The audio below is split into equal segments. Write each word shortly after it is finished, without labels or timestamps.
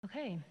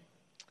Okay.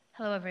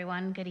 Hello,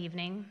 everyone. Good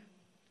evening.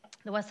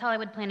 The West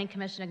Hollywood Planning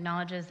Commission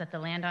acknowledges that the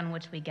land on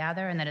which we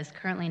gather and that is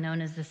currently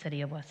known as the City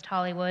of West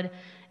Hollywood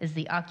is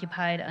the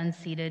occupied,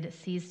 unceded,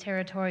 seized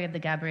territory of the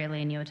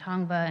Gabrielino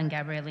Tongva and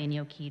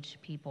Gabrielino Kizh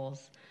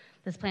peoples.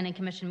 This Planning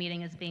Commission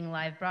meeting is being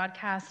live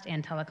broadcast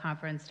and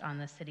teleconferenced on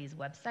the city's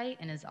website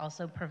and is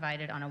also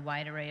provided on a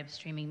wide array of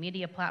streaming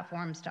media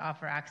platforms to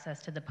offer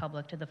access to the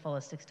public to the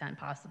fullest extent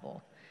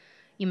possible.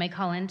 You may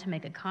call in to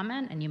make a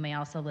comment, and you may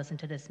also listen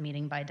to this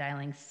meeting by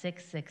dialing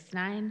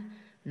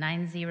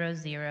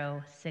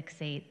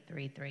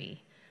 669-900-6833.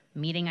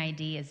 Meeting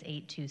ID is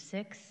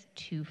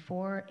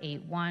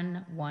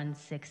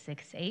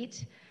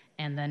 826-2481-1668,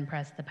 and then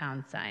press the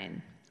pound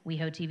sign.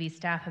 WeHo TV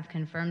staff have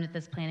confirmed that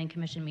this Planning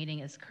Commission meeting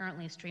is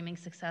currently streaming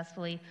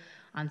successfully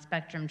on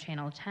Spectrum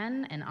Channel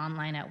 10 and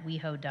online at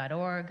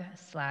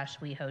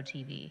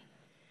weho.org/WeHoTV.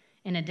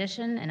 In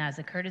addition, and as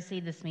a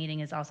courtesy, this meeting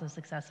is also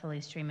successfully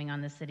streaming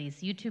on the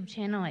city's YouTube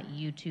channel at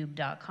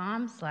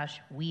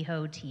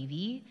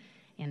youtube.com/WeHoTV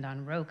and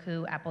on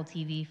Roku, Apple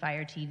TV,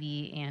 Fire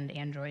TV, and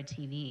Android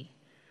TV.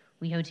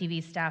 WeHo TV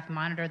staff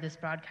monitor this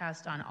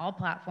broadcast on all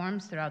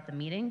platforms throughout the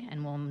meeting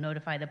and will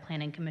notify the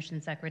Planning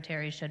Commission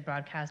Secretary should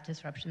broadcast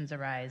disruptions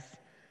arise.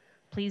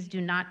 Please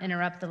do not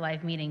interrupt the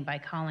live meeting by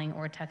calling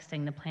or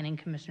texting the Planning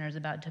Commissioners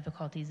about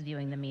difficulties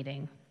viewing the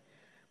meeting.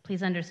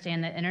 Please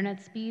understand that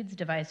internet speeds,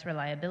 device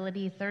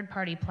reliability,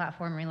 third-party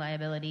platform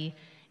reliability,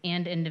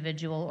 and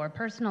individual or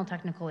personal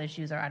technical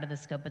issues are out of the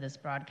scope of this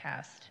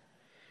broadcast.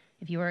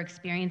 If you are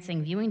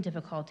experiencing viewing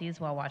difficulties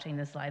while watching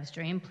this live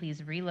stream,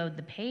 please reload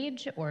the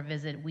page or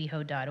visit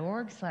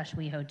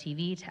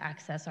weho.org/WeHoTV to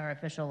access our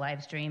official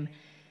live stream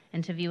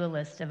and to view a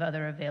list of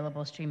other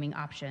available streaming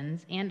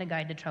options and a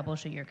guide to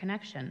troubleshoot your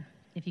connection.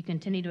 If you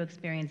continue to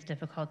experience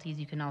difficulties,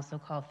 you can also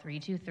call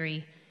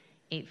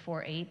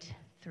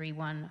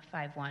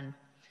 323-848-3151.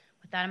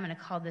 With that, I'm going to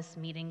call this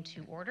meeting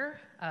to order.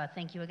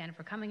 Thank you again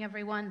for coming,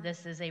 everyone.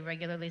 This is a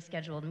regularly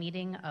scheduled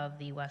meeting of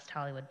the West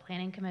Hollywood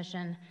Planning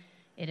Commission.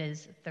 It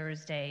is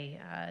Thursday,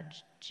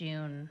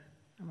 June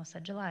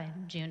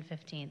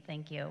 15th.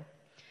 Thank you.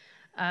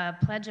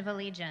 Pledge of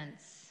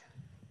Allegiance.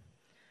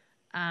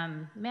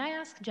 May I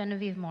ask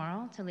Genevieve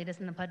Morrill to lead us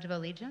in the Pledge of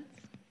Allegiance?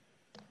 Thank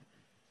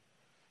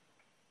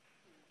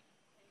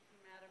you,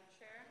 Madam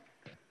Chair.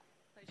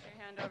 Place your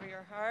hand over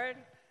your heart,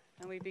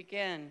 and we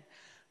begin.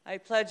 I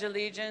pledge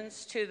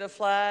allegiance to the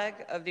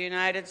flag of the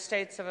United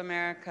States of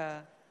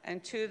America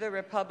and to the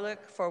republic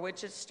for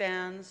which it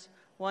stands,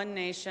 one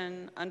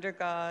nation, under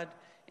God,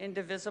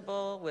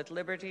 indivisible, with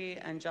liberty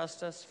and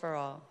justice for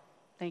all.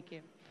 Thank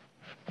you.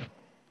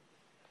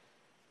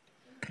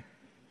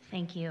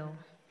 Thank you.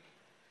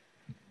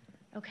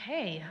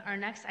 Okay, our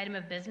next item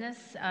of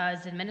business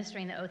is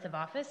administering the oath of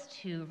office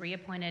to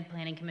reappointed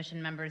Planning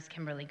Commission members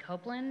Kimberly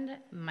Copeland,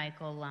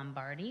 Michael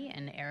Lombardi,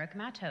 and Eric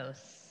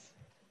Matos.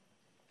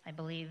 I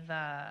believe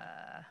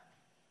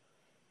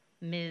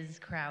Ms.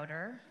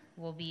 Crowder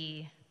will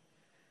be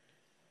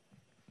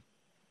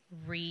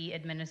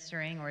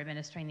administering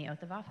the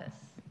oath of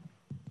office.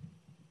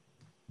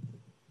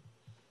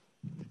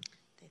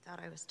 They thought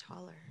I was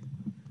taller.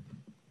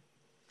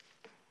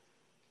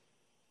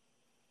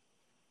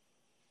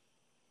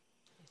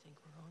 You think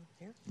we're on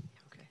here?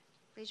 Okay.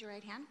 Raise your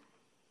right hand.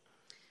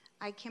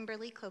 I,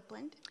 Kimberly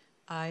Copeland,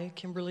 I,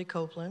 Kimberly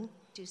Copeland,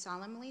 do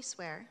solemnly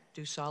swear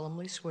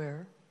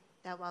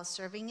that while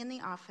serving in the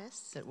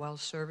office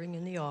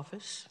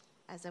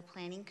as a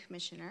planning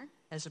commissioner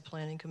as a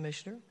planning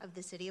commissioner of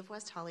the City of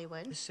West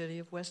Hollywood, the City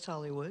of West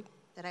Hollywood,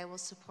 that I will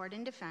support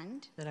and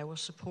defend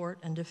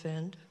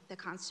the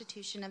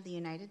Constitution of the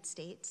United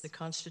States and the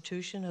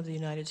Constitution of the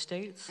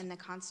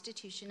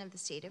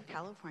State of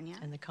California,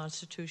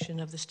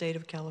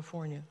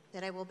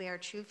 that I will bear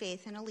true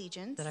faith and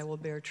allegiance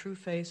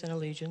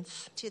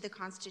to the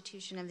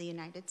Constitution of the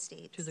United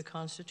States and the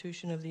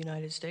Constitution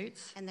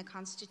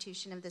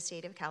of the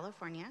State of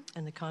California,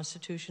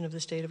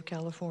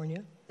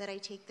 that I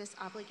take this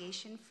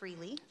obligation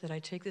freely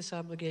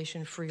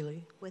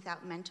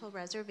without mental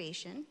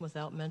reservation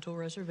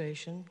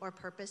or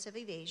purpose of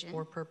evasion,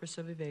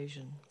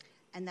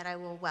 and that I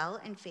will well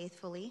and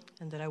faithfully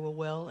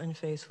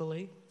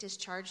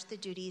discharge the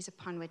duties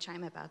upon which I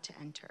am about to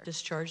enter.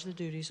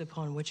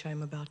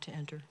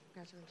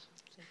 Congratulations.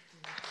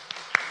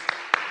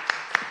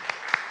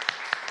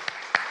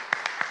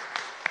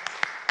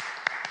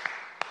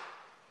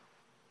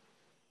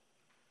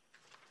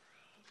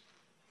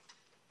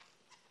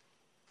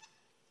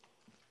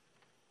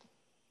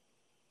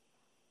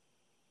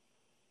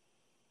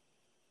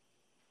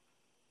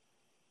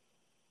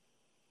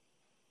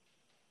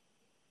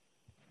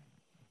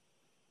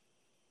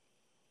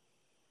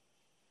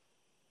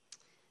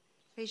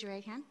 Raise your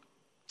right hand.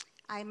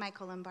 I,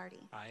 Michael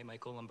Lombardi, I,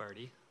 Michael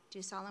Lombardi,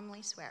 do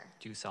solemnly swear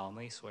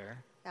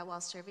that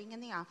while serving in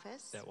the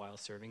office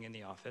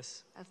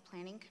of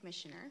Planning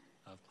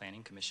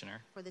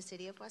Commissioner for the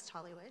City of West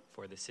Hollywood,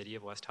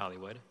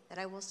 that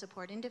I will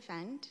support and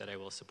defend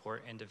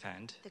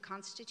the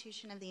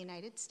Constitution of the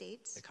United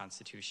States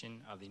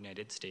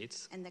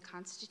and the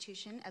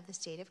Constitution of the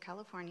State of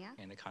California,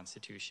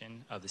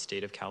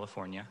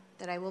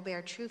 that I will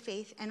bear true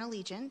faith and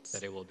allegiance to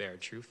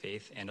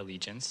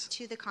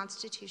the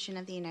Constitution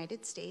of the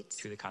United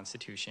States and the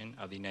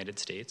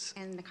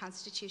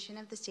Constitution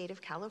of the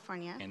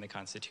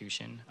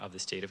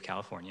State of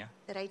California,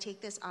 that I take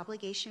this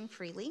obligation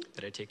freely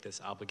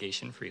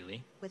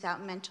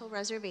without mental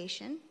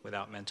reservation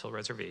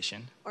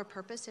or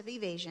purpose of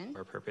evasion,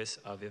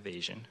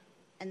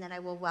 and that I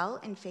will well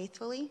and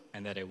faithfully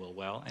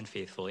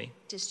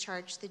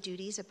discharge the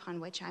duties upon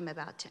which I'm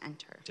about to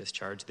enter.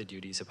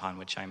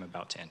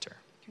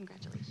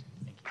 Congratulations.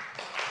 Thank you.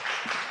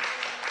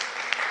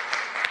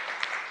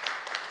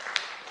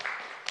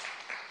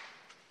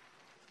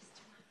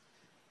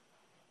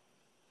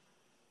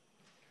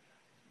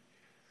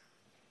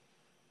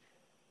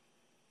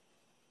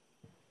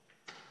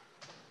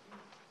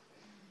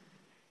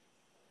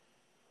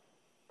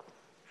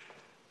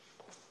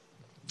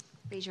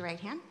 Raise your right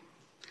hand.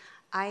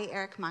 I,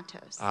 Eric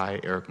Matos, I,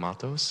 Eric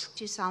Matos,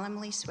 do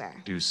solemnly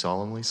swear do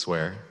solemnly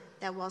swear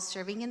that while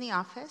serving in the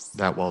office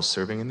that while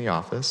serving in the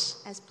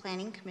office as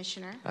Planning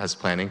Commissioner as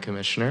Planning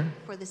Commissioner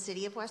for the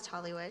City of West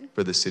Hollywood,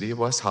 for the City of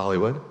West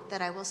Hollywood,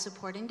 that I will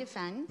support and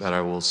defend that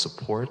I will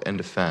support and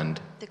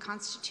defend the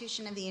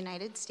Constitution of the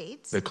United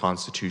States the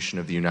Constitution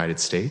of the United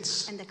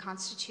States and the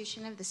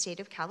Constitution of the State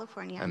of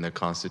California, and the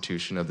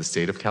Constitution of the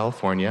State of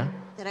California,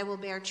 that I will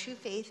bear true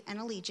faith and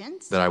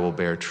allegiance that I will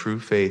bear true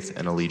faith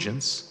and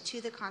allegiance to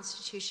the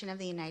Constitution of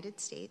the United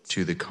States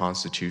to the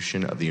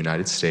Constitution of the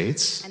United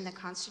States and the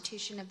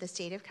Constitution of the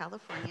State of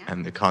California,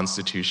 and the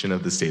Constitution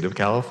of the State of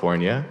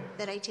California,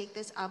 that I take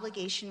this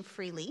obligation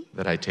freely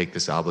that I take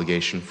this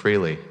obligation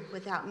freely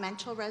without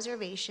mental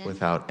reservation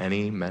without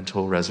any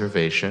mental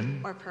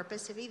reservation or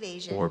purpose of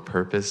evasion, or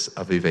purpose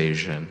of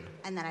evasion,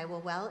 and that I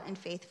will well and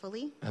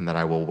faithfully and that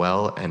I will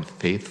well and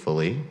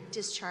faithfully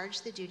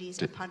discharge the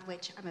duties upon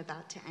which I'm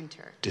about to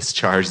enter.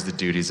 discharge the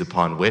duties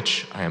upon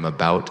which I am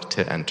about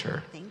to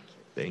enter. Thank you.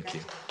 Thank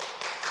you.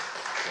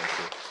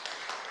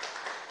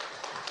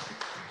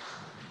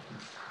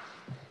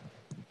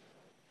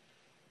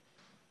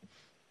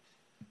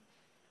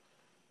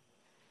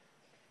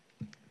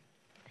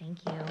 Thank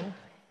you.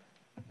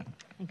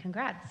 And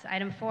congrats.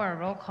 Item 4,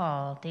 roll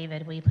call.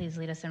 David, will you please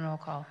lead us in roll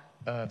call?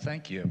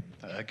 Thank you.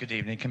 Good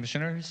evening,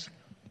 Commissioners.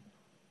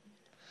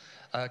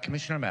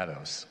 Commissioner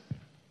Matos.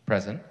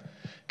 Present.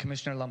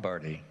 Commissioner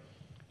Lombardi.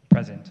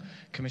 Present.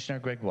 Commissioner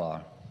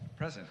Gregoire.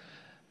 Present.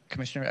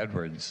 Commissioner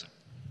Edwards.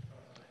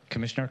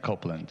 Commissioner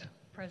Copeland.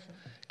 Present.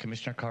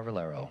 Commissioner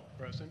Carvalero.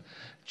 Present.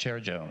 Chair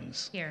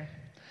Jones. Here.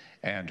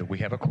 And we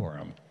have a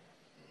quorum.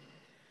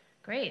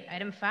 Great.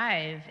 Item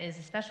 5 is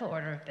a special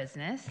order of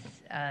business.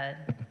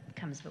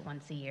 Comes but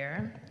once a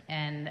year.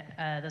 And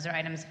those are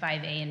items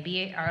 5A and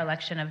B, our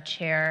election of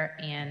chair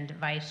and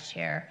vice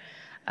chair.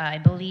 I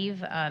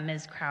believe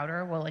Ms.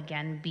 Crowder will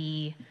again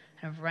be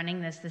kind of running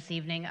this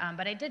evening.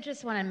 But I did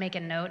just want to make a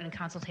note in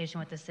consultation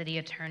with the city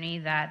attorney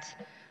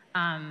that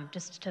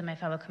just to my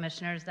fellow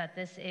commissioners, that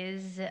this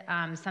is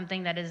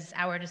something that is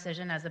our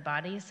decision as a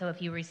body. So if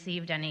you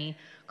received any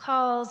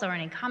calls or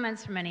any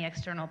comments from any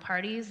external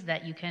parties,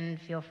 that you can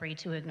feel free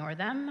to ignore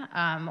them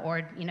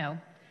or,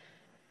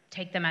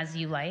 take them as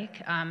you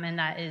like. And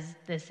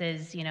this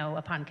is,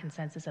 upon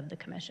consensus of the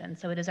commission.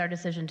 So it is our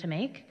decision to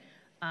make.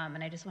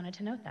 And I just wanted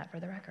to note that for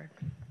the record.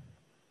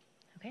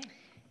 Okay.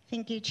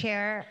 Thank you,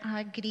 Chair.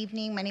 Good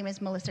evening. My name is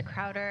Melissa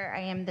Crowder.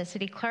 I am the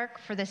City Clerk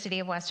for the City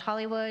of West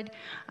Hollywood.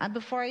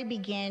 Before I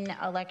begin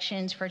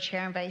elections for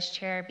Chair and Vice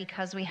Chair,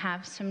 because we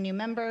have some new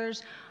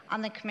members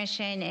on the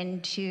Commission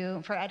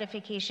and for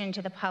edification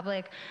to the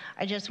public,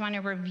 I just want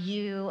to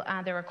review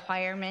the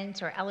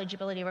requirements or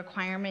eligibility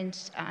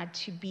requirements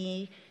to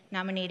be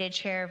nominated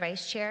Chair or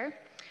Vice Chair.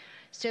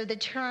 So the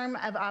term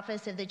of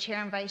office of the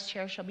Chair and Vice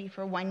Chair shall be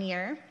for 1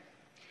 year.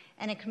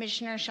 And a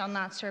commissioner shall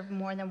not serve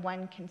more than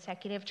 1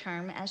 consecutive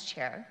term as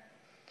chair.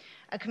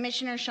 A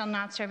commissioner shall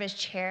not serve as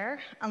chair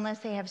unless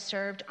they have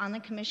served on the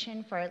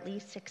commission for at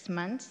least 6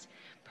 months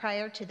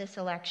prior to this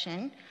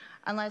election,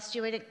 unless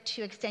due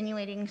to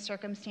extenuating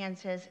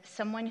circumstances,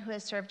 someone who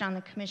has served on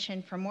the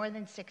commission for more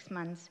than 6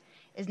 months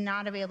is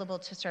not available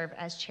to serve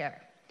as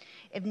chair.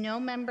 If no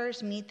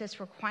members meet this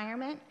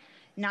requirement,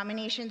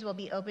 nominations will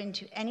be open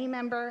to any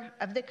member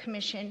of the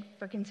commission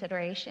for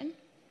consideration.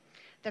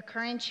 The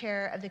current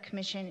chair of the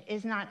commission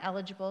is not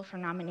eligible for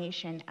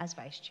nomination as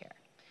vice chair.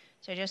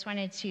 So I just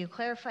wanted to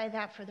clarify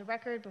that for the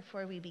record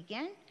before we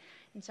begin.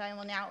 And so I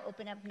will now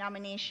open up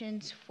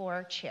nominations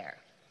for chair.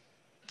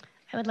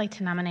 I would like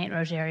to nominate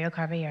Rogerio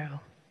Carvalero.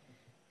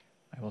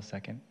 I will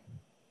second.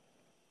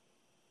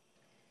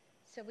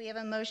 So we have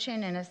a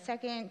motion and a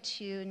second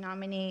to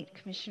nominate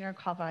Commissioner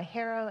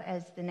Carvalero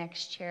as the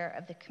next chair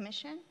of the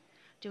commission.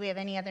 Do we have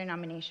any other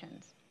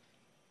nominations?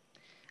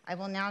 I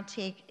will now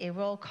take a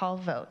roll call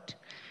vote.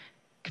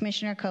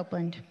 Commissioner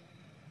Copeland.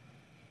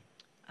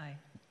 Aye.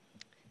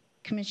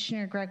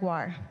 Commissioner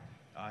Gregoire.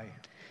 Aye.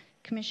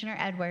 Commissioner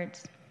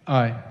Edwards.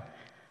 Aye.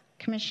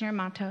 Commissioner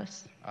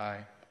Matos. Aye.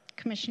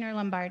 Commissioner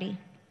Lombardi.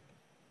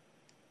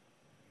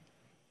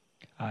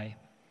 Aye.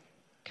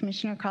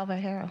 Commissioner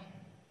Calvajero.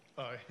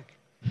 Aye.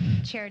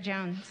 Chair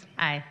Jones.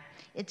 Aye.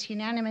 It's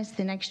unanimous.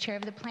 The next chair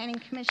of the Planning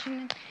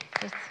Commission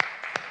is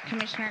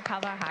Commissioner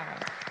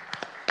Calvajero.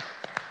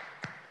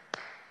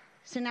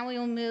 So now we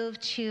will move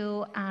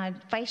to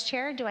Vice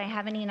Chair. Do I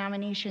have any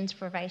nominations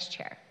for Vice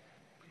Chair?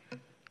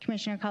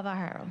 Commissioner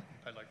Calvajero.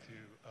 I'd like to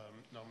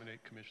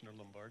nominate Commissioner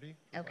Lombardi.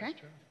 Okay. Vice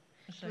Chair.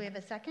 Do we have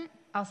a second?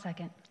 I'll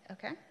second.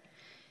 Okay.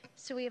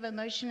 So we have a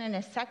motion and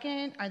a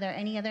second. Are there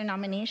any other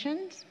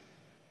nominations?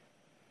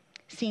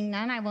 Seeing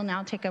none, I will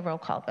now take a roll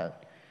call vote.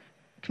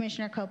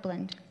 Commissioner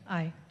Copeland.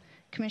 Aye.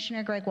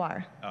 Commissioner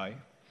Gregoire. Aye.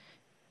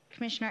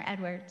 Commissioner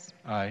Edwards.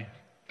 Aye.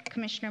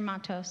 Commissioner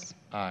Matos.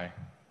 Aye.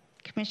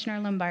 Commissioner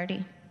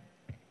Lombardi.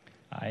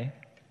 Aye.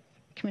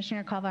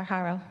 Commissioner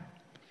Calvajero.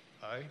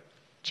 Aye.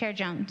 Chair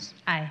Jones.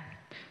 Aye.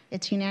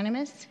 It's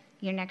unanimous.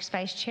 Your next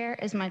Vice Chair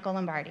is Michael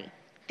Lombardi.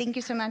 Thank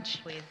you so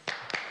much. Please.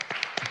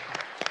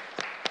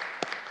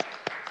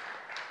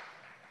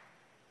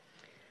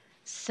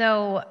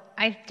 So,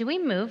 do we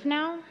move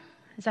now?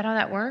 Is that how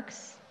that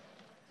works?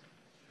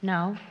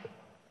 No?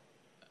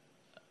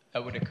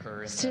 That would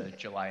occur in the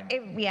July.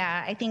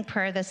 Yeah, I think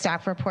per the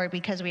staff report,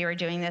 because we were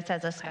doing this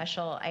as a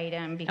special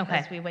item because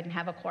Okay. we wouldn't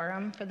have a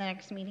quorum for the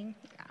next meeting.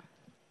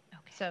 Yeah.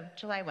 Okay. So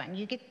July 1,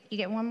 you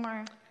get one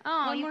more.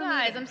 Oh, one you more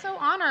guys, meeting. I'm so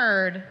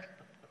honored.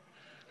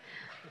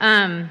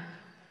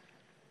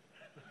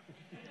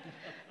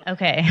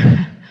 Okay.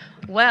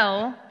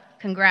 Well,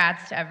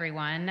 congrats to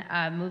everyone.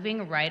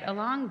 Moving right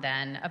along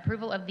then,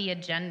 approval of the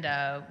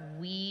agenda.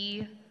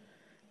 Let's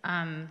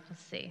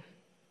see.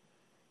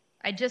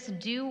 I just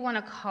do want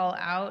to call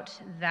out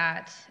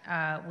that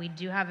we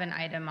do have an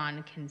item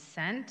on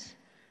consent.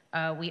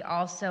 We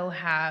also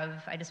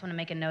have, I just want to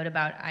make a note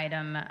about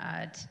item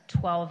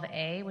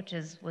 12A, which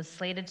was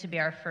slated to be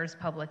our first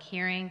public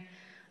hearing.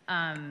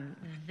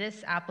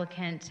 This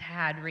applicant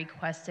had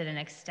requested an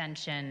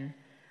extension,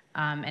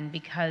 and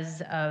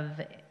because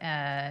of,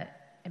 I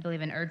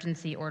believe, an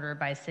urgency order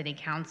by City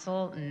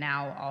Council,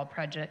 now all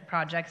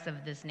projects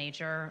of this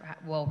nature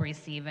will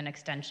receive an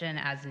extension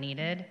as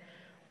needed.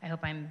 I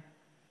hope I'm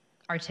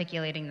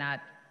articulating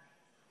that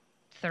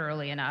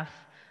thoroughly enough.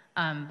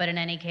 But in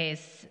any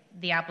case,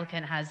 the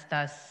applicant has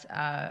thus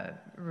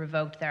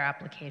revoked their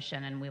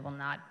application, and we will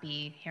not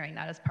be hearing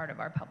that as part of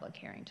our public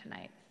hearing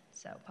tonight.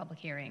 So public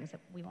hearings,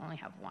 we will only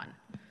have one.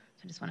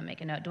 So I just want to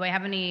make a note. Do I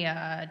have any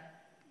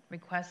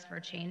requests for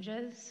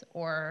changes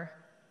or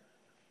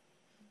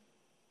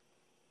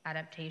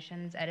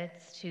adaptations,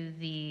 edits to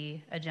the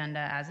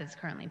agenda as it's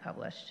currently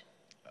published?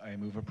 I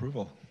move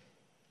approval.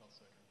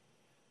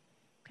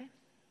 Okay.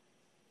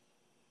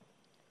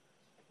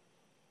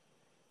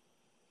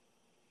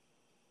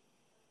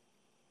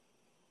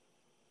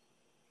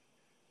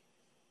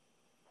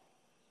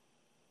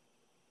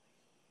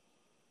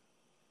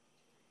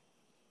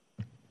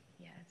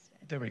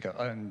 There we go.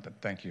 And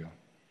thank you.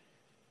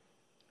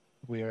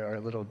 We are a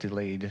little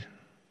delayed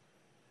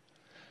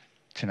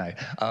tonight.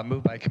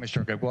 Moved by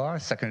Commissioner Gregoire,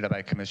 seconded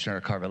by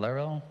Commissioner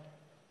Carvalero.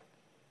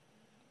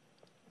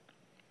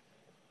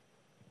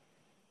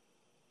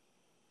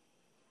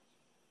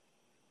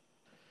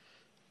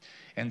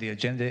 And the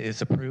agenda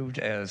is approved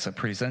as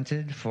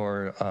presented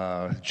for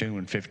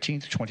June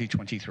 15th,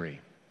 2023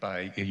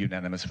 by a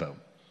unanimous vote.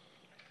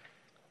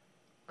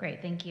 Great,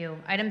 thank you.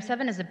 Item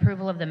 7 is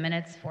approval of the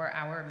minutes for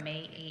our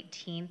May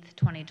 18th,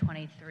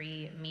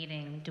 2023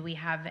 meeting. Do we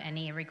have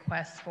any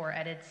requests for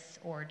edits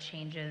or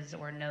changes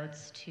or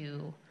notes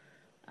to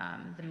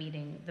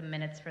the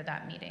minutes for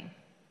that meeting?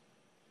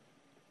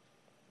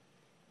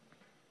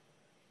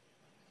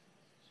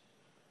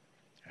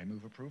 I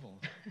move approval.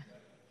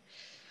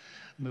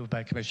 Moved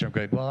by Commissioner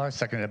Gregoire,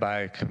 seconded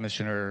by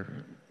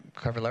Commissioner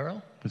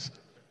Carvalero.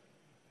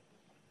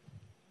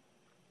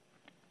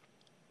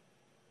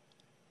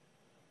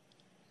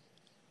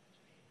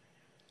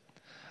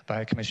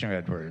 By Commissioner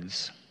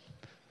Edwards.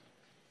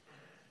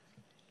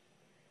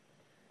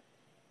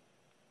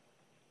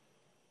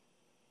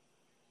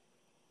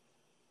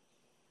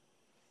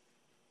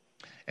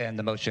 And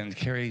the motion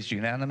carries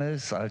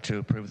unanimous to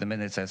approve the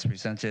minutes as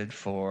presented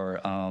for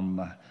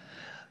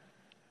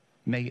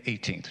May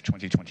 18th,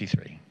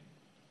 2023.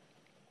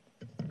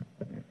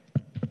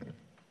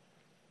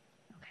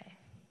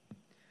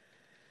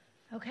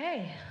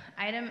 Okay,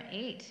 item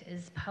 8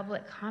 is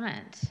public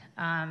comment.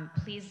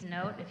 Please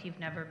note, if you've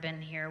never been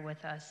here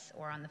with us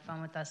or on the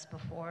phone with us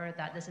before,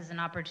 that this is an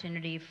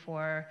opportunity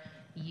for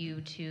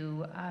you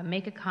to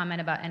make a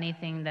comment about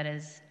anything that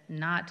is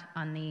not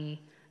on the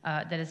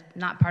that is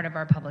not part of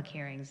our public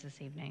hearings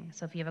this evening.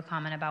 So if you have a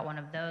comment about one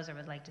of those or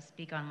would like to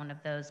speak on one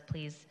of those,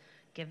 please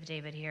give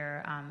David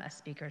here a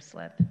speaker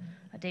slip.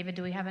 David,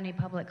 do we have any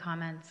public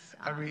comments?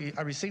 I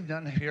received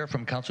none here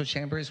from council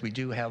chambers. We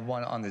do have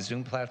one on the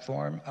Zoom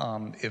platform.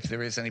 If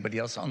there is anybody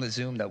else on the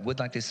Zoom that would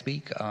like to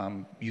speak,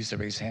 use the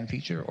raise hand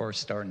feature or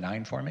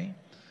 *9 for me.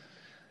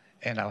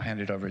 And I'll hand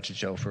it over to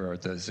Joe for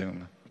the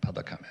Zoom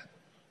public comment.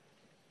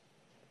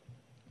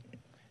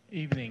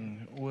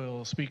 Evening.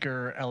 Will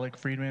Speaker Alec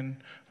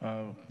Friedman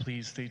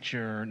please state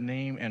your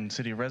name and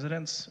city of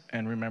residence,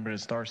 and remember to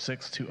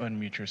 *6 to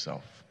unmute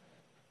yourself.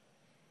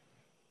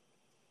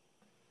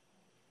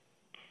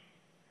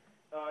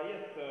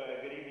 Yes,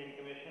 good evening,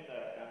 Commission.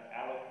 I'm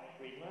Alec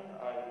Friedman.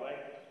 I'd like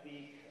to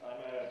speak.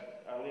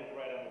 I live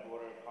right on the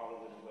border of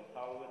Hollywood and West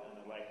Hollywood, and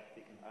I'd like to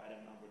speak on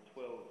item number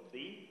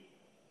 12B.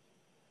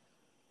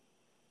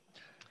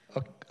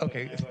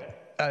 Okay.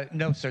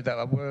 No, sir.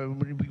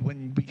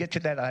 When we get to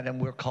that item,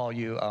 we'll call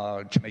you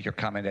to make your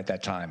comment at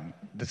that time.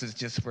 This is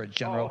just for a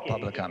general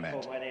public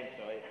comment. Oh, my name,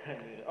 sorry.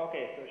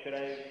 Okay, so should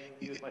I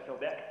use myself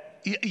back?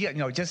 Yeah,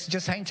 no,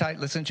 just hang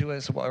tight, listen to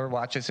us, or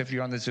watch us if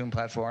you're on the Zoom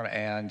platform,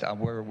 and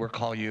we'll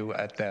call you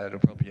at that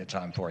appropriate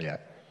time for you.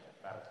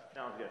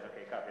 Sounds good.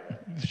 Okay, copy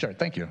that. Sure,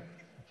 thank you.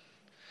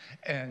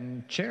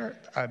 And Chair,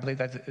 I believe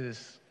that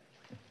is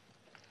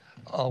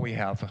all we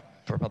have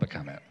for public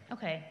comment.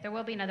 Okay, there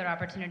will be another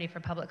opportunity for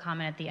public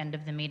comment at the end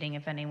of the meeting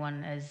if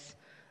anyone is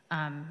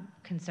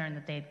concerned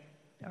that they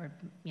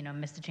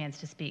missed a chance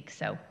to speak.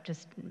 So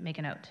just make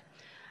a note.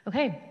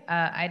 Okay,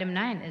 item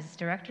 9 is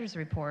Director's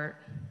Report.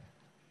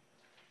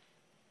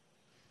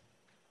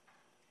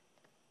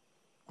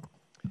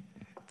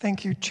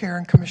 Thank you, Chair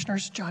and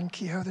Commissioners. John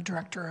Kehoe, the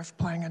Director of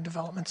Planning and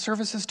Development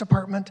Services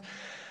Department.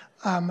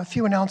 A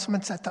few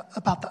announcements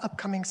about the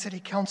upcoming City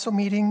Council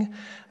meeting.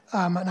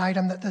 An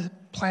item that the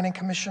Planning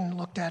Commission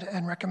looked at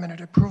and recommended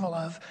approval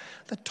of,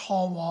 the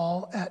tall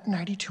wall at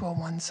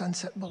 9201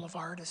 Sunset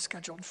Boulevard, is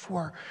scheduled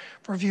for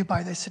review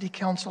by the City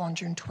Council on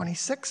June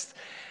 26th,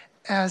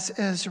 as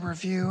is a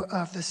review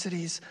of the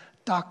city's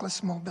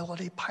dockless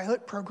mobility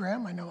pilot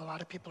program. I know a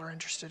lot of people are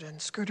interested in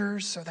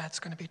scooters, so that's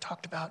going to be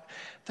talked about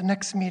the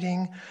next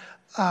meeting.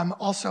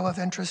 Also of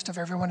interest of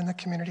everyone in the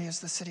community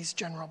is the city's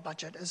general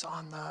budget is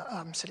on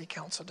the City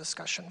Council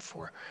discussion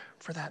for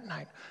that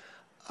night.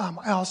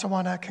 I also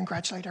want to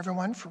congratulate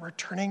everyone for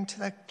returning to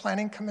the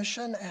Planning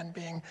Commission and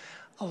being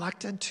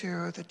elected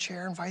to the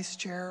chair and vice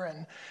chair,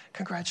 and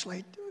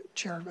congratulate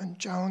Chairman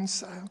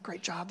Jones.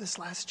 Great job this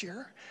last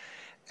year.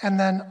 And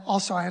then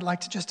also I'd like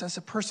to, just as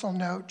a personal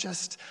note,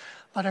 just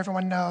let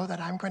everyone know that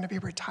I'm going to be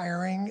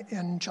retiring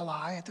in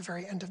July, at the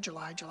very end of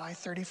July, July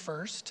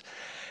 31st.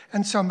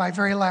 And so my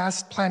very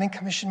last Planning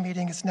Commission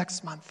meeting is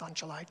next month on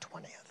July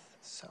 20th.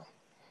 So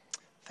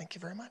thank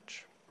you very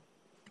much.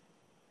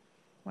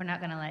 We're not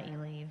going to let you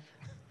leave.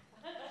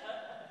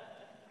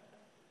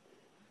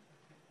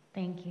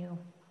 Thank you.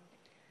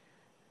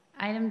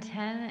 Item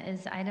 10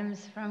 is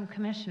items from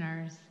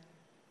commissioners.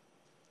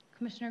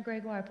 Commissioner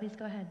Gregoire, please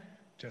go ahead.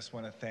 Just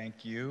want to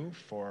thank you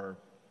for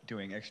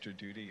doing extra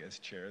duty as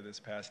chair this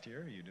past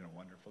year. You did a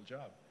wonderful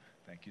job.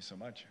 Thank you so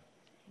much.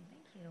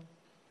 Thank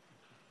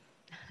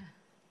you.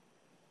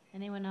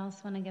 Anyone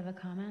else want to give a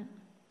comment?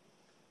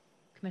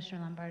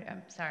 Commissioner Lombardi,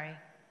 I'm sorry,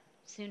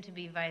 soon to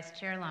be Vice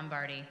Chair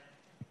Lombardi.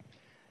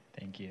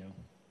 Thank you.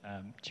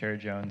 Chair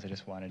Jones, I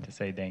just wanted to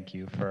say thank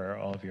you for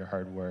all of your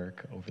hard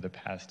work over the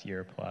past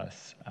year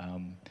plus.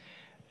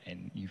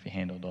 And you've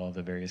handled all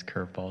the various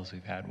curveballs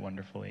we've had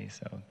wonderfully,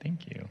 so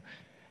thank you.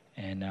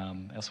 And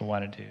I also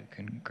wanted to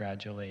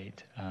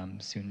congratulate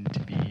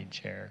soon-to-be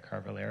Chair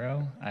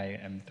Carvalero. I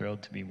am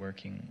thrilled to be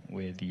working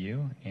with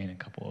you in a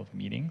couple of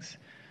meetings,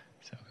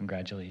 so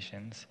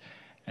congratulations.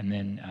 And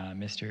then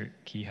Mr.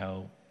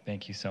 Kehoe,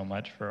 thank you so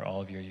much for all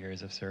of your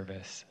years of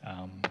service.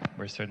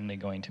 We're certainly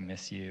going to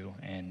miss you,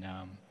 and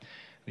at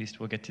least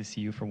we'll get to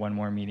see you for one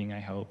more meeting,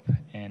 I hope.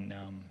 And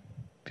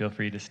feel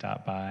free to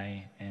stop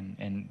by,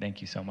 and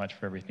thank you so much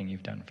for everything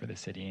you've done for the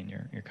city and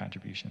your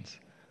contributions.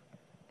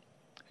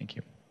 Thank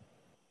you.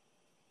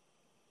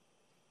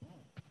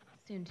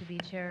 Soon to be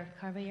Chair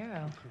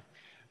Carvalero.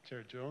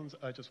 Chair Jones,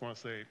 I just want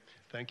to say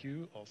thank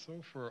you also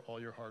for all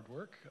your hard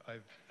work.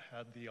 I've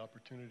had the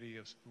opportunity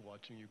of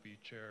watching you be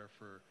chair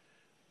for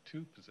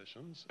 2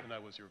 positions, and I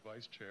was your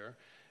vice chair.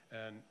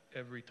 And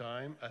every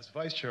time, as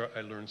vice chair,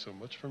 I learned so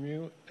much from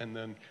you. And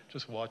then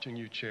just watching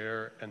you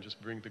chair and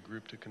just bring the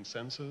group to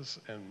consensus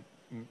and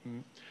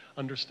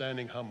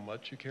understanding how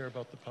much you care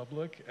about the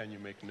public and you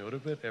make note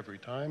of it every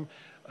time,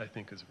 I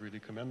think is really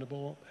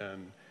commendable.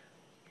 And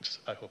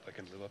I hope I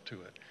can live up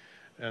to it.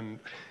 And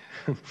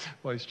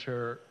Vice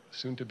Chair,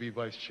 soon to be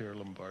Vice Chair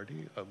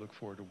Lombardi, I look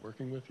forward to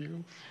working with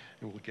you,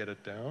 and we'll get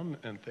it down.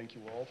 And thank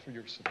you all for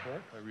your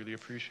support. I really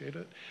appreciate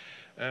it.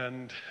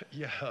 And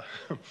yeah,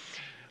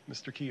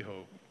 Mr.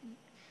 Kehoe,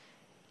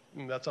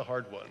 that's a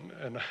hard one.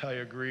 And I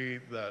agree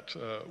that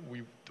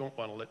we don't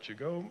want to let you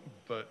go,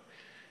 but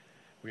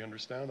we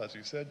understand, as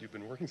you said, you've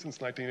been working since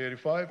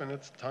 1985, and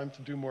it's time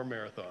to do more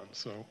marathons.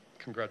 So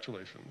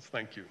congratulations.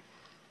 Thank you.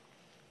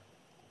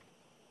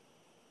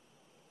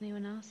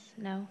 Anyone else?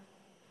 No?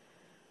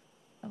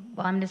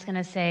 Well, I'm just going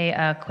to say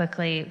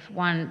quickly,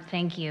 one,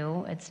 thank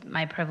you. It's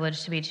my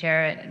privilege to be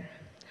chair.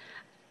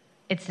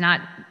 It's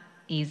not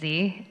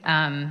easy,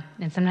 and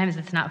sometimes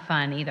it's not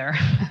fun either.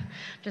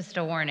 Just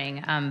a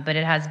warning. But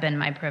it has been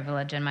my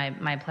privilege and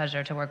my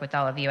pleasure to work with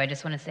all of you. I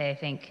just want to say I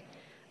think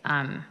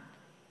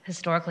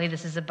historically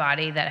this is a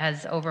body that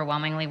has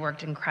overwhelmingly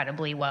worked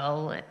incredibly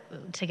well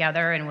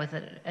together and with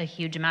a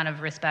huge amount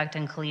of respect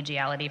and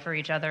collegiality for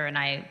each other, and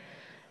I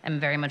am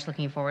very much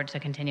looking forward to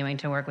continuing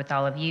to work with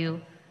all of you.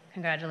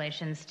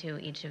 Congratulations to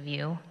each of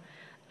you,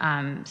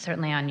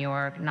 certainly on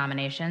your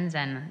nominations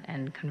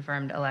and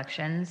confirmed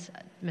elections.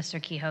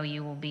 Mr. Kehoe,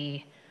 you will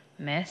be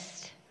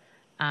missed.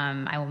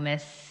 I will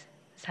miss,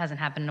 this hasn't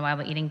happened in a while,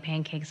 but eating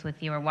pancakes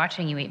with you or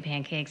watching you eat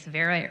pancakes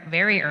very,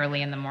 very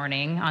early in the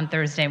morning on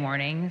Thursday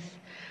mornings.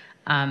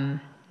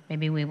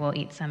 Maybe we will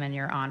eat some in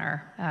your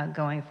honor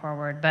going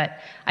forward. But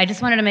I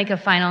just wanted to make a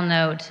final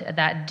note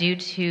that due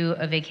to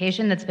a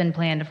vacation that's been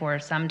planned for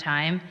some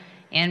time,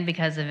 and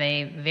because of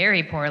a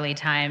very poorly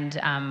timed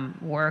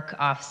work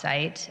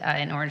offsite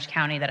in Orange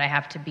County that I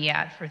have to be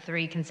at for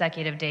 3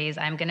 consecutive days,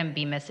 I'm going to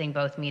be missing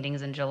both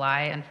meetings in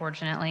July,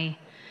 unfortunately.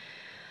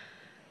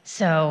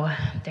 So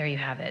there you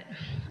have it.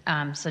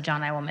 So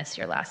John, I will miss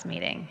your last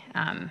meeting,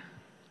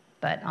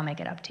 but I'll make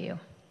it up to you.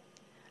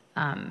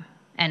 And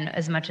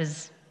as much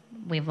as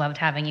we've loved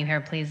having you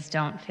here, please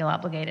don't feel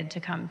obligated to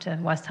come to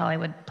West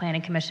Hollywood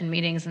Planning Commission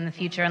meetings in the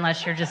future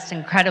unless you're just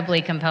incredibly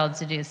compelled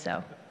to do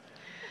so.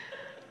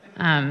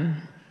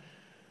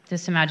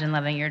 Just imagine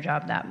loving your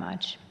job that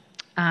much.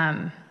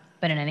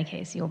 But in any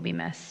case, you'll be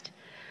missed.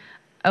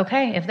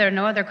 Okay, if there are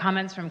no other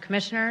comments from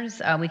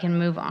commissioners, we can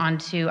move on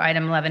to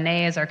item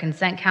 11A as our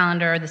consent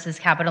calendar. This is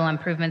Capital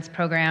Improvements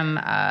Program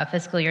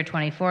fiscal year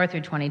 24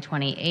 through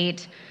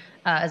 2028.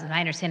 As my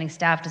understanding,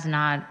 staff does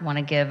not want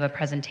to give a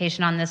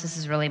presentation on this. This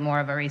is really more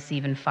of a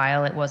receive and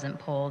file. It wasn't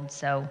pulled,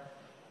 so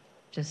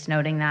just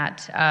noting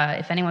that.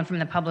 If anyone from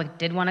the public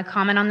did want to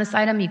comment on this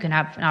item, you can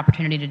have an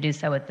opportunity to do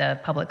so with the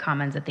public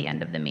comments at the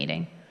end of the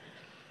meeting.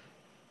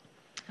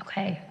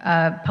 Okay,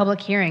 public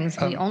hearings.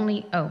 We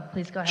only,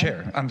 please go ahead.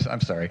 Chair, I'm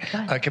sorry.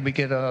 Can we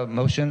get a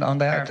motion on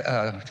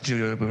that?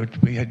 Sure.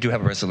 We do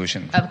have a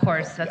resolution. Of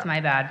course, that's my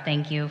bad.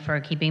 Thank you for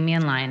keeping me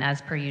in line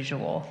as per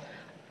usual.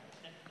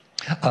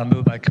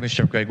 Moved by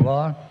Commissioner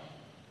Gregoire.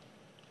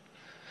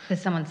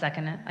 Does someone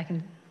second it? I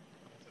can.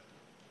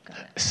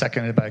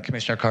 Seconded by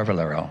Commissioner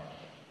Carvalero.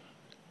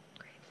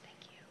 Great,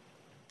 thank you.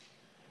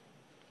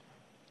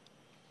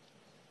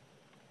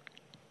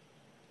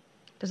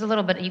 There's a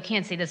little bit, you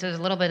can't see this, there's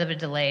a little bit of a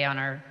delay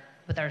on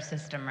with our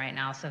system right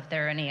now, so if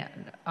there are any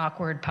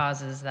awkward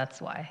pauses, that's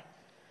why.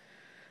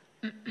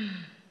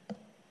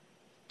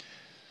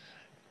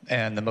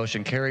 And the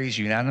motion carries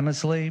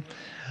unanimously,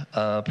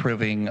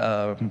 approving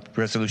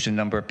resolution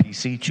number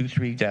PC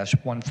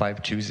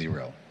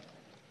 23-1520.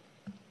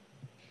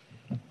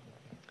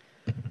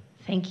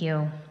 Thank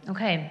you.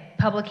 Okay,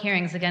 public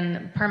hearings.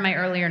 Again, per my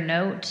earlier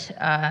note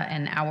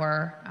and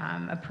our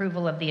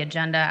approval of the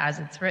agenda as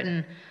it's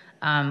written,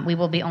 we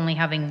will be only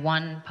having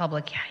one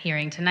public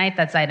hearing tonight.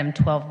 That's item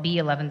 12B,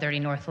 1130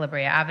 North La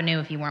Brea Avenue.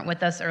 If you weren't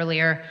with us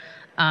earlier,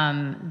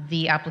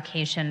 the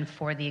application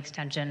for the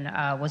extension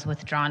was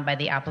withdrawn by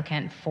the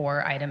applicant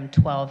for item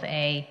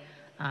 12A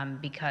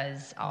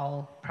because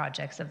all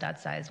projects of that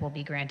size will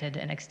be granted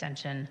an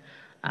extension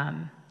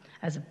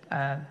as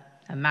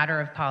a matter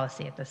of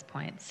policy at this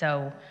point.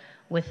 So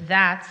with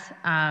that,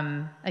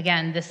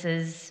 again, this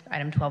is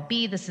item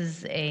 12B. This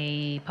is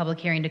a public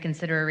hearing to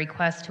consider a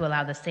request to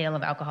allow the sale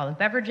of alcoholic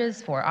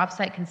beverages for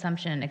off-site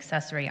consumption and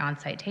accessory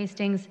on-site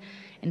tastings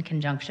in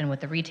conjunction with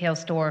the retail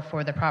store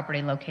for the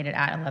property located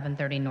at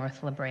 1130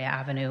 North La Brea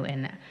Avenue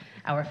in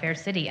our fair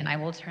city. And I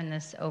will turn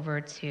this over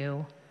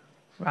to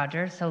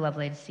Roger. So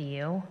lovely to see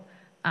you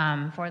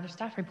for the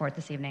staff report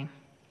this evening.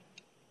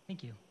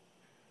 Thank you.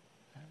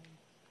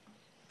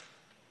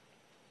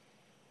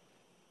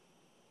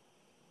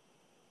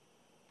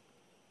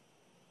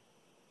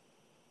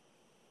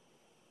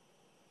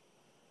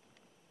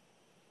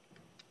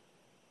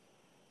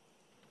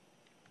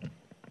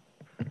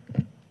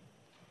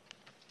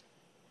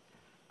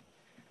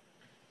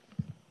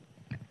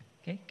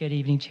 Good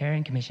evening, Chair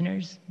and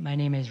Commissioners. My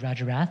name is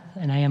Roger Rath,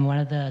 and I am one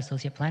of the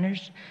Associate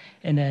Planners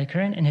in the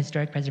Current and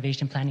Historic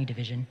Preservation Planning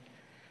Division.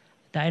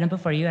 The item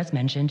before you, as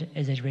mentioned,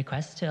 is a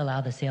request to allow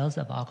the sales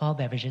of alcohol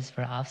beverages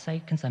for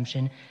off-site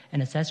consumption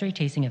and accessory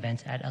tasting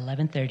events at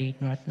 1130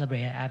 North La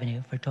Brea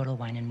Avenue for Total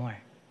Wine and More.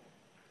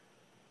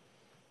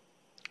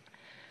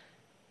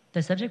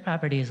 The subject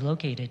property is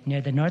located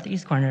near the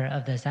northeast corner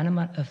of the Santa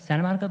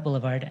Monica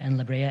Boulevard and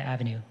La Brea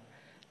Avenue.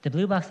 The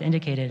blue box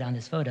indicated on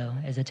this photo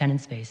is a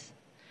tenant space.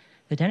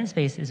 The tenant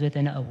space is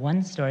within a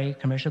one-story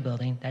commercial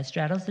building that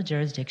straddles the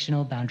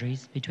jurisdictional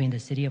boundaries between the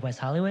city of West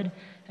Hollywood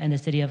and the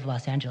city of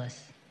Los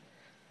Angeles.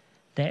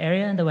 The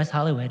area in the West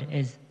Hollywood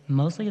is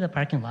mostly the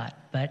parking lot,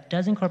 but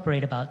does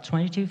incorporate about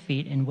 22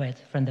 feet in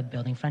width from the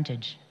building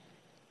frontage.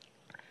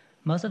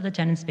 Most of the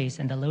tenant space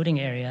in the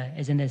loading area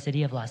is in the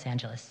city of Los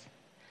Angeles.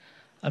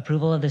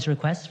 Approval of this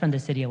request from the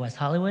city of West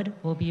Hollywood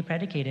will be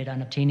predicated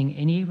on obtaining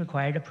any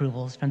required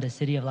approvals from the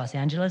city of Los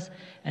Angeles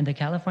and the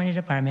California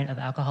Department of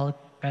Alcoholic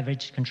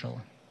Beverage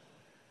Control.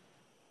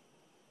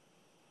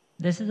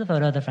 This is a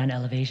photo of the front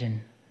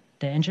elevation.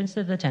 The entrance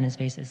to the tenant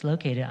space is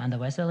located on the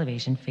west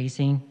elevation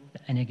facing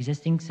an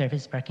existing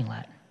surface parking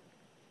lot.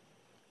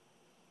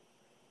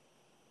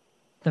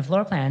 The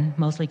floor plan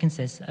mostly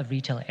consists of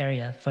retail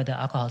area for the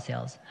alcohol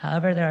sales.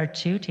 However, there are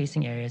 2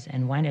 tasting areas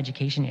and wine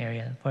education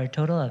area for a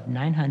total of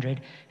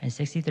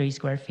 963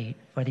 square feet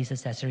for these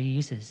accessory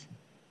uses.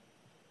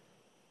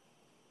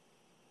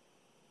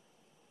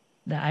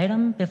 The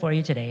item before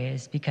you today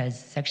is because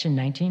Section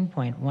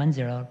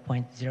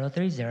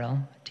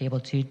 19.10.030, Table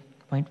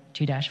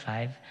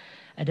 2.2-5,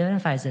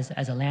 identifies this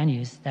as a land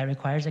use that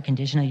requires a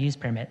conditional use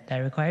permit that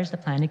requires the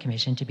Planning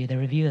Commission to be the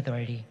review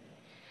authority.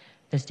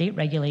 The state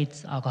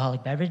regulates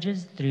alcoholic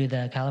beverages through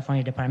the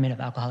California Department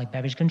of Alcoholic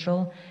Beverage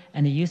Control,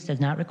 and the use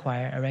does not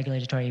require a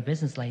regulatory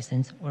business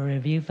license or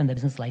review from the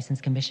Business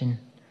License Commission.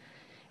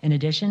 In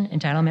addition,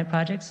 entitlement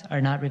projects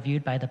are not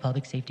reviewed by the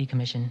Public Safety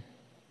Commission.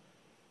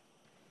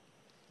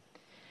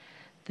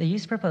 The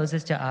use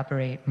proposes to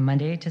operate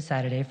Monday to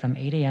Saturday from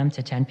 8 a.m.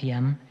 to 10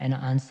 p.m. and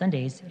on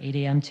Sundays, 8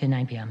 a.m. to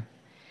 9 p.m.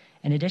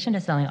 In addition to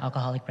selling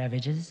alcoholic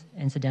beverages,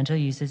 incidental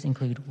uses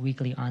include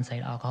weekly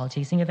on-site alcohol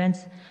tasting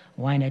events,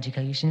 wine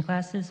education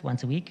classes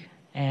once a week,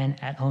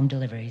 and at-home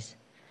deliveries.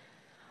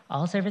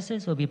 All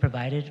services will be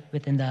provided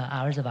within the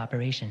hours of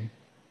operation.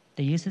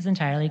 The use is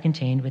entirely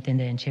contained within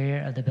the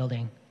interior of the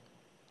building.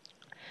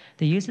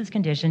 The use is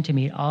conditioned to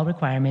meet all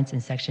requirements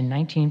in Section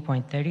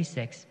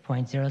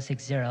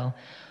 19.36.060,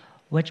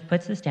 which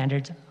puts the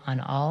standards on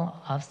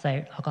all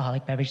off-site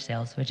alcoholic beverage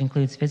sales, which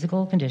includes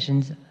physical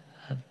conditions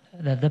of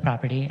the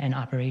property and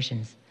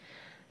operations.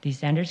 These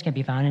standards can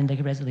be found in the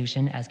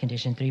resolution as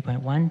condition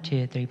 3.1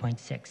 to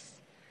 3.6.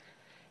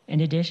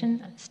 In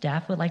addition,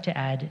 staff would like to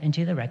add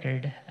into the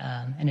record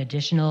an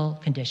additional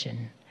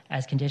condition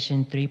as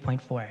condition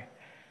 3.4.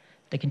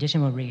 The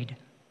condition will read,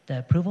 the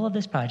approval of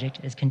this project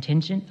is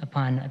contingent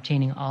upon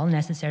obtaining all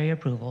necessary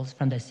approvals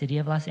from the City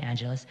of Los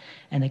Angeles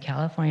and the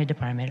California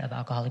Department of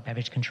Alcoholic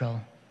Beverage Control.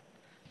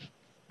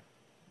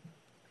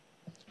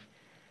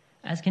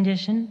 As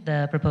condition,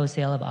 the proposed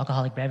sale of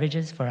alcoholic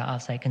beverages for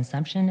off-site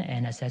consumption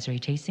and accessory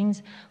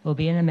tastings will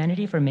be an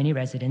amenity for many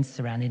residents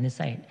surrounding the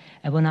site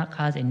and will not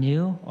cause a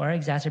new or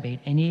exacerbate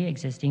any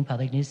existing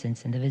public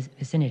nuisance in the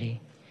vicinity.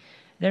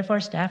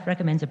 Therefore, staff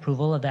recommends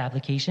approval of the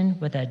application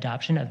with the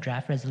adoption of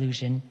draft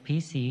resolution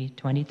PC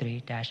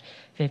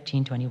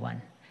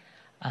 23-1521.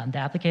 The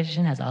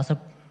application has also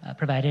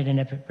prepared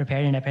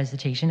in a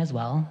presentation as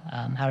well.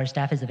 However,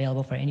 staff is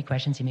available for any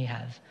questions you may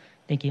have.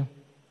 Thank you.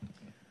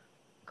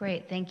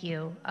 Great, thank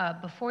you.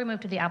 Before we move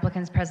to the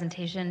applicant's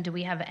presentation, do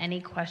we have any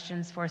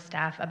questions for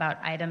staff about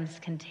items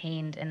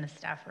contained in the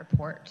staff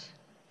report?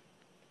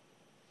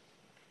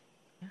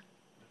 Yeah.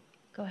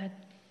 Go ahead.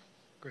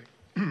 Great.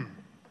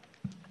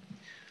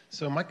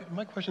 So my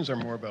questions are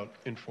more about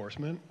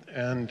enforcement.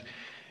 And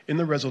in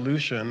the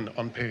resolution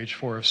on page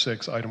 4 of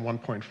 6, item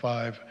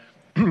 1.5,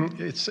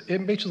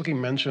 it basically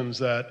mentions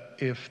that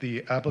if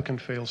the applicant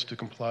fails to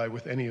comply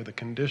with any of the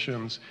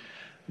conditions,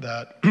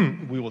 that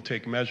we will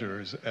take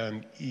measures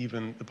and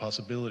even the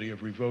possibility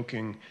of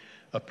revoking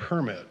a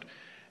permit.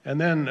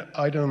 And then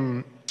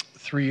item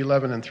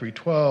 311 and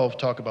 312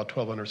 talk about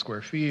 1,200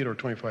 square feet or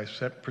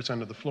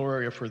 25% of the floor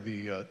area for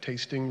the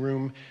tasting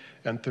room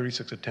and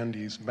 36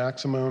 attendees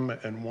maximum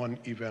and 1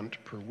 event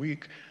per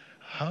week.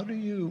 How do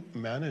you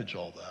manage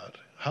all that?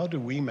 How do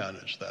we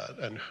manage that?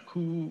 And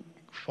who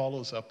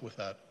follows up with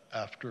that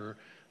after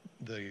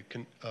the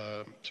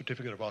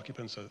certificate of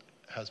occupancy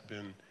has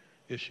been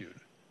issued?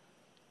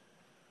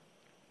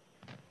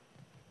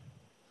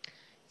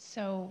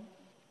 So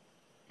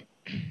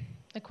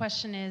the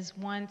question is,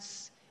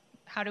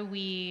 how do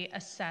we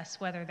assess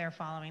whether they're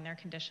following their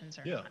conditions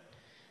or not?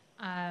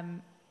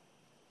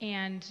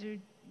 And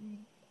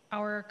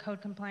our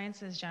code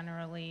compliance is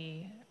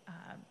generally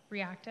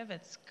reactive.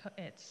 It's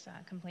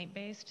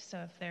complaint-based. So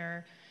if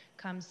there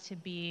comes to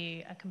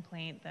be a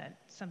complaint that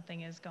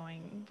something is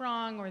going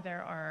wrong or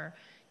there are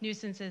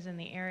nuisances in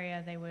the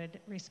area, they would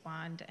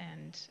respond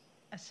and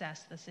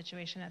assess the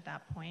situation at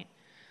that point.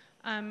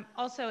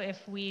 Also,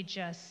 if we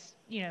just,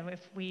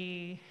 if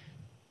we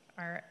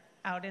are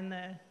out in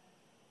the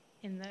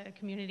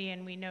community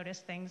and we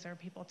notice things or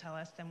people tell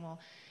us, then we'll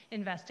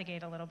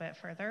investigate a little bit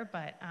further.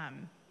 But,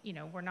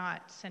 we're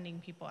not sending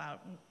people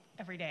out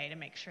every day to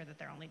make sure that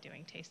they're only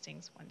doing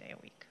tastings 1 day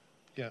a week.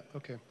 Yeah,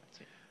 okay.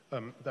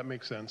 That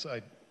makes sense.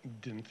 I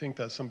didn't think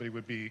that somebody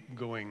would be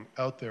going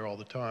out there all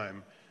the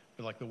time,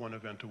 but like the 1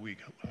 event a week.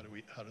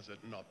 How does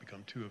it not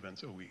become 2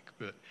 events a week?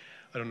 But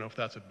I don't know if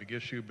that's a big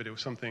issue, but it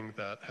was something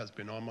that has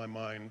been on my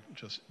mind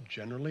just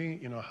generally.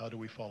 How do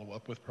we follow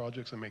up with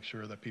projects and make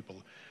sure that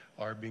people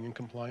are being in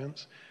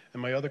compliance?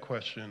 And my other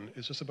question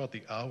is just about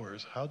the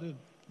hours. How did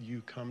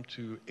you come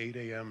to 8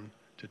 a.m.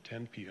 to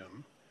 10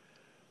 p.m.?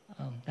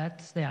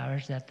 That's the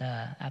hours that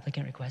the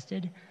applicant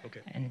requested.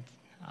 Okay. And it's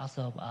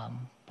also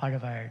part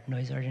of our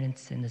noise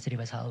ordinance in the City of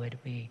West Hollywood.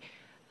 We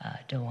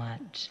don't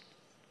want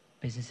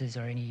businesses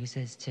or any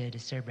uses to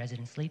disturb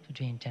residents' sleep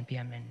between 10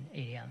 p.m. and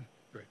 8 a.m.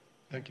 Great.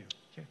 Thank you.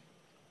 Sure.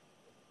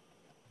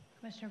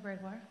 Commissioner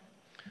Gregoire?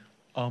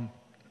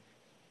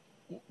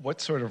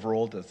 What sort of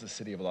role does the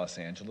City of Los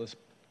Angeles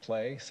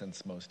play,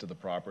 since most of the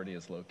property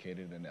is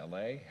located in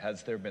LA?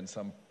 Has there been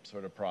some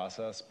sort of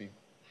process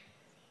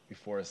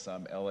before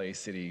some LA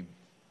city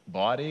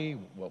body?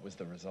 What was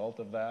the result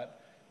of that?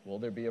 Will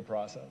there be a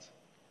process?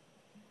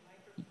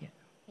 Yeah.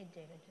 Hey,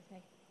 David, just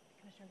make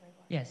Commissioner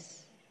Gregoire.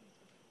 Yes.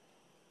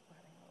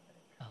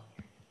 Oh.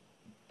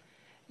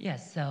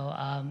 Yes,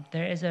 so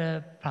there is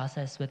a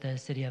process with the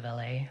City of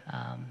LA.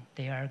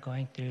 They are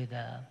going through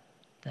the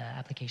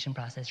application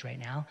process right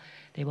now.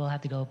 They will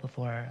have to go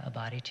before a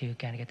body to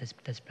kind of get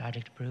this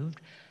project approved.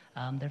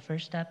 Their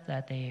first step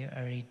that they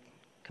already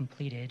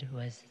completed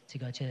was to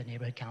go to the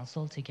neighborhood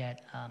council to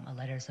get a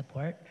letter of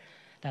support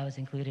that was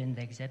included in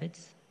the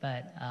exhibits.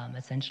 But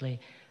essentially,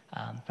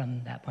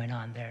 from that point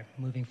on, they're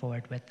moving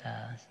forward with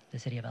the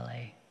City of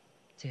LA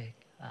to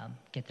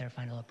get their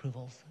final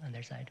approvals on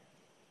their side.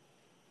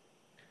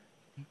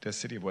 Does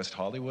City of West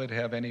Hollywood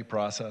have any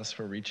process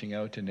for reaching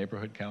out to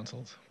neighborhood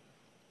councils?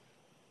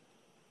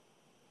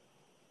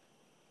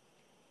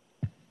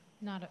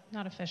 Not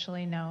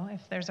officially, no.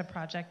 If there's a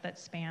project that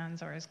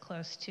spans or is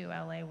close to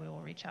LA, we will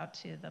reach out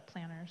to the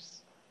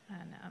planners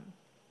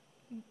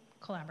and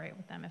collaborate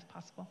with them if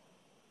possible.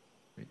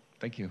 Great.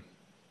 Thank you.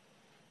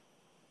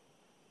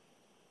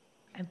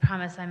 I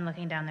promise I'm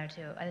looking down there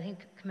too. I think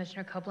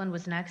Commissioner Copeland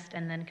was next,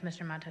 and then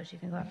Commissioner Matos, you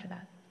can go after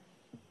that.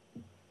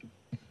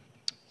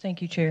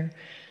 Thank you, Chair.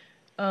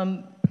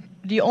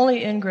 The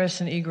only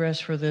ingress and egress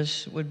for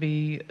this would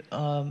be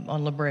on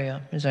La Brea,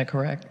 is that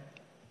correct?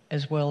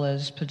 As well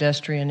as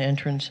pedestrian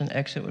entrance and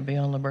exit would be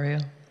on La Brea?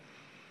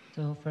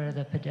 So for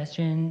the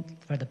pedestrian,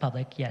 for the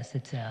public, yes,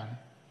 it's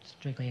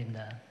strictly in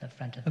the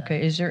front of the...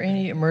 Okay, is there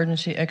any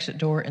emergency exit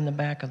door in the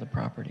back of the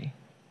property?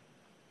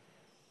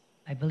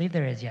 I believe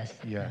there is, yes.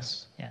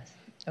 Yes. Yes.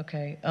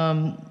 Okay.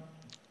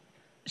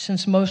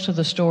 Since most of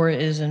the store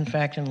is in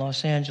fact in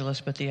Los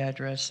Angeles, but the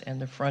address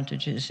and the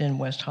frontage is in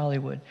West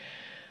Hollywood,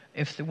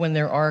 when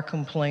there are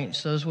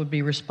complaints, those would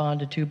be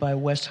responded to by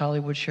West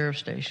Hollywood Sheriff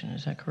Station,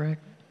 is that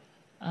correct?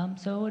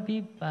 So it would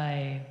be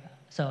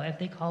so if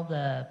they call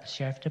the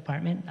sheriff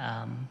department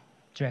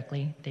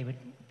directly, they would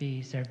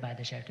be served by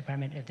the sheriff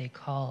department. If they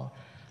call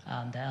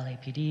the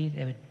LAPD,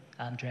 they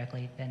would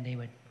directly, then they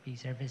would be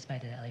serviced by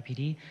the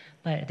LAPD.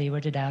 But if they were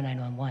to dial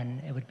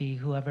 911, it would be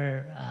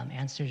whoever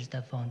answers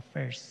the phone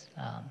first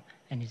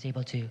and is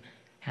able to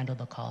handle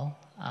the call.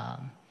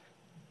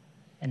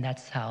 And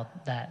that's how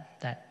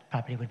that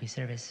property would be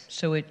serviced.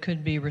 So it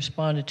could be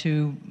responded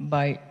to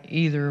by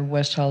either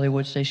West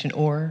Hollywood Station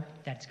or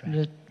That's correct.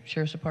 the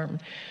Sheriff's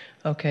Department?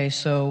 Okay,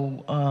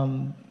 so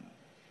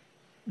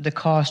the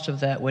cost of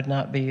that would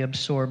not be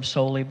absorbed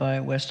solely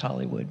by West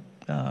Hollywood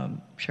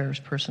Sheriff's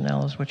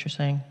personnel, is what you're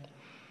saying?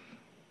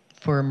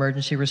 For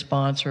emergency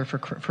response or for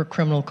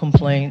criminal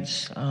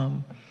complaints?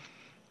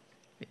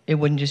 It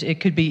wouldn't just,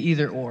 it could be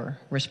either or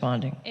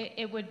responding.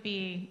 It would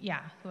be, yeah,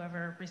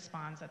 whoever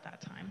responds at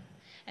that time.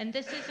 And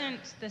this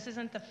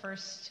isn't the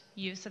first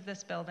use of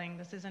this building.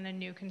 This isn't a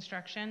new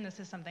construction. This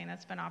is something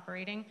that's been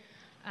operating.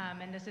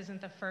 And this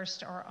isn't the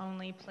first or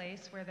only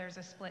place where there's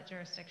a split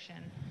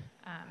jurisdiction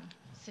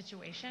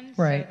situation.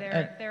 Right.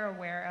 So they're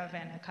aware of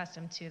and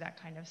accustomed to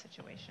that kind of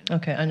situation.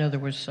 Okay, I know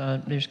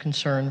there's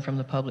concern from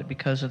the public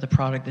because of the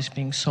product that's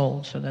being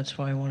sold, so that's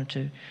why I wanted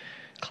to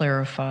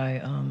clarify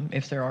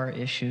if there are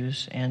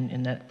issues and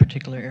in that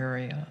particular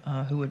area,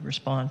 who would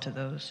respond to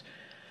those.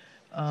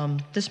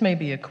 This may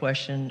be a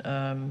question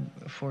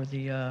for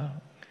the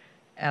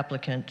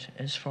applicant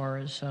as far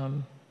as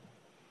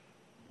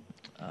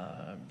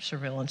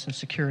surveillance and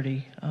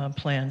security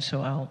plans,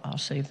 so I'll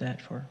save that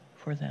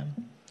for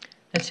them.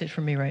 That's it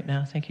for me right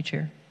now. Thank you,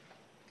 Chair.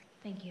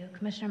 Thank you.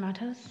 Commissioner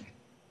Matos?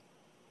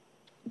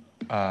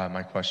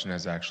 My question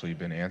has actually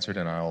been answered,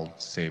 and I'll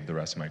save the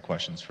rest of my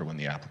questions for when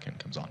the applicant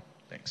comes on.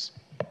 Thanks.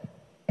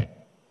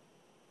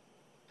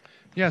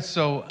 Yeah,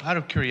 so out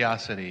of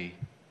curiosity,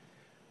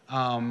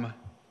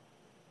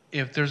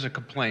 if there's a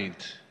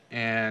complaint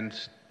and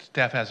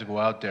staff has to go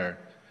out there,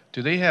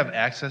 do they have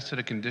access to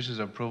the conditions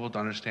of approval to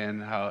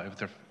understand how, if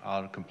they're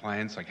out of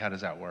compliance, like how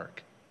does that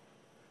work?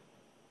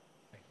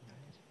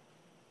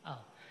 Oh,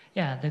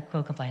 yeah, the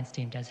code compliance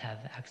team does have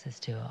access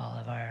to all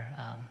of our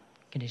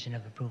condition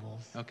of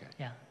approvals. Okay.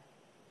 Yeah.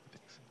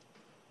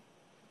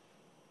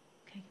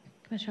 Okay.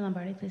 Commissioner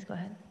Lombardi, please go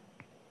ahead.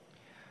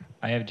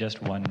 I have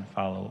just one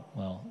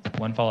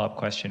follow-up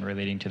question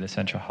relating to the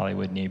Central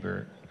Hollywood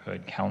Neighborhood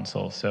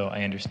Council. So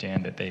I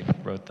understand that they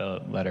wrote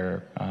the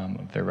letter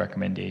of their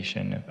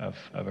recommendation of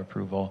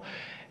approval,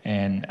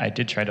 and I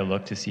did try to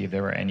look to see if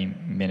there were any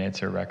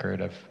minutes or record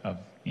of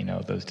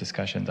those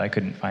discussions. I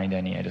couldn't find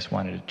any. I just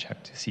wanted to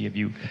check to see if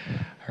you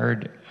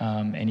heard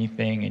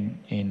anything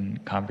in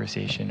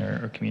conversation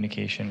or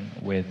communication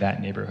with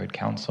that neighborhood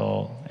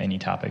council, any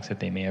topics that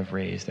they may have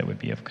raised that would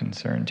be of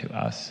concern to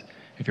us,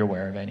 if you're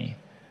aware of any.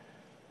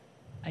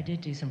 I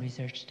did do some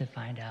research to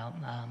find out,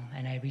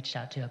 and I reached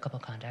out to a couple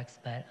contacts,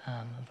 but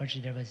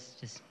unfortunately there was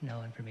just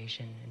no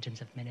information in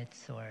terms of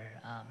minutes or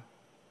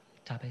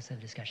topics of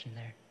discussion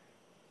there.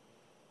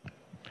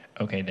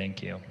 Okay,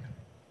 thank you.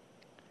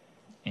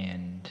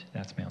 And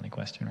that's my only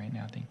question right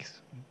now.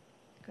 Thanks.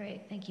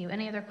 Great, thank you.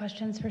 Any other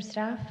questions for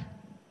staff?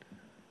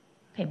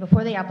 Okay,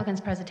 before the applicant's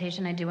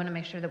presentation, I do want to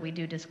make sure that we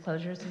do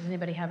disclosures. Does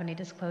anybody have any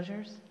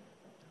disclosures?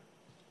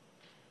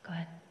 Go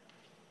ahead.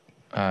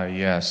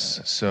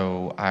 Yes,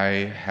 so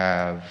I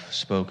have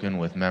spoken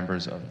with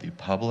members of the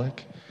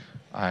public.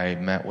 I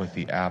met with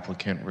the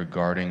applicant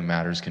regarding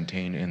matters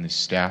contained in the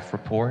staff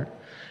report,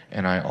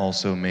 and I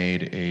also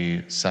made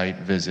a site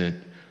visit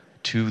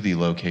to the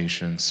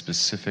location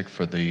specific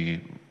for the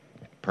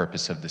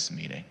purpose of this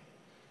meeting.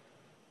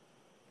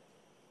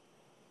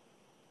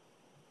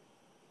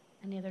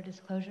 Any other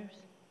disclosures?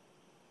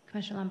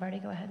 Commissioner Lombardi,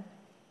 go ahead.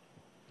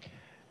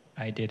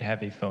 I did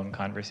have a phone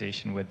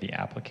conversation with the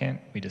applicant.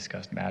 We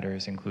discussed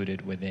matters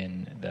included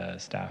within the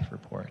staff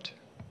report.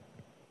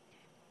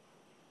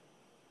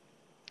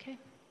 Okay.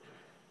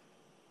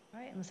 All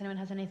right, unless anyone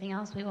has anything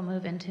else, we will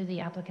move into the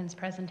applicant's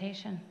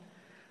presentation.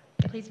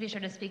 Please be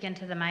sure to speak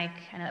into the mic.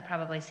 I know that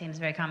probably seems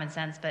very common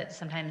sense, but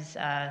sometimes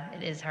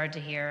it is hard to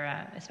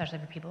hear, especially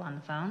for people on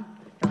the phone.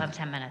 You'll have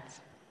 10 minutes.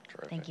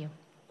 Terrific. Thank you.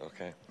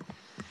 Okay.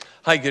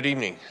 Hi, good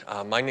evening.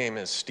 My name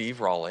is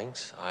Steve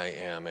Rawlings. I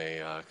am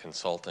a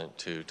consultant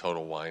to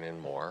Total Wine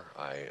 & More.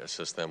 I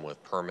assist them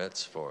with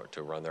permits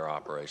to run their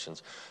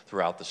operations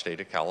throughout the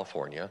state of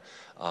California.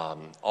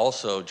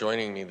 Also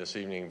joining me this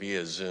evening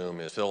via Zoom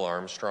is Phil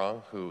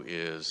Armstrong, who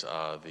is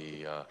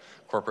the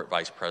Corporate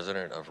Vice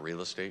President of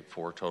Real Estate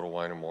for Total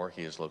Wine & More.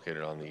 He is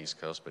located on the East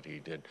Coast, but he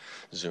did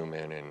Zoom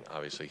in, and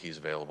obviously he's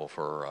available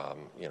for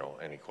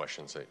any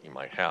questions that you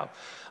might have.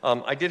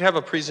 I did have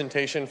a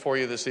presentation for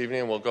you this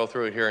evening, and we'll go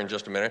through it here in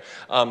just a minute.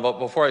 But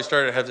before I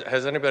start,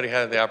 has anybody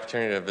had the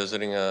opportunity of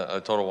visiting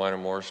a Total Wine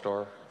 & More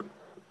store?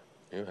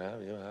 You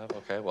have,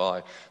 okay. Well,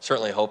 I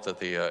certainly hope that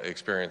the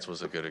experience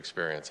was a good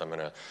experience. I'm going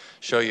to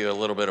show you a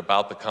little bit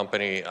about the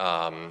company.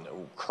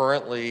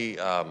 Currently,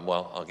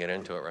 I'll get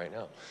into it right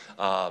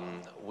now.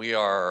 We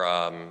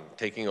are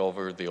taking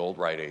over the old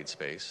Rite Aid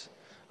space,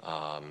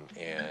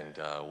 and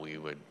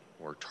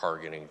we're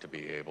targeting to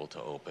be able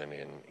to open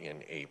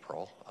in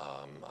April.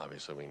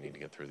 Obviously, we need to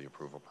get through the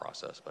approval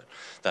process, but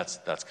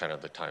that's kind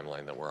of the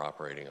timeline that we're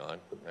operating on.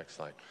 Next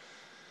slide.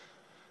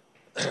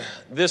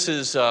 This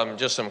is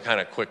just some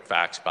kind of quick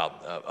facts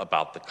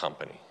about the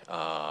company.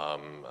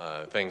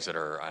 Things that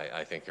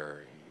I think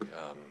are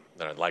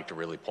that I'd like to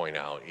really point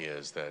out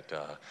is that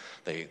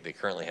they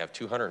currently have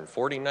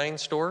 249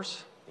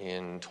 stores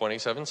in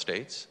 27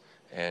 states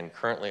and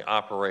currently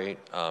operate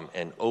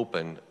and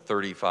open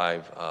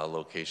 35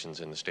 locations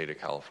in the state of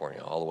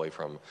California, all the way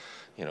from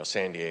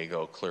San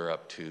Diego clear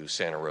up to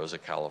Santa Rosa,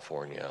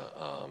 California,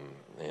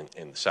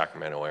 in the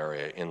Sacramento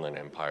area, Inland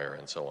Empire,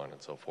 and so on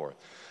and so forth.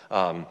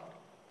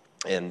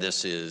 And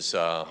this is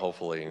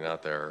hopefully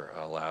not their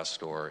last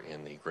store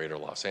in the greater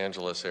Los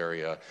Angeles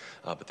area,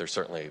 but they're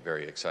certainly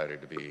very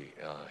excited to be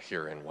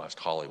here in West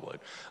Hollywood.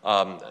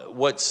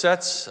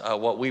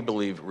 What we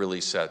believe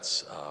really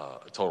sets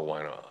Total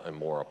Wine &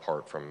 More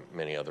apart from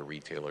many other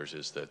retailers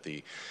is that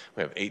we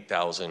have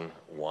 8,000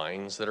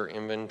 wines that are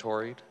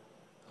inventoried.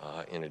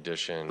 In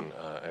addition,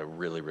 a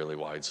really, really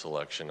wide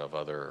selection of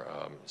other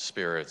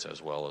spirits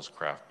as well as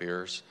craft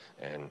beers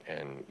and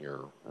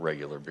your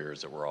regular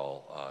beers that we're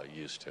all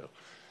used to.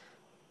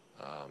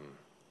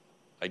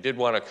 I did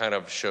want to kind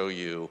of show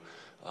you,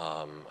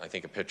 I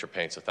think a picture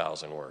paints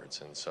 1,000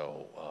 words, and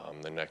so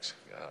the next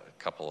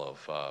couple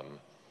of,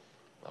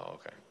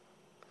 okay.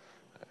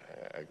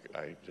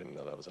 I didn't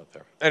know that was up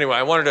there. Anyway,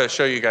 I wanted to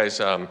show you guys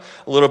a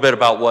little bit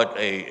about what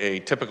a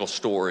typical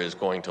store is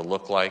going to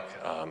look like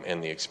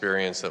and the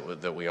experience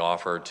that we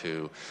offer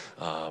to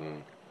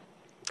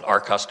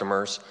our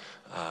customers.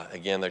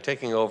 Again, they're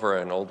taking over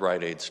an old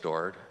Rite Aid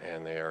store,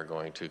 and they are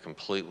going to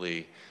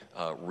completely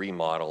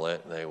remodel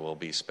it. They will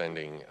be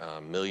spending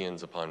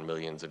millions upon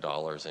millions of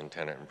dollars in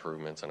tenant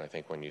improvements, and I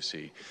think when you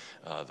see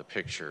the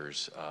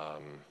pictures, I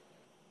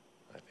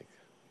think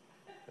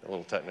a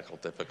little technical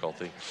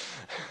difficulty.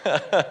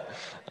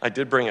 I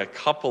did bring a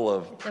couple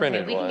of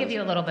printed ones. We can give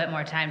you a little bit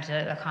more time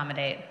to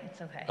accommodate.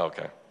 It's okay.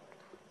 Okay.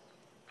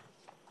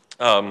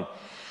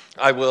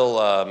 I will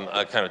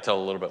kind of tell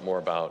a little bit more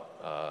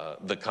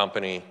about the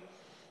company.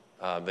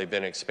 They've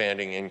been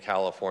expanding in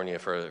California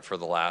for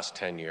the last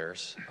 10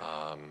 years.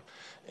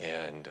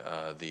 And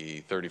the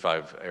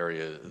 35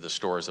 the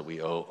stores that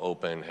we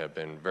open have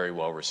been very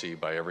well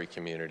received by every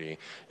community,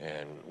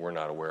 and we're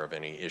not aware of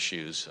any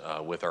issues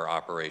with our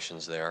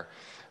operations there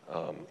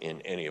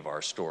in any of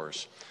our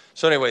stores.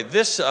 So anyway,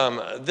 this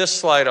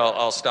slide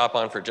I'll stop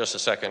on for just a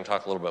second and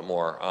talk a little bit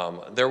more.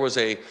 There was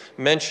a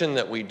mention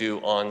that we do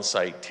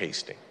on-site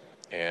tasting.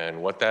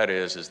 And what that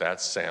is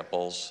that's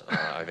samples.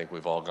 I think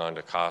we've all gone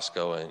to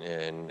Costco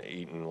and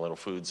eaten little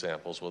food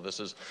samples. Well, this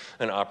is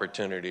an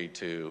opportunity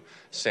to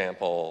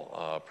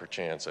sample,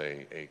 perchance,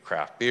 a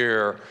craft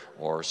beer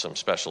or some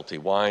specialty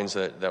wines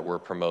that we're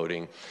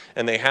promoting.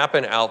 And they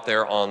happen out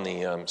there on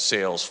the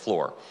sales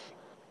floor.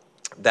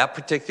 That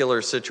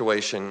particular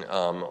situation,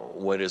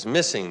 what is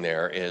missing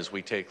there is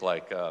we take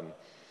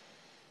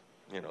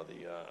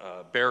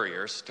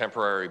barriers,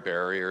 temporary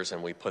barriers,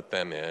 and we put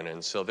them in.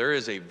 And so there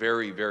is a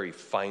very, very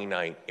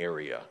finite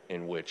area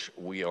in which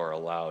we are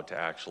allowed to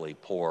actually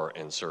pour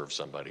and serve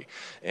somebody.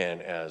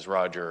 And as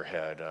Roger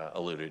had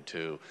alluded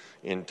to,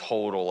 in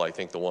total, I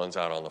think the ones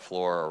out on the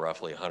floor are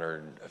roughly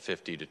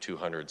 150 to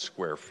 200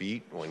 square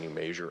feet when you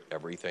measure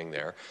everything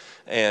there.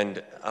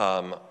 And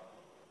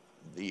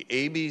the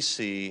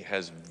ABC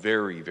has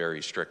very,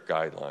 very strict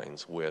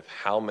guidelines with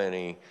how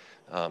many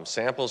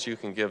samples you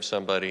can give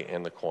somebody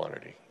and the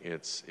quantity.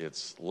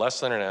 It's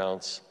less than an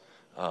ounce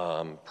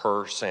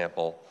per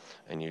sample,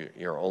 and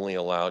you're only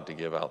allowed to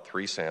give out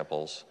 3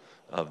 samples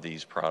of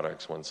these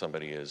products when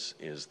somebody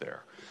is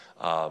there.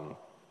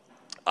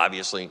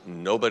 Obviously,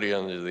 nobody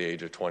under the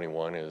age of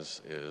 21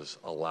 is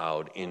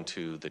allowed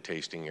into the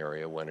tasting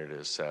area when it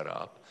is set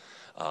up.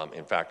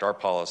 In fact, our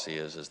policy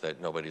is that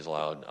nobody's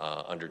allowed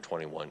under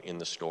 21 in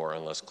the store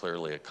unless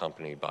clearly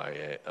accompanied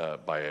by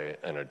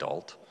an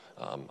adult.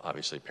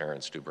 Obviously,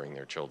 parents do bring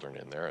their children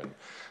in there, and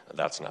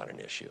that's not an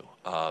issue.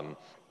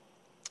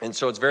 And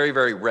so it's very,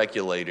 very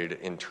regulated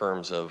in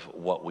terms of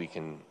what we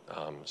can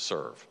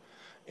serve.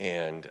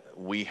 And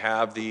we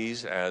have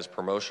these as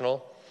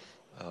promotional.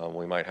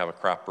 We might have a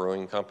craft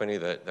brewing company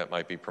that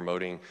might be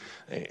promoting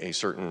a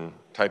certain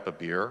type of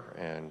beer,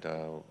 and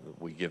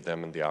we give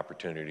them the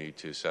opportunity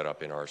to set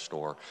up in our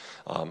store.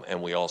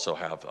 And we also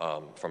have,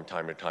 from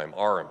time to time,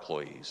 our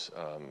employees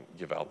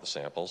give out the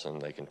samples,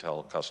 and they can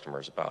tell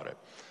customers about it.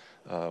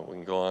 We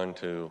can go on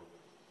to,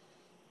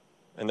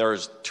 and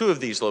there's 2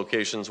 of these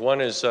locations. One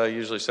is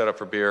usually set up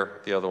for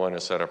beer, the other one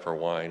is set up for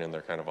wine, and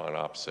they're kind of on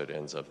opposite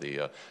ends of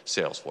the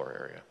sales floor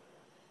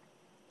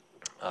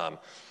area.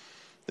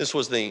 This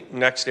was the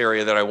next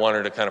area that I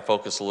wanted to kind of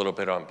focus a little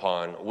bit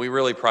upon. We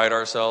really pride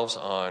ourselves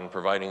on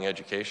providing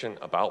education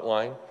about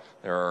wine.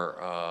 There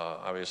are,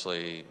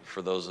 obviously,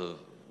 for those of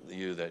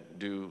you that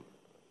do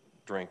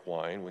drink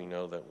wine, we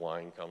know that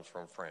wine comes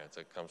from France,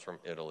 it comes from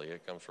Italy,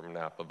 it comes from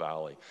Napa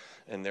Valley,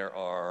 and there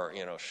are,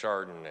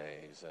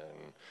 Chardonnays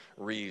and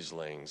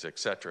Rieslings, et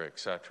cetera, et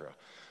cetera.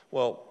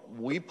 Well,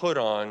 we put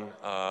on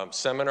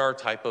seminar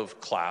type of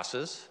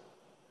classes,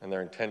 and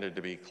they're intended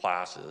to be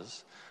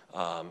classes,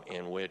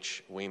 in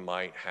which we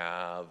might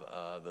have,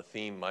 the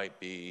theme might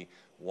be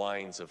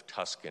wines of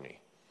Tuscany.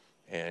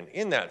 And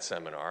in that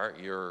seminar,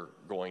 you're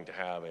going to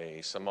have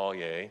a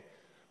sommelier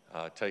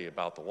tell you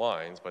about the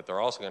wines, but they're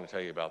also going to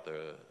tell you about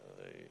the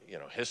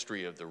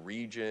history of the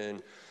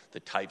region, the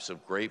types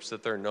of grapes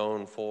that they're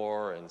known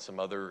for, and some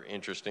other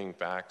interesting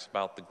facts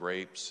about the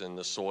grapes and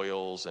the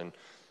soils. And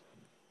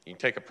you can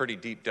take a pretty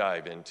deep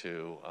dive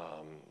into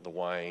the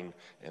wine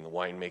and the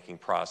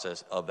winemaking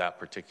process of that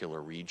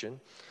particular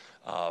region.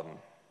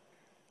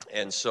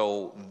 And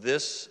so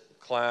this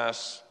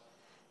class,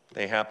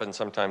 they happen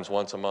sometimes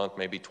once a month,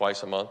 maybe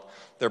twice a month.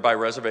 They're by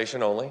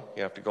reservation only.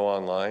 You have to go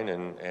online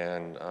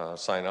and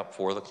sign up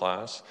for the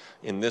class.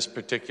 In this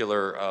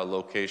particular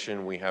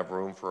location, we have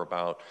room for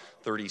about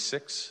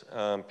 36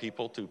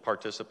 people to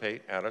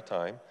participate at a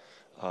time.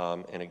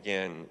 And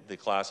again, the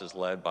class is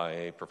led by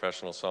a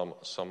professional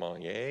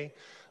sommelier,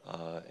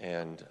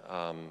 and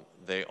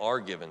they are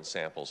given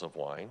samples of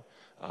wine.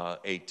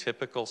 A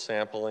typical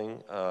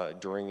sampling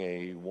during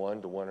a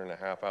 1 to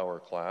 1.5 hour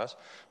class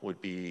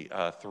would be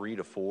 3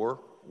 to 4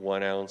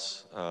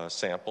 1-ounce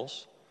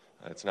samples.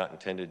 It's not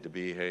intended to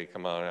be, hey,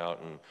 come on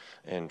out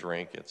and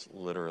drink. It's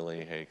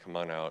literally, hey, come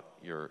on out.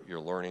 You're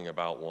learning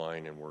about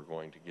wine, and we're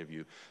going to give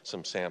you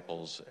some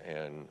samples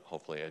and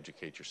hopefully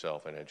educate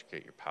yourself and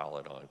educate your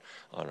palate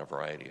on a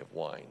variety of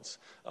wines.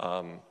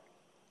 And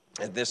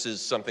this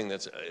is something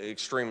that's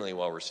extremely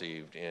well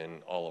received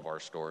in all of our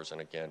stores.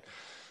 And again,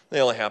 they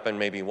only happen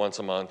maybe once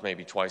a month,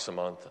 maybe twice a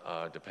month,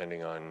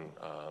 depending on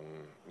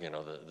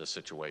the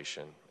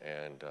situation.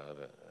 And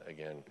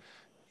again,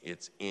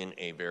 it's in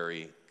a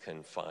very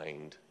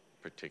confined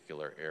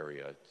particular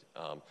area.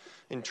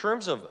 In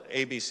terms of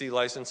ABC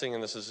licensing,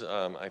 and this is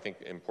I think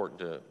important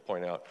to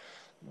point out,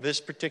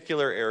 this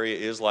particular area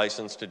is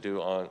licensed to do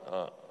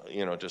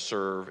to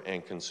serve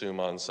and consume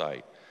on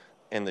site,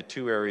 and the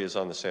 2 areas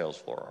on the sales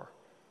floor are.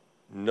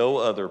 No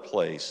other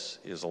place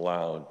is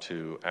allowed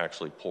to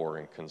actually pour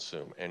and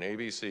consume. And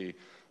ABC,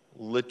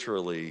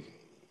 literally,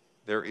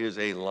 there is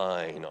a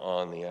line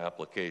on the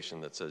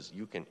application that says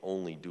you can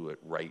only do it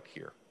right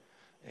here.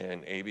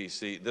 And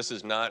ABC, this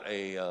is not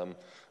a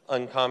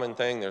uncommon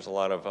thing. There's a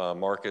lot of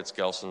markets,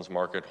 Gelson's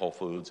Market, Whole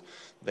Foods.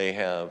 They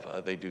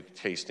do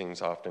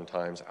tastings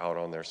oftentimes out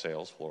on their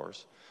sales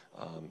floors.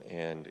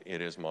 And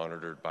it is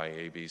monitored by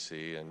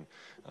ABC. And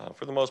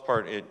for the most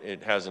part,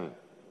 it hasn't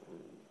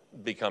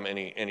become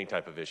any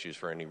type of issues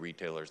for any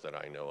retailers that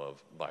I know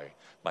of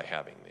by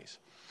having these.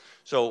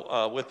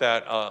 So with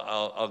that,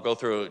 I'll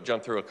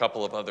jump through a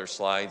couple of other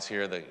slides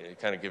here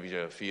that kind of give you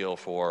a feel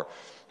for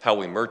how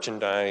we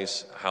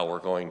merchandise, how we're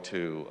going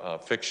to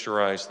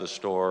fixturize the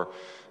store.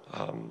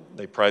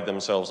 They pride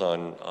themselves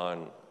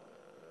on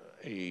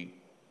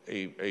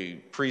a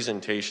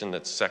presentation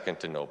that's second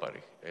to nobody.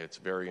 It's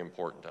very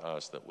important to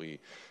us that we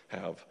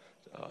have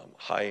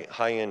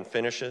high-end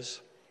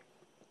finishes.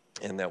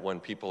 and that when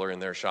people are in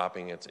there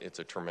shopping, it's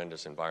a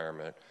tremendous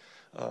environment.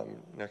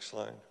 Next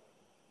slide.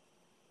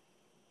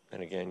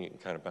 And again, you can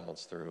kind of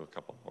bounce through a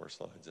couple more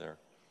slides there.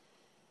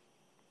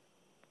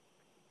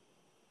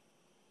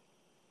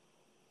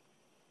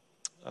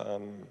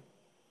 And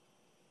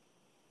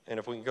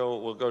if we can go,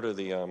 we'll go to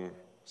the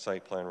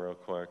site plan real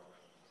quick.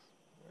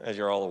 As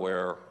you're all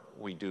aware,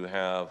 we do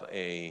have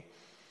a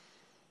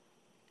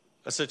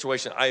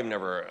situation I've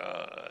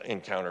never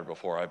encountered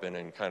before. I've been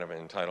in kind of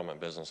an entitlement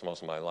business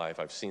most of my life.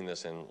 I've seen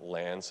this in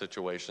land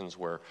situations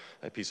where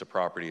a piece of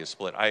property is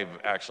split. I've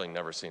actually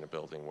never seen a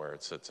building where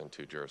it sits in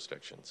two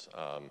jurisdictions.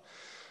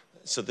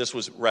 So this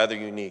was rather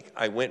unique.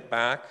 I went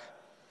back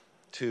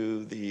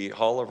to the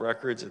Hall of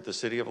Records at the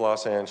City of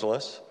Los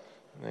Angeles.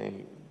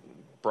 They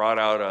brought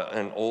out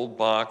an old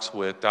box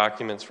with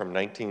documents from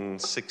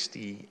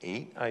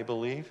 1968, I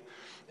believe.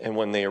 And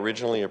when they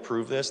originally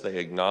approved this, they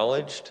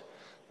acknowledged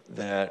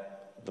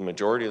that the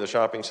majority of the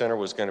shopping center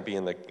was going to be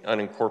in the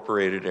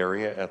unincorporated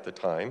area at the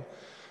time,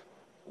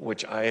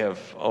 which I have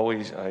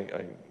always,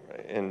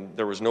 and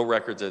there was no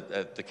records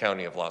at the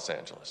County of Los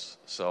Angeles.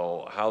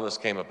 So how this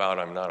came about,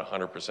 I'm not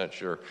 100%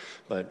 sure,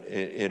 but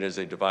it is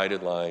a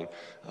divided line.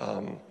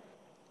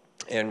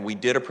 And we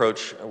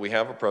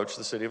have approached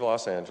the City of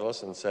Los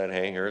Angeles and said,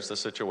 hey, here's the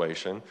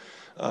situation.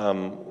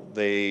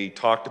 They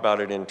talked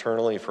about it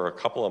internally for a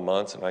couple of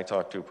months, and I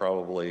talked to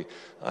probably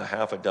a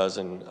half a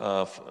dozen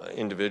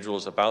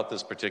individuals about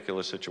this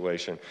particular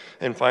situation.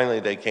 And finally,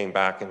 they came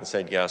back and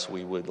said, yes,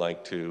 we would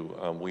like to,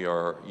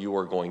 you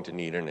are going to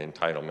need an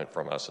entitlement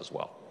from us as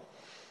well.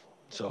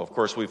 So, of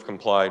course, we've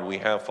complied. We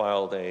have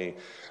filed an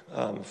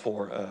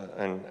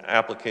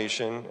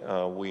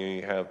application.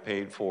 We have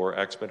paid for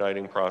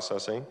expediting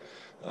processing.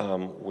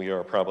 We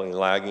are probably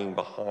lagging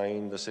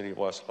behind the City of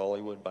West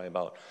Hollywood by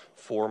about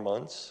 4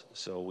 months.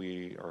 So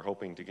we are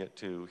hoping to get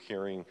to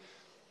hearing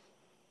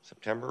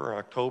September or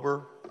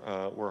October,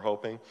 we're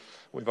hoping.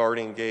 We've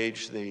already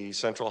engaged the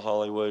Central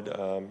Hollywood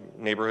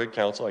Neighborhood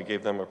Council. I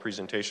gave them a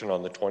presentation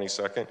on the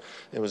 22nd.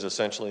 It was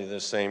essentially the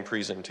same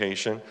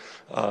presentation.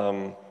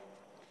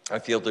 I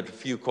fielded a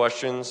few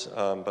questions,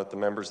 but the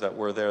members that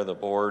were there, the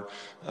board,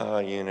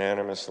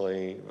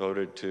 unanimously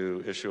voted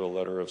to issue a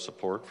letter of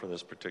support for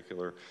this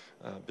particular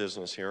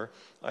business here.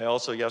 I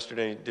also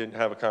yesterday did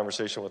have a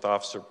conversation with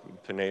Officer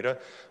Pineda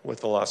with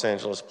the Los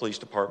Angeles Police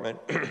Department,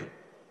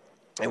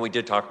 and we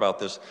did talk about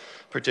this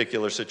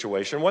particular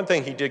situation. One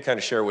thing he did kind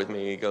of share with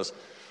me, he goes,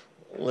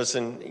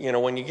 listen, you know,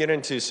 when you get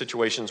into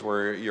situations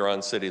where you're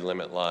on city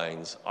limit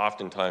lines,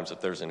 oftentimes if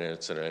there's an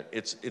incident,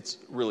 it's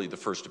really the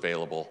first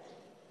available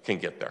can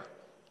get there.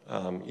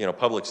 You know,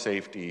 public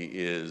safety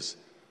is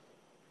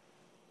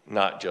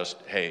not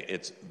just, hey,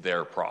 it's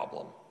their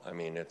problem. I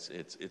mean,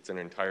 it's an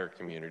entire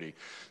community.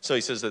 So he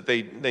says that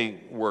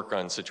they work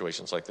on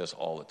situations like this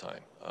all the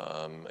time.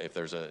 If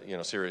there's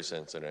a serious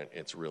incident,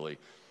 it's really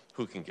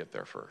who can get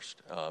there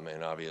first.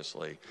 And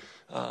obviously,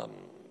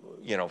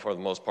 for the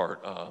most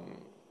part,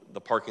 the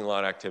parking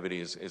lot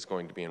activity is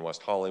going to be in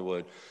West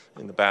Hollywood.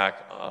 In the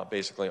back,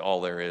 basically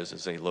all there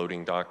is a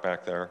loading dock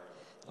back there.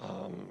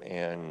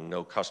 And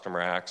no customer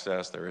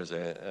access. There is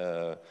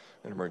an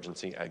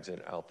emergency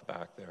exit out the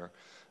back there.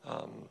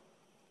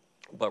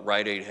 But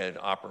Rite Aid had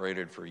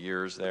operated for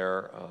years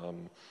there,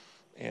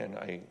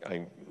 and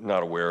I'm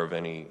not aware of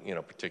any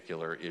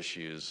particular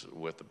issues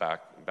with the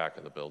back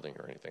of the building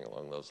or anything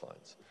along those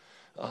lines.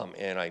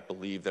 And I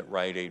believe that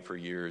Rite Aid for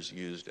years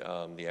used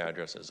the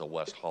address as a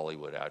West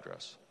Hollywood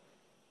address.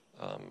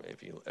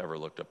 If you ever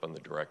looked up on the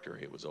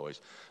directory, it was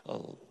always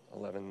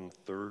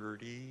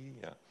 1130,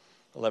 yeah.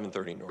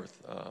 1130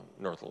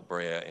 North La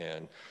Brea,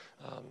 and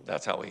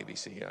that's how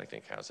ABC, I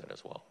think, has it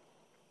as well.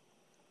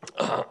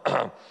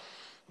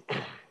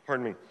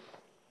 Pardon me.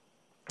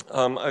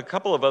 A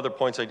couple of other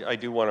points I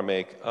do want to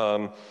make.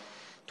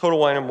 Total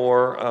Wine &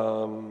 More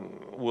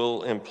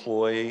will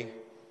employ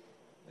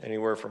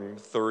anywhere from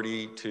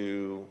 30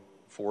 to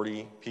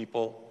 40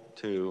 people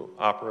to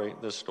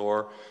operate this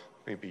store,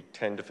 maybe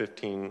 10 to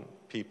 15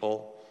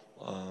 people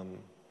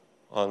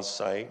on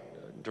site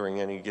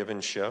during any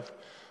given shift.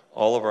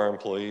 All of our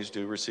employees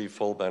do receive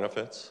full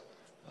benefits,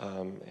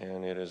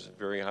 and it is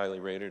very highly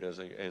rated as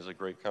a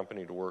great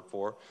company to work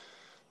for.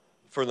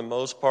 For the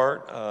most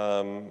part,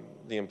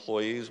 the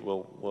employees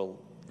will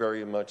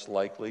very much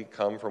likely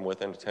come from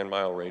within a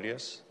 10-mile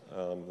radius.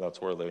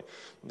 That's where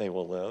they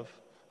will live.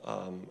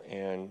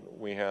 And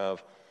we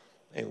have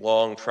a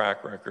long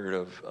track record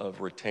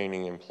of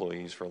retaining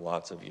employees for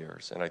lots of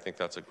years, and I think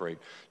that's a great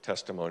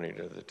testimony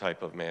to the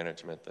type of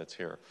management that's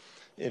here.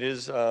 It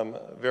is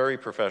very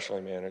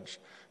professionally managed.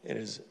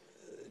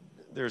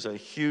 There's a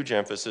huge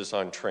emphasis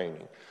on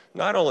training,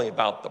 not only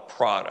about the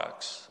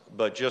products,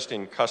 but just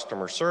in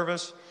customer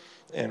service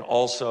and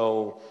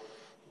also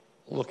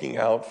looking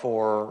out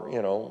for,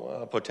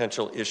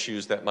 potential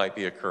issues that might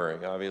be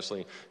occurring.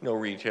 Obviously, no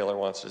retailer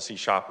wants to see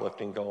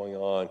shoplifting going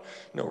on.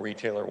 No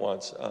retailer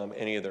wants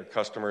any of their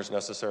customers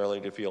necessarily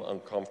to feel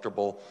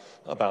uncomfortable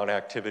about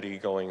activity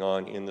going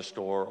on in the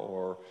store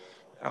or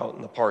out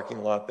in the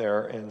parking lot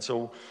there. And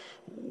so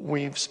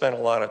we've spent a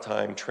lot of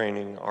time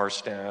training our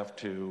staff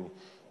to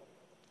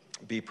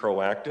be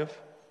proactive,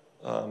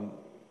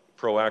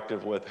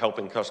 proactive with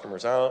helping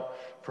customers out,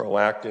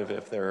 proactive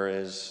if there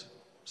is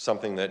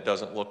something that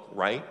doesn't look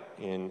right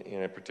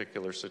in a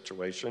particular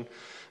situation.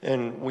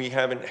 And we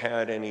haven't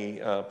had any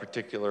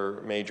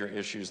particular major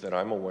issues that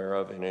I'm aware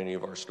of in any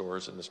of our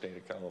stores in the state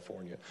of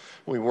California.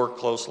 We work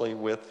closely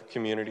with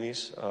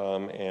communities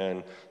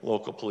and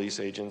local police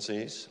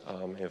agencies.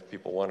 If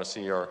people want to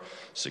see our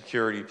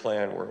security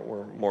plan,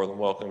 we're more than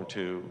welcome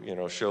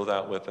to show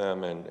that with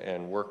them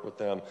and work with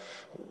them.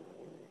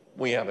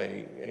 We have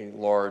a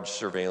large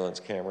surveillance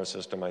camera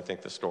system. I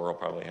think the store will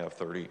probably have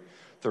 30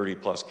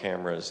 plus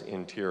cameras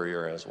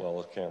interior as well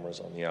as cameras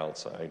on the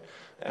outside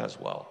as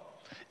well.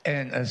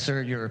 And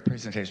sir, your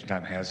presentation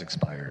time has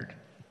expired.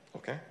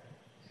 Okay,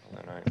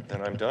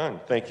 then I'm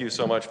done. Thank you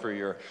so much for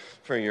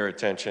your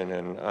attention,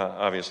 and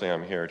obviously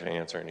I'm here to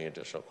answer any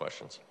additional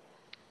questions.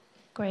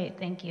 Great,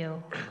 thank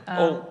you.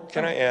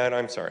 Can I add?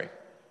 I'm sorry.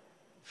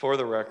 For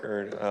the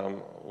record,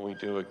 we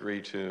do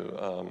agree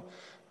to.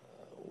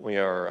 We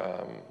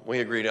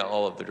agree to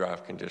all of the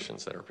draft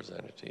conditions that are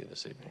presented to you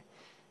this evening.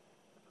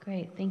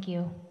 Great, thank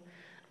you.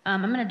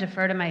 I'm going to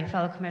defer to my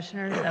fellow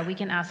commissioners. We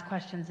can ask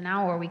questions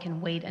now, or we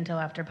can wait until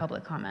after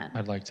public comment.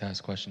 I'd like to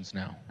ask questions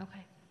now.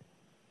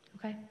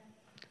 Okay.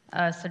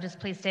 So just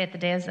please stay at the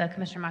dais.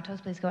 Commissioner Matos,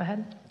 please go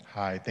ahead.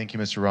 Hi, thank you,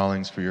 Mr.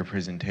 Rawlings, for your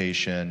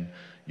presentation.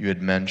 You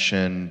had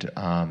mentioned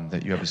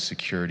that you have a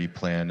security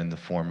plan in the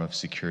form of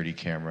security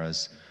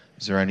cameras.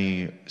 Is there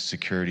any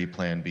security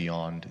plan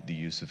beyond the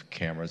use of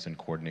cameras and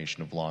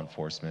coordination of law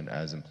enforcement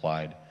as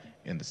implied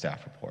in the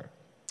staff report?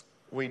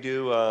 We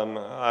do,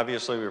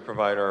 obviously we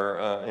provide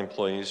our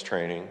employees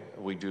training.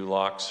 We do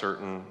lock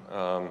certain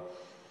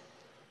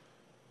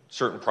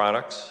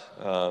products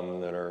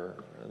that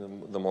are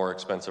the more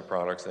expensive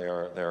products.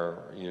 They're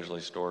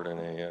usually stored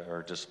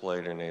or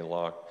displayed in a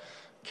locked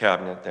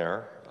cabinet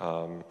there.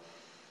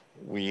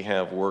 We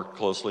have worked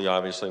closely,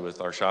 obviously, with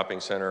our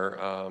shopping center,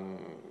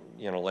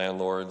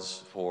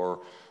 landlords for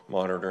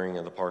monitoring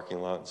of the parking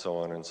lot and so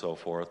on and so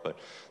forth. But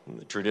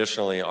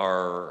traditionally,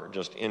 our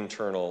just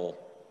internal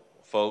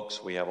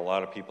folks, we have a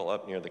lot of people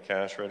up near the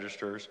cash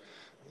registers.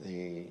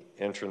 The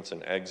entrance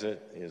and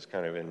exit is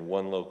kind of in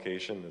one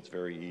location. It's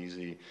very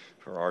easy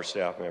for our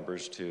staff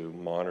members to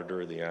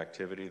monitor the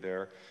activity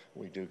there.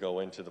 We do go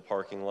into the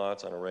parking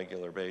lots on a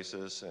regular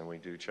basis, and we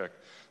do check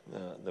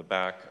the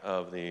back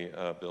of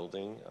the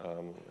building.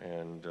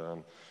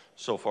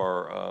 So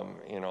far,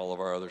 in all of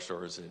our other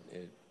stores,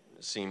 it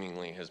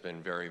seemingly has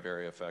been very,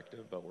 very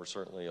effective, but we're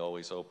certainly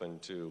always open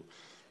to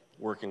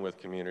working with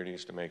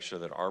communities to make sure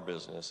that our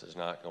business is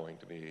not going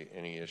to be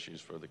any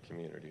issues for the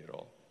community at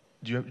all.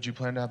 Do you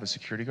plan to have a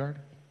security guard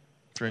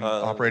during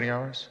operating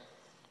hours?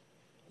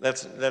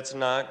 That's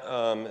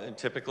not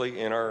typically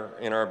in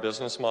our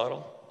business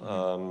model.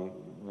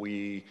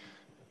 We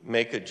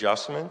make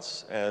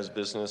adjustments as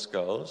business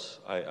goes.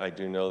 I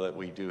do know that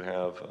we do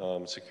have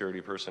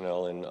security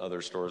personnel in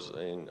other stores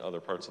in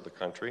other parts of the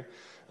country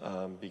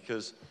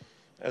because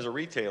as a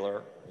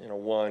retailer,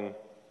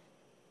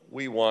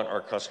 we want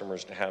our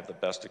customers to have the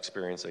best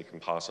experience they can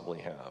possibly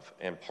have.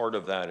 And part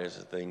of that is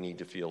that they need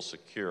to feel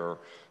secure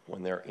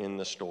when they're in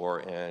the store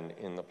and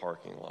in the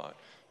parking lot.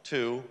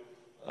 2,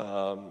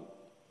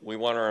 we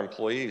want our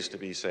employees to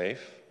be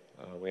safe.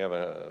 We have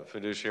a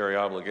fiduciary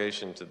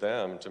obligation to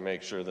them to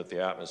make sure that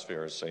the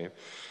atmosphere is safe.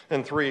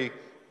 And 3,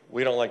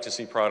 we don't like to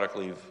see product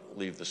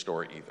leave the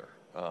store either.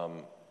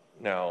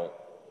 Now,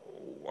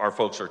 our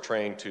folks are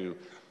trained to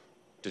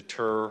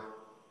deter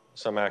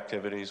some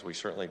activities. We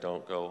certainly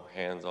don't go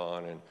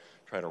hands-on and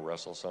try to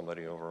wrestle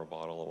somebody over a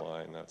bottle of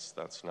wine.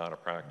 That's not a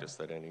practice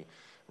that any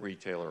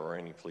retailer or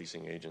any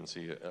policing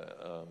agency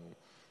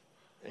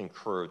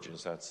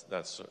encourages.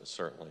 That's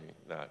certainly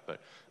that.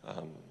 But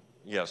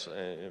yes,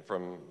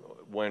 from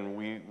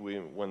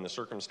when the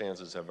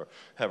circumstances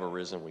have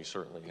arisen, we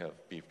certainly have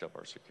beefed up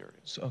our security.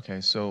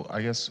 So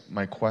I guess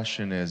my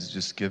question is,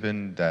 just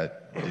given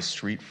that the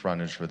street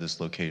frontage for this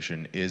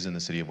location is in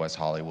the city of West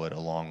Hollywood,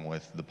 along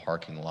with the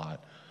parking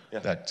lot,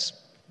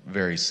 that's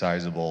very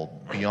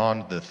sizable.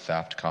 Beyond the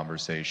theft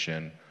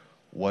conversation,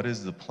 what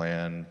is the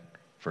plan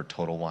for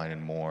Total Wine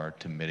and More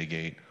to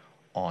mitigate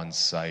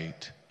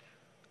on-site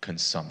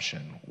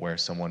consumption, where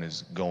someone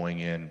is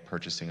going in,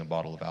 purchasing a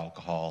bottle of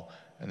alcohol,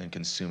 and then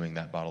consuming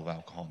that bottle of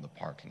alcohol in the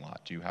parking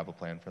lot? Do you have a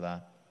plan for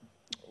that?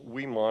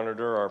 We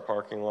monitor our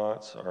parking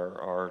lots.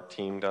 Our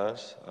team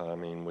does. I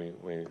mean,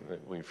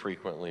 we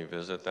frequently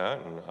visit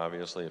that, and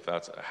obviously, if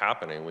that's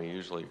happening, we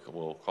usually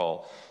will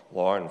call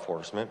law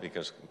enforcement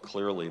because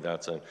clearly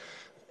that's an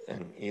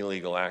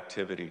illegal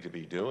activity to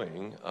be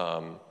doing.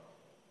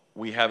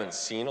 We haven't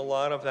seen a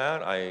lot of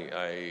that.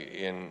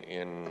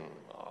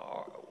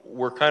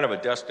 We're kind of a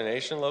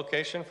destination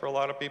location for a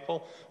lot of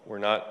people. We're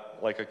not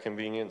like a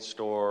convenience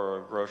store or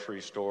a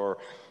grocery store.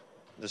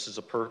 This is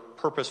a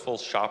purposeful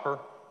shopper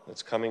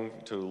that's coming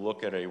to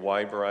look at a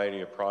wide variety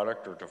of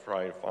product or to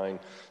try to find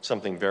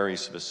something very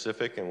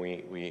specific, and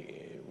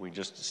we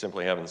just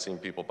simply haven't seen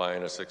people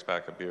buying a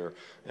six-pack of beer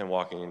and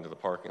walking into the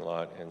parking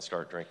lot and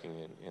start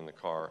drinking in the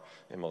car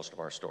in most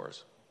of our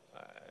stores.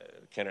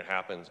 Can it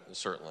happen?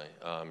 Certainly.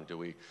 Do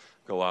we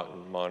go out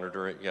and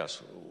monitor it?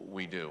 Yes,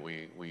 we do.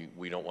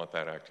 We don't want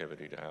that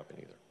activity to happen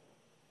either.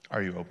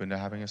 Are you open to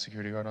having a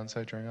security guard on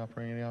site during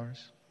operating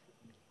hours?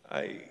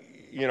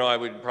 I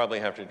would probably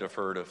have to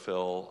defer to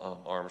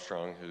Phil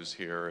Armstrong, who's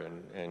here,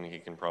 and he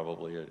can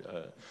probably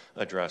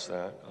address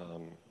that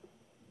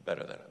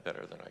better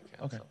than I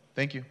can. Okay. So.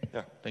 Thank you.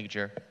 Yeah. Thank you,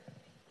 Chair.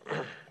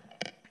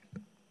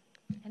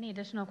 Any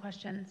additional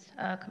questions?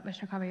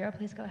 Commissioner Caballero,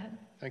 please go ahead.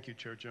 Thank you,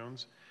 Chair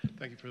Jones.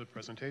 Thank you for the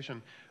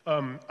presentation.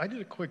 I did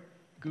a quick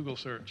Google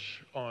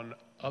search on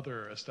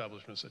other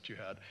establishments that you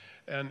had,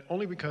 and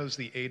only because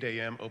the 8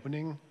 a.m.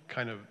 opening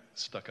kind of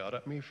stuck out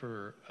at me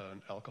for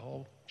an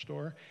alcohol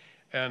store.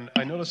 And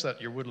I noticed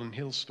that your Woodland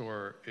Hills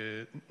store,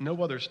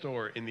 no other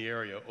store in the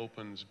area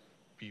opens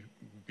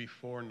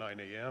before 9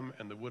 a.m.,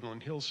 and the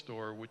Woodland Hills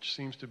store, which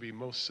seems to be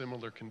most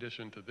similar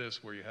condition to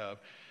this, where you have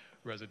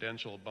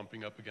residential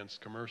bumping up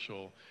against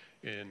commercial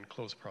in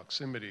close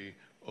proximity,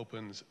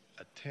 opens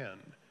at 10.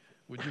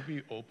 Would you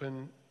be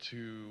open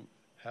to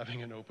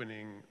having an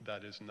opening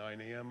that is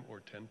 9 a.m.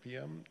 or 10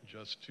 p.m.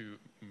 just to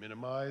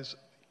minimize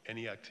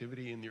any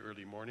activity in the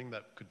early morning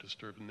that could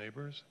disturb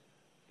neighbors?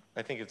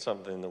 I think it's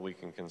something that we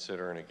can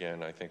consider, and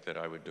again, I think that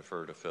I would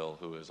defer to Phil,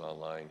 who is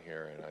online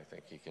here, and I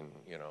think he can,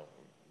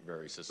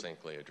 very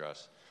succinctly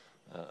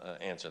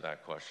answer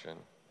that question.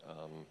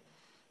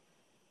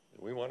 Do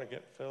we want to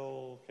get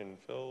Phil? Can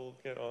Phil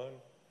get on?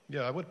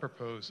 Yeah, I would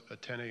propose a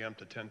 10 a.m.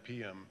 to 10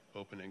 p.m.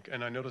 opening.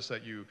 And I noticed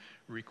that you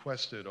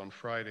requested on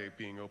Friday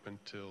being open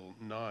till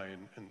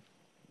 9, and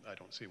I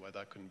don't see why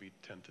that couldn't be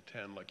 10 to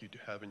 10 like you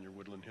have in your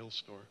Woodland Hills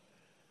store.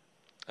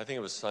 I think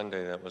it was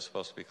Sunday that was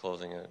supposed to be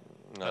closing at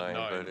 9,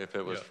 but if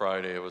it was yeah.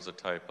 Friday, it was a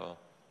typo.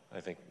 I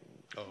think.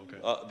 Oh,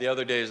 okay. The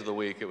other days of the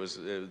week, it was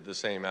the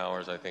same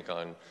hours. I think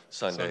on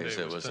Sundays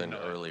it was an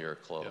earlier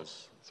close.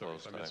 Yes. Sorry,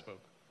 close I time. misspoke.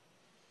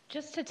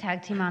 Just to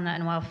tag team on that,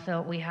 and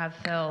while we have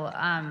Phil,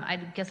 I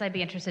guess I'd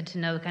be interested to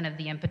know kind of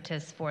the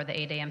impetus for the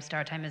 8 a.m.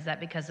 start time. Is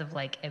that because of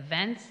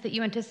events that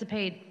you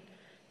anticipate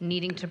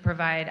needing to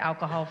provide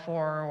alcohol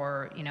for,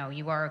 or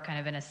you are kind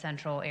of in a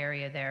central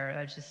area there?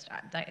 I was just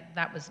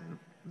that was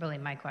really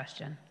my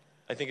question.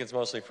 I think it's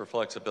mostly for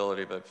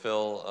flexibility, but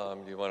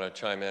Phil, do you want to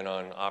chime in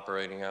on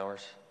operating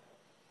hours?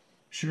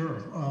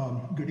 Sure.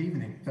 Good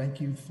evening.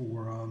 Thank you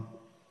for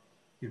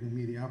giving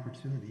me the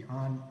opportunity.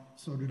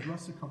 So to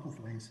address a couple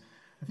things,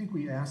 I think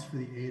we asked for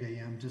the 8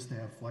 a.m. just to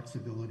have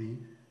flexibility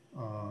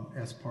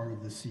as part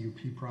of the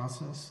CUP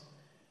process.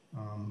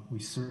 We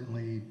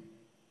certainly,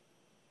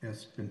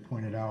 as been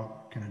pointed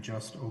out, can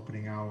adjust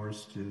opening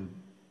hours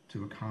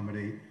to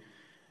accommodate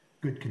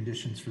good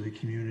conditions for the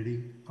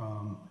community.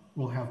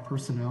 We'll have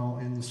personnel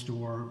in the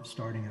store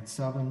starting at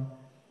 7.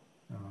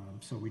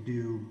 So we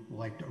do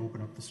like to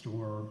open up the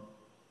store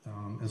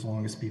as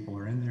long as people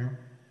are in there.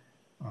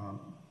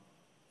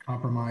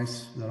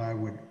 Compromise that I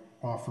would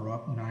offer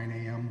up, 9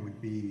 a.m.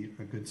 would be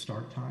a good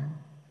start time.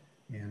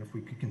 And if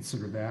we could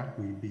consider that,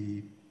 would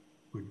be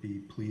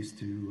pleased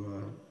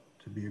to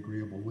be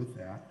agreeable with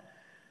that.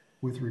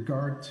 With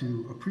regard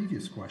to a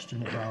previous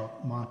question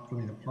about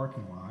monitoring the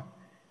parking lot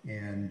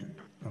and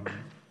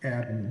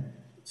adding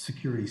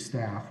security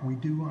staff, we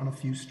do on a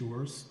few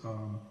stores.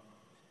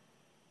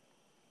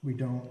 We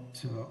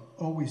don't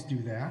always do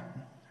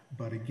that,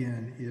 but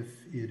again, if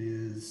it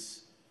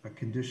is a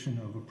condition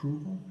of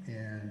approval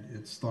and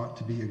it's thought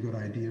to be a good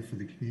idea for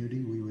the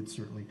community, we would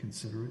certainly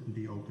consider it and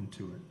be open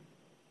to it.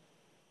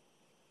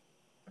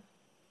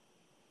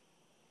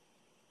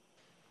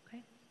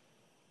 Okay.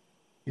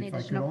 If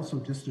I could also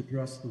just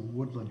address the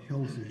Woodland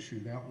Hills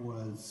issue, that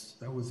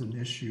was an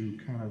issue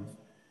kind of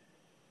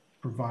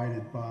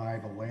provided by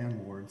the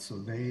landlord. So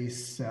they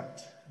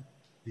set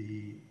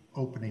the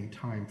opening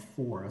time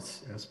for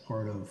us as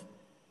part of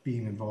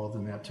being involved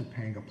in that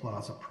Topanga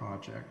Plaza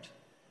project.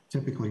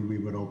 Typically, we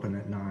would open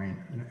at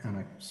 9, and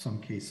in some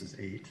cases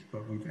 8,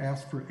 but we've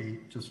asked for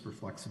 8 just for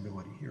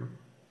flexibility here.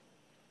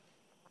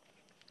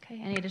 Okay,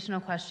 any additional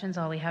questions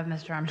while we have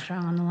Mr.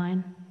 Armstrong on the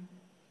line?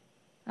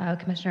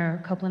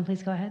 Commissioner Copeland,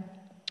 please go ahead.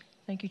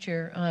 Thank you,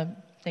 Chair.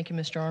 Thank you,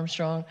 Mr.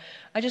 Armstrong.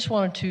 I just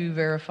wanted to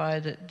verify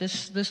that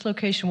this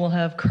location will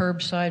have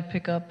curbside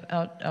pickup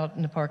out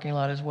in the parking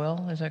lot as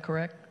well. Is that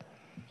correct?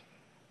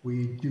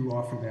 We do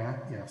offer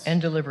that, yes. And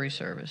delivery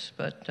service,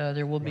 but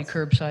there will be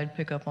curbside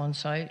pickup on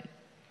site?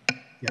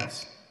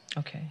 Yes.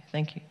 Okay,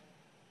 thank you.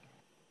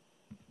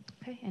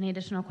 Okay, any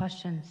additional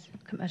questions?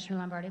 Commissioner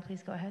Lombardi,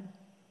 please go ahead.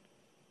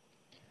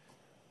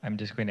 I'm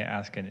just going to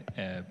ask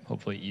a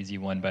hopefully easy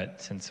one,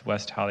 but since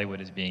West Hollywood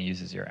is being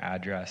used as your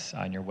address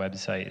on your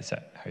website, is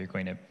that how you're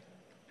going to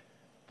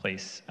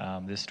place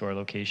this store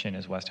location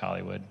as West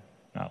Hollywood,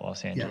 not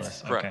Los Angeles?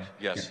 Yes. Correct. Okay.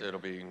 Yes, it'll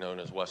be known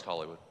as West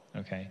Hollywood.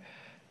 Okay.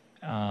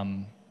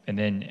 And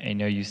then I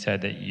know you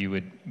said that you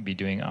would be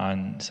doing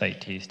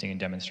on-site tasting and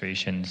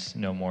demonstrations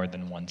no more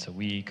than once a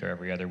week or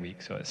every other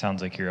week. So it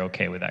sounds like you're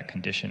okay with that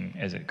condition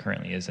as it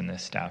currently is in the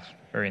staff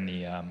or in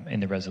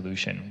the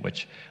resolution,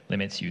 which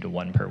limits you to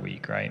one per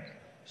week, right?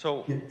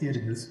 So it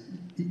is.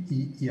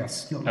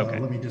 Yes. Okay.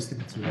 Let me just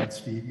answer that,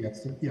 Steve.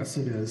 Yes,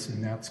 it is,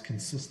 and that's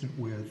consistent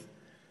with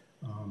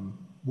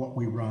what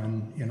we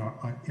run in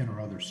our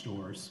other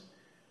stores.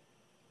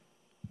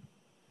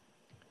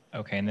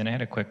 Okay, and then I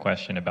had a quick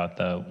question about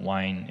the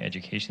Wine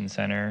Education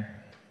Center,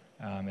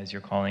 as you're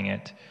calling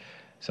it.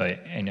 So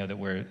I know that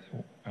we're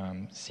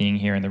seeing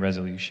here in the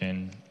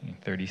resolution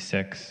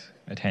 36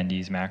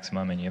 attendees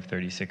maximum, and you have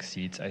 36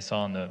 seats. I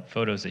saw in the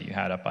photos that you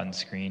had up on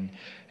screen,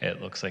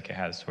 it looks like it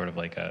has sort of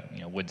like a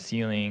wood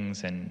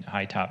ceilings and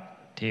high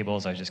top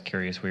tables. I was just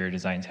curious where your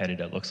design's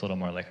headed. It looks a little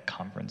more like a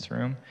conference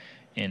room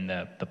in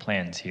the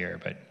plans here,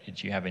 but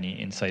did you have any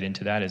insight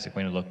into that? Is it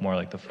going to look more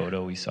like the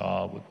photo we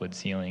saw with wood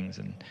ceilings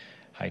and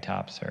high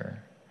tops,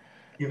 or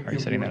are you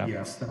setting that up?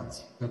 Yes,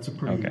 that's a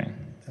pretty. Okay.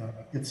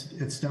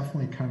 It's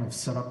definitely kind of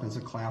set up as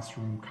a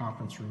classroom,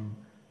 conference room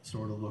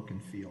sort of look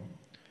and feel.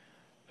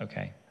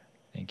 Okay,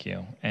 thank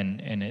you.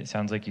 And it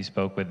sounds like you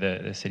spoke with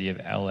the city of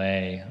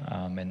LA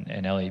and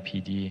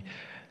LAPD.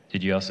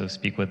 Did you also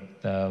speak with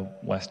the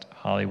West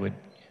Hollywood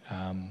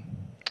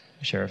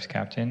sheriff's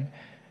captain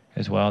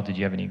as well? Did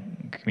you have any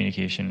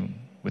communication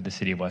with the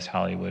city of West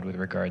Hollywood with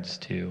regards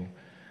to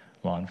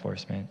law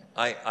enforcement?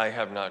 I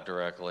have not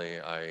directly.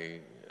 I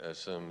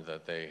assumed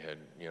that they had,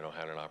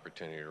 had an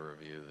opportunity to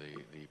review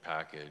the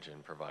package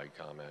and provide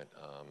comment,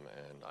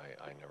 and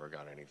I never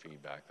got any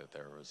feedback that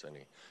there was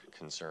any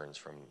concerns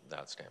from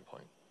that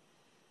standpoint.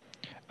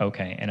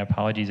 Okay, and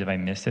apologies if I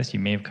missed this. You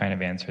may have kind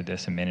of answered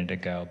this a minute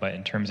ago, but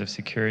in terms of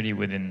security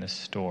within the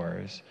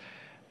stores,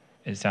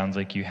 it sounds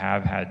like you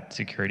have had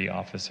security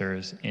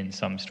officers in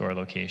some store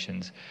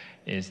locations.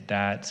 Is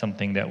that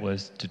something that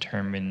was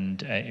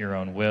determined at your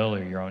own will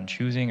or your own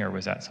choosing, or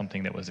was that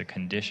something that was a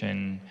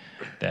condition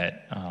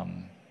that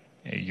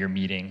you're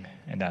meeting,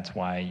 and that's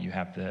why you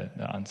have the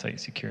on-site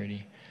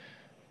security?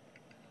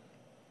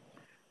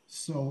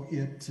 So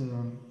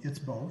it's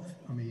both.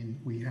 I mean,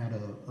 we had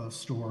a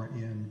store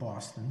in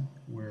Boston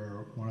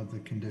where one of the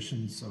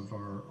conditions of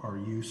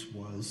our use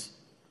was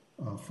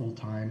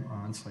full-time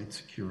on-site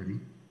security,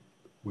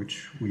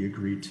 which we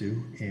agreed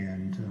to.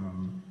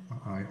 And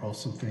I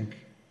also think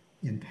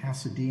in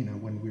Pasadena,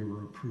 when we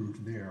were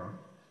approved there,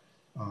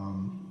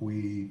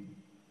 we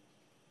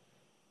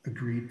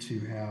agreed to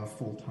have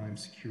full-time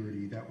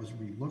security. That was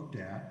re-looked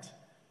at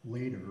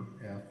later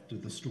after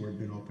the store had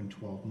been open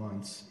 12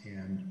 months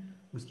and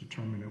was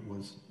determined it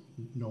was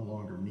no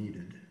longer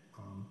needed.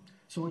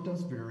 So it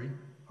does vary.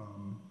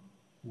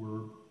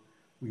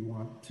 We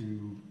want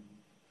to,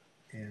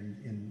 and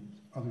in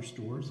other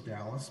stores,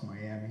 Dallas,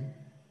 Miami,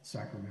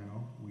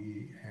 Sacramento,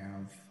 we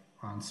have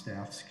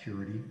on-staff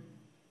security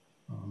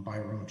by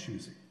our own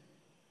choosing.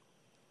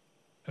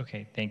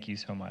 Okay, thank you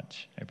so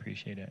much. I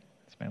appreciate it.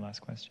 That's my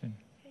last question.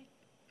 Okay.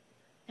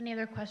 Any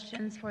other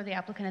questions for the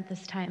applicant at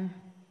this time?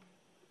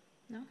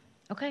 No?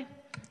 Okay.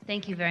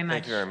 Thank you very much.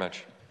 Thank you very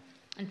much.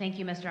 And thank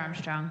you, Mr.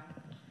 Armstrong.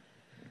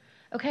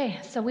 Okay,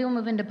 so we will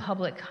move into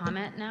public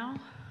comment now.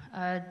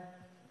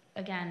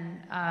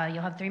 Again,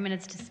 you'll have 3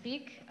 minutes to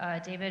speak.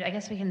 David, I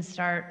guess we can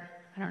start,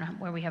 I don't know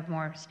where we have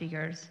more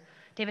speakers.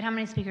 David, how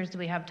many speakers do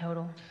we have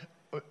total?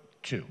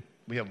 2.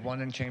 We have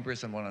 1 in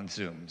Chambers and 1 on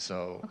Zoom.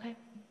 So, okay.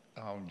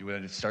 Do you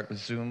want to start with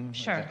Zoom?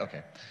 Sure.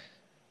 Okay.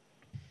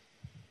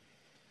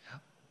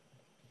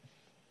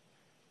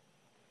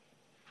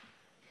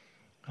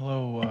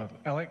 Hello,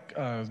 Alec.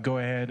 Go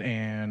ahead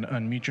and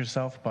unmute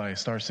yourself by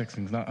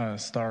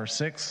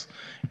 *6,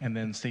 and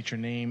then state your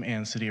name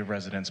and city of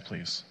residence,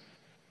 please.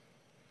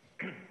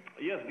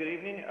 Yes, good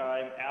evening.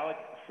 I'm Alec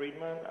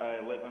Friedman.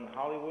 I live in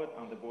Hollywood,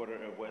 on the border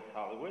of West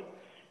Hollywood,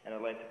 and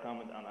I'd like to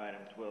comment on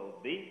item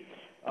 12B.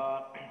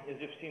 As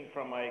you've seen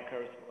from my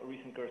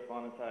recent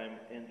correspondence, I'm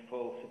in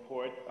full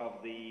support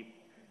of the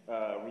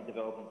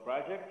redevelopment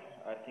project.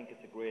 I think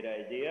it's a great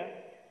idea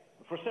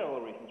for several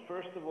reasons.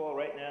 First of all,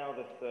 right now,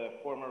 this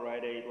former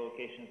Rite Aid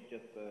location is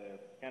just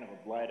kind of a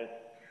blighted,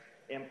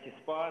 empty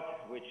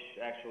spot, which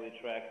actually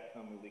attracts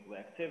some illegal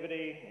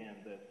activity, and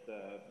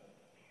it's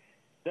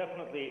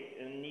definitely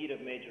in need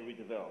of major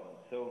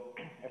redevelopment. So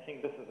I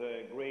think this is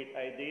a great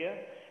idea.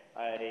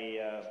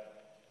 I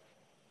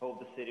hope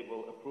the city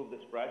will approve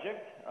this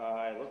project.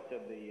 I looked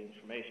at the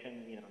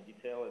information, in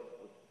detail. It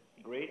was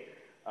great.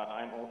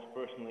 I'm also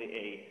personally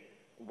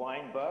a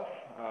wine buff.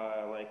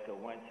 I like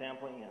wine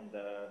sampling, and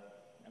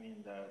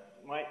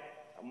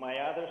my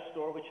other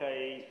store, which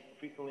I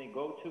frequently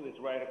go to, is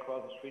right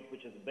across the street,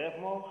 which is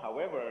BevMo.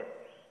 However,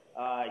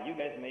 you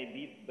guys may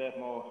beat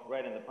BevMo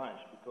right in the punch,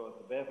 because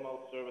the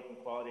BevMo service and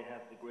quality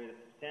has degraded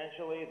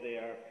substantially. They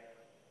are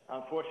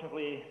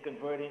unfortunately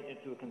converting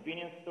into a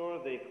convenience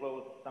store. They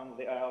closed some of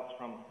the aisles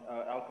from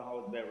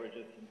alcoholic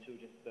beverages into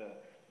just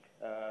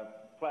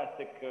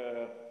plastic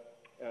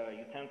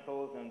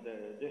utensils and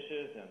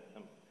dishes and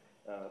some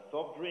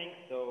soft drinks.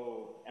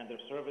 And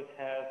their service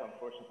has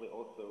unfortunately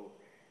also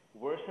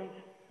worsened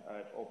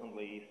I've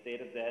openly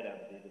stated that, and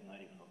they did not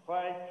even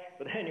reply.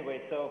 But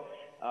anyway, so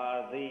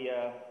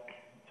the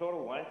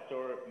Total Wine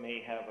Store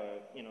may have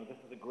this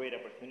is a great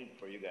opportunity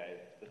for you guys.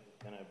 This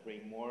is going to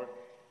bring more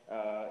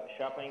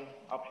shopping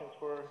options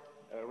for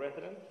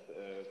residents,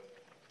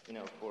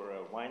 for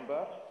wine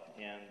buffs,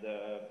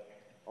 and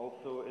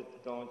also it's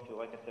going to,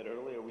 like I said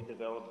earlier,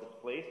 redevelop this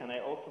place. And I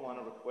also want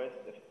to request,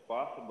 if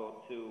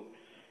possible, to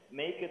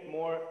make it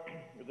more,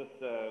 this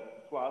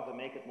plaza,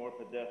 make it more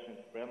pedestrian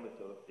friendly,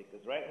 so to speak.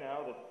 Because right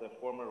now, this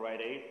former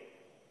Rite Aid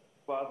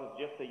plaza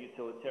is just a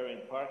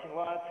utilitarian parking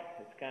lot.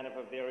 It's kind of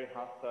a very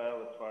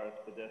hostile as far as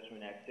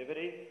pedestrian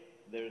activity.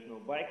 There's no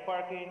bike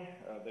parking,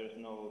 there's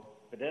no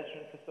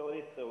pedestrian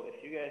facilities. So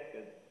if you guys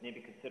could maybe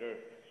consider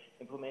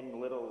implementing a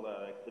little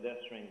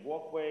pedestrian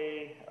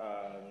walkway,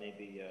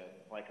 maybe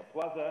like a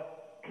plaza,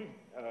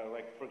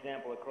 like for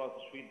example across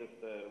the street, this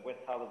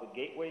West Hollywood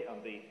Gateway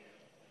on the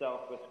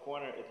southwest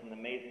corner is an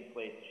amazing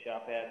place to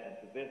shop at and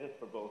to visit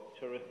for both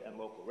tourists and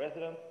local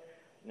residents.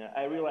 Now,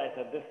 I realize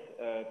that this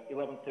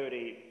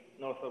 1130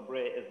 North La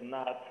Brea is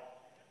not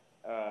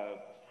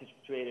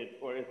situated,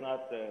 or is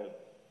not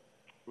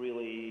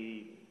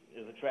really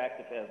as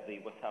attractive as the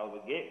West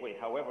Hollywood Gateway.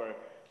 However,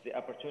 the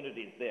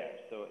opportunity is there.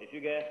 So if you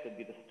guys could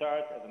be the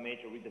start of a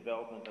major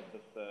redevelopment of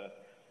this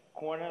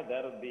corner,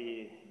 that would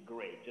be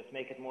great. Just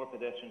make it more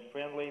pedestrian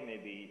friendly,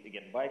 maybe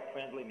again bike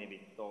friendly,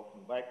 maybe install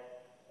some bike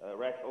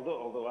racks.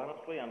 Although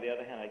honestly, on the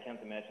other hand, I can't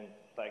imagine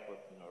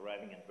cyclists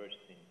arriving and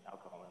purchasing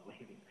alcohol and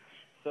leaving.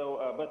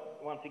 So,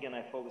 but once again,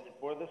 I fully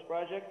support this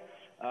project.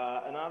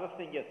 Another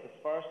thing, yes, as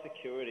far as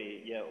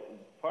security,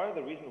 part of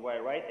the reason why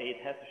Rite Aid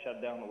had to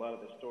shut down a lot of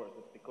their stores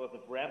is because of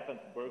rampant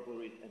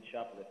burglaries and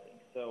shoplifting.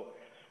 So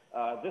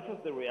this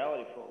is the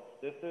reality, folks.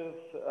 This is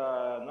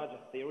not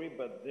just theory,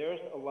 but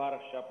there's a lot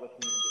of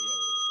shoplifting in the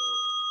area.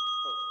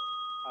 So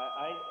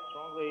I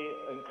strongly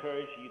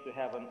encourage you to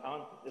have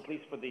at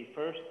least for the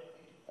first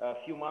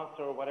few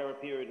months or whatever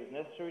period is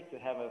necessary, to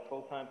have a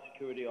full-time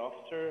security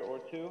officer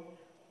or two.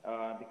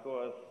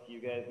 Because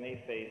you guys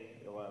may face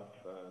a lot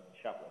of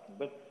shoplifting.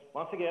 But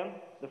once again,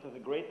 this is a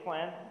great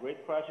plan,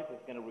 great project.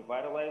 It's going to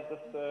revitalize this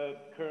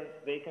current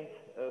vacant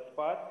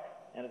spot,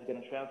 and it's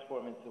going to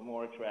transform into a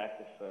more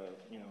attractive,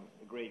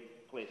 a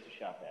great place to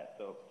shop at.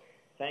 So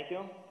thank you,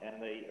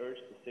 and I urge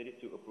the city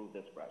to approve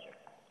this project.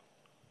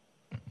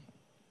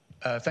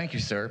 Thank you,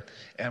 sir.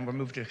 And we'll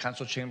move to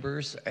council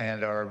chambers,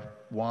 and our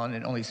one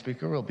and only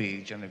speaker will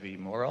be Genevieve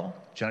Morrell.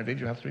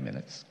 Genevieve, you have 3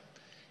 minutes.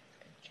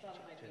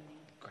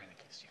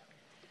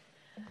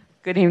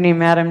 Good evening,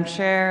 Madam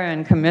Chair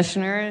and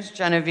Commissioners.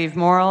 Genevieve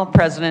Morrell,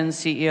 President and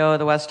CEO of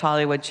the West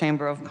Hollywood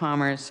Chamber of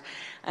Commerce.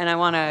 And I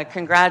want to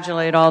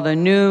congratulate all the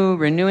new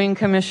renewing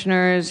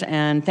commissioners,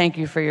 and thank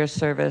you for your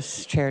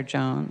service, Chair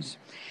Jones.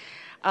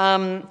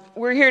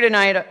 We're here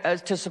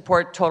tonight to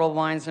support Total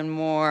Wines and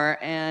More,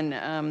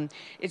 and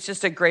it's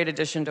just a great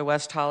addition to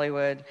West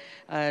Hollywood,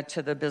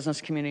 to the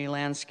business community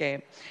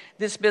landscape.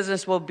 This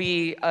business will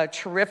be a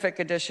terrific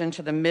addition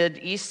to the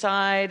Mid-East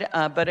Side,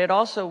 but it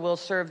also will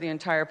serve the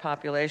entire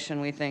population,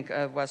 we think,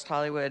 of West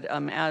Hollywood.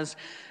 As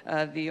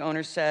the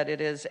owner said,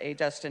 it is a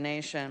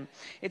destination.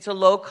 It's a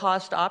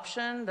low-cost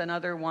option than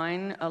other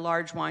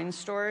large wine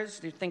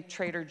stores. You think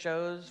Trader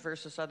Joe's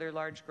versus other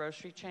large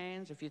grocery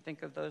chains, if you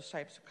think of those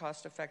types of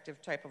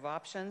cost-effective type of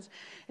options.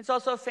 It's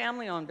also a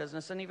family-owned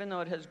business, and even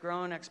though it has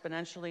grown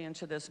exponentially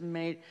into this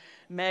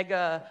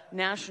mega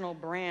national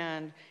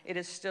brand, it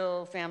is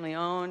still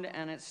family-owned,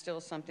 and it's still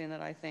something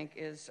that I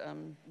think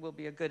will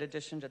be a good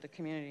addition to the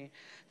community.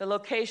 The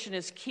location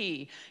is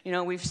key.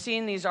 We've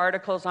seen these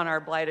articles on our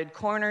blighted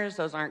corners.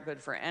 Those aren't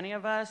good for any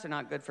of us. They're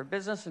not good for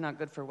business. They're not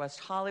good for West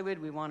Hollywood.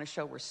 We want to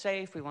show we're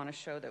safe. We want to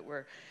show that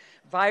we're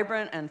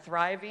vibrant and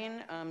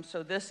thriving.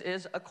 So this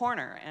is a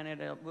corner, and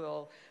it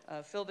will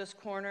fill this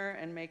corner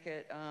and make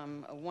it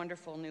a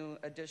wonderful new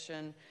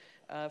addition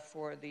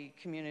for the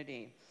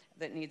community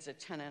that needs a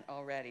tenant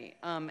already.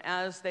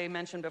 As they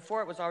mentioned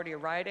before, it was already a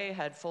Rite Aid,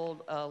 had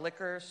full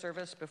liquor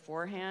service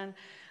beforehand.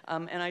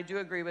 And I do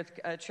agree with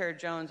Chair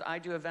Jones. I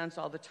do events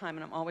all the time,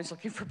 and I'm always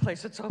looking for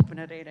places that's open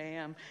at 8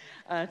 a.m.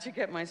 To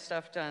get my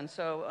stuff done.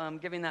 So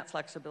giving that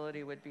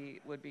flexibility would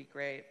be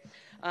great.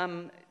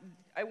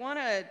 I want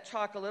to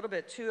talk a little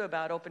bit, too,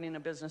 about opening a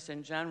business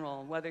in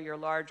general, whether you're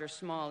large or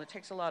small. It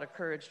takes a lot of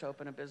courage to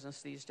open a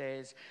business these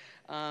days,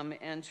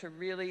 and to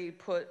really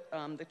put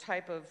the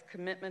type of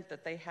commitment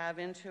that they have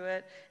into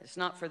it. It's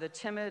not for the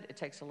timid. It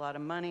takes a lot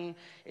of money.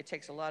 It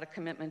takes a lot of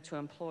commitment to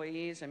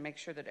employees and make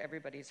sure that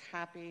everybody's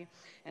happy,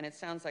 and it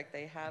sounds like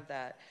they have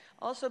that.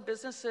 Also,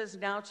 businesses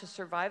now, to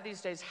survive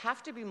these days,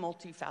 have to be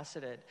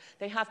multifaceted.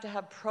 They have to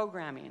have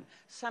programming,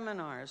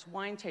 seminars,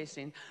 wine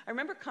tasting. I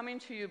remember coming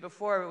to you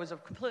before. It was a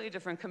completely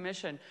different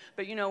commission,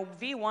 but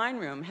V Wine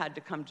Room had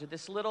to come to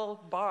this little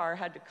bar,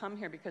 had to come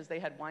here because they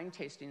had wine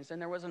tastings,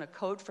 and there wasn't a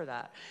code for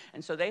that.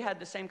 And so they had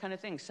the same kind of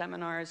thing,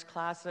 seminars,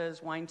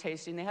 classes, wine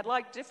tasting. They had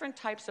different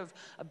types of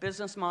a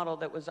business model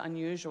that was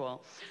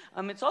unusual.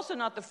 It's also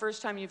not the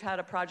first time you've had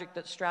a project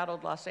that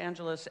straddled Los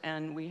Angeles,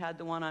 and we had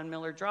the one on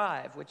Miller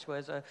Drive, which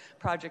was a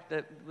project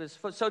that was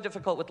so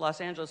difficult with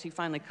Los Angeles, he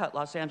finally cut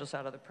Los Angeles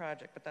out of the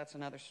project, but that's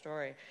another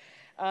story.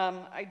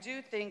 I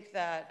do think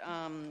that,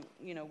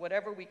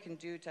 whatever we can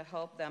do to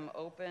help them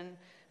open,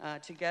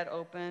 to get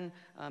open,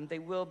 they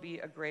will be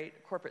a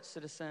great corporate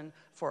citizen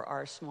for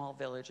our small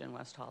village in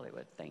West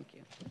Hollywood. Thank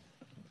you.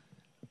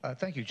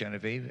 Thank you,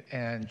 Genevieve.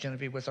 And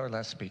Genevieve was our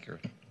last speaker.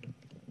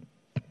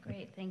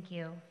 Great, thank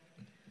you.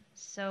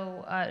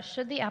 So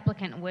should the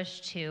applicant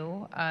wish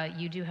to,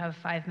 you do have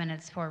 5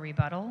 minutes for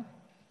rebuttal.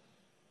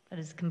 That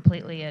is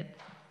completely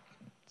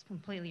it's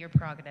completely your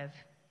prerogative.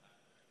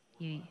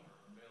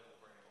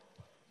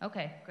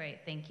 Okay, great,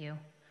 thank you.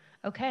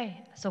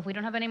 Okay, so if we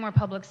don't have any more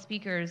public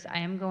speakers, I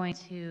am going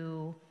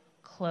to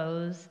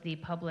close the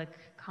public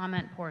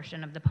comment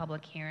portion of the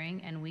public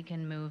hearing, and we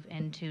can move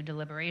into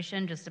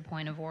deliberation. Just a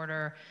point of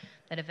order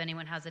that if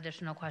anyone has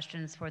additional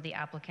questions for the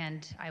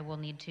applicant, I will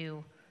need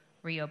to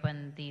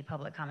reopen the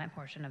public comment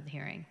portion of the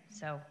hearing.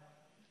 So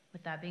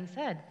with that being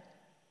said,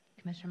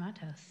 Commissioner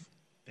Matos.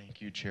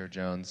 Thank you, Chair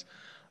Jones.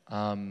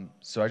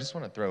 So I just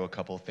want to throw a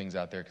couple of things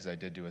out there because I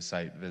did do a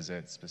site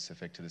visit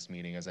specific to this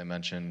meeting. As I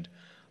mentioned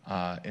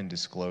in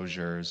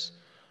disclosures,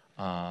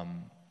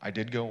 I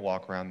did go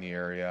walk around the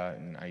area,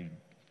 and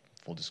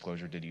full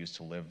disclosure, did used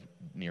to live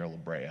near La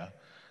Brea,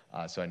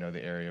 so I know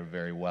the area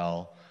very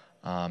well.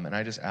 And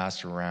I just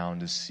asked around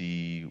to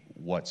see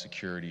what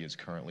security is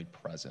currently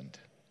present.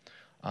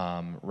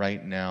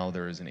 Right now,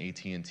 there is an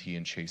AT&T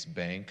and Chase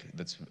Bank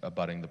that's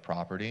abutting the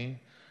property,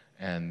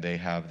 and they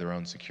have their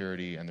own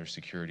security, and their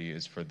security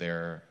is for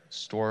their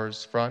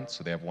store's front,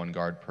 so they have one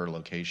guard per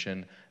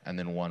location, and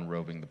then one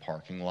roving the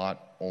parking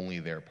lot, only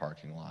their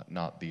parking lot,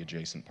 not the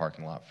adjacent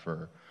parking lot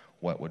for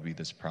what would be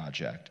this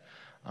project.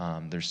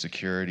 There's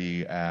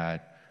security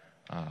at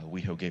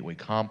WeHo Gateway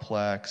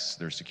Complex,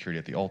 there's security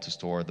at the Ulta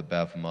store, the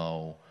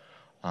BevMo,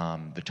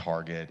 the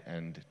Target,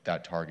 and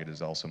that Target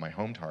is also my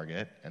home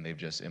Target, and they've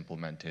just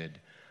implemented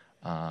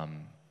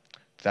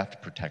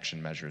theft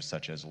protection measures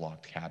such as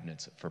locked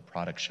cabinets for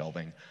product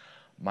shelving.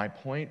 My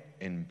point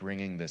in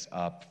bringing this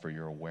up for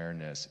your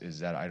awareness is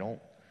that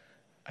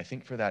I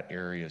think for that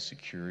area,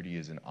 security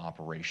is an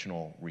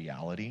operational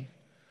reality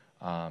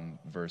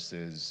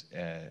versus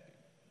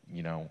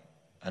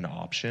an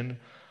option.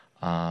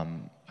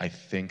 I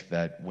think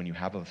that when you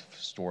have a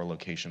store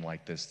location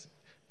like this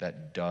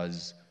that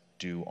does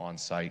do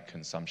on-site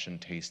consumption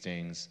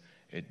tastings,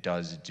 it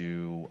does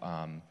do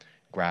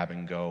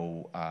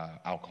grab-and-go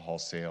alcohol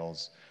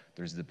sales,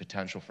 there's the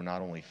potential for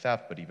not only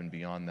theft, but even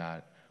beyond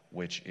that,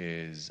 which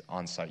is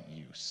on-site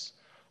use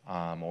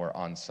or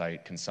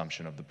on-site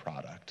consumption of the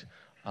product.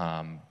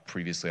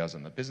 Previously, I was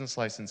on the Business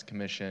License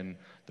Commission.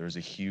 There's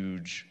a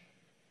huge,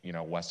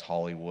 West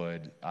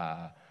Hollywood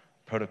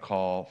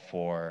protocol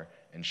for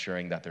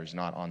ensuring that there's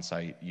not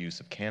on-site use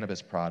of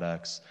cannabis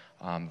products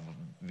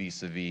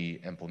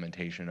vis-a-vis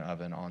implementation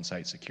of an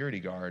on-site security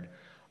guard.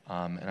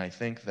 And I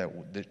think that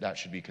that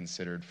should be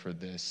considered for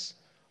this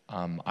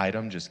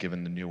item, just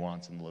given the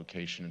nuance and the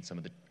location and some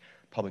of the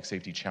public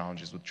safety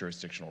challenges with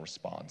jurisdictional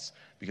response.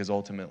 Because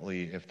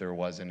ultimately, if there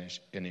was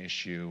an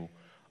issue,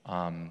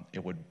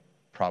 it would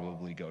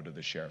probably go to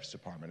the sheriff's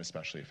department,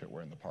 especially if it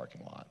were in the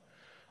parking lot.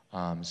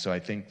 So I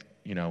think,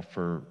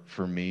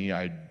 for me,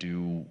 I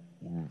do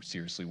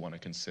seriously want to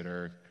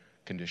consider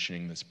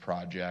conditioning this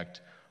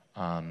project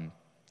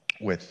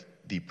with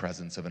the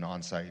presence of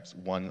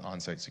one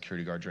on-site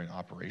security guard during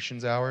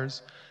operations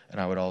hours. And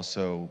I would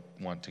also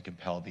want to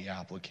compel the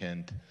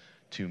applicant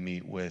to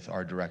meet with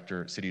our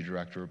City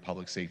Director of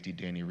Public Safety,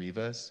 Danny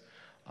Rivas,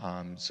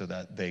 so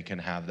that they can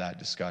have that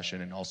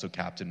discussion, and also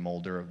Captain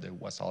Mulder of the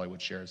West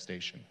Hollywood Sheriff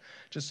Station,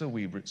 just so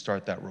we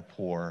start that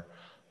rapport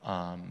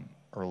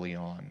early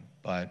on.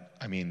 But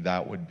I mean,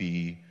 that would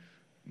be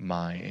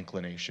my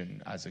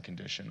inclination as a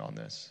condition on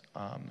this,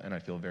 and I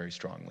feel very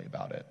strongly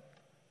about it.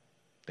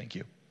 Thank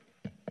you.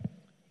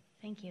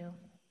 Thank you.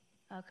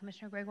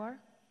 Commissioner Gregoire?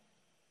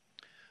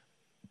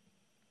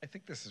 I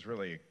think this is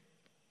really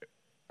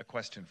a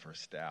question for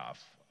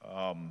staff.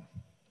 I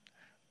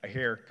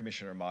hear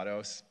Commissioner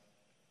Matos.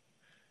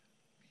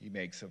 He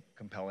makes a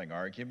compelling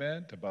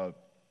argument about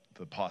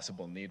the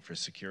possible need for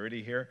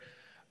security here.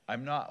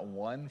 I'm not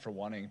one for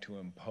wanting to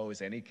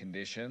impose any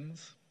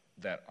conditions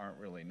that aren't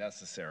really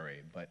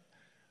necessary, but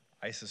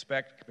I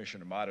suspect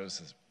Commissioner Matos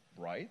is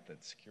right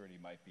that security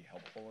might be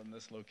helpful in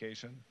this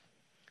location.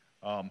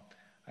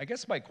 I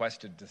guess my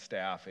question to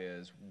staff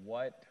is,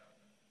 what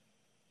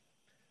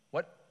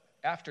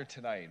after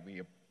tonight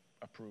we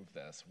approve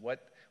this,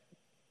 what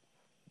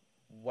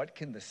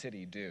can the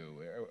city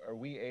do? Are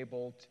we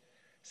able to,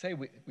 say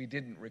we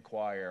didn't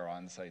require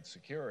on-site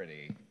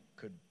security,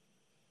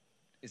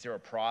 is there a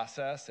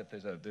process if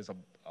there's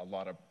a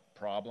lot of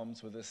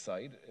problems with this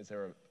site? Is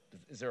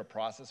there a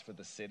process for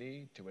the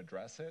city to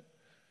address it?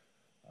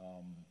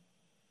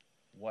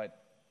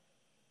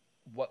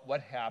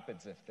 What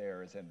happens if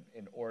there's an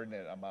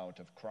inordinate amount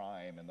of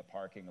crime in the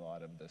parking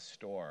lot of the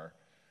store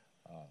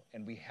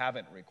and we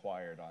haven't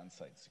required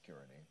on-site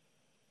security?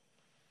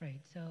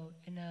 Right, so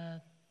in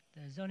the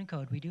zoning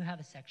code, we do have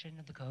a section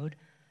of the code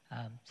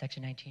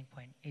section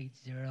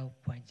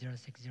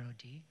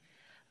 19.80.060D.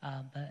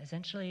 But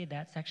essentially,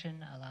 that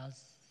section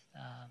allows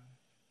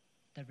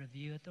the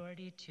review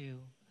authority to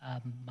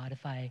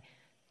modify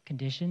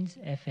conditions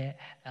if it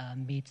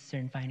meets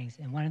certain findings.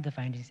 And one of the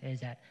findings is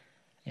that,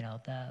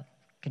 the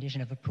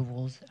condition of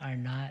approvals are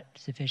not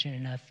sufficient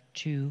enough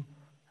to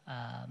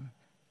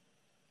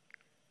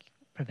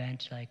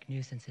prevent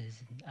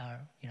nuisances or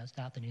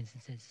stop the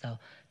nuisances. So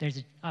there's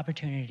an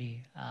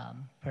opportunity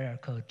per our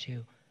code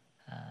to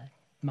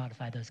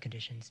modify those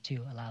conditions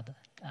to allow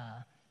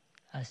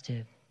us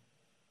to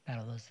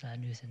battle those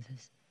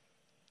nuisances.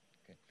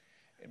 Okay.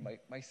 And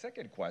my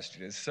second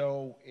question is,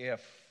 so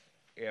if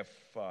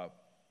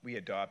we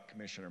adopt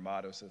Commissioner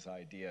Matos'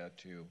 idea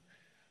to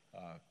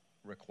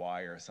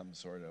require some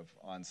sort of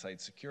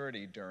on-site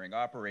security during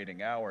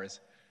operating hours,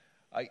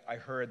 I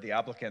heard the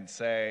applicant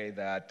say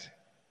that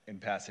in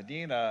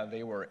Pasadena,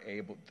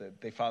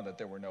 they found that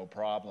there were no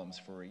problems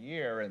for a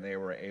year and they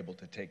were able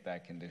to take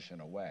that condition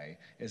away.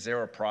 Is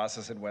there a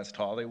process in West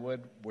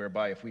Hollywood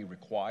whereby if we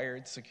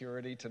required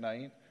security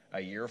tonight,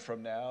 a year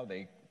from now,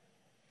 they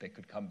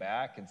could come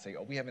back and say,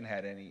 oh, we haven't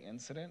had any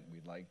incident,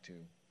 we'd like to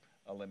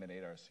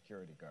eliminate our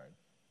security guard?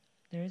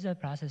 There is a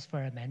process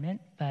for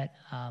amendment, but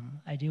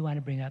I do want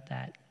to bring up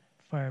that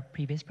for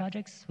previous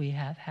projects, we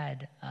have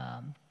had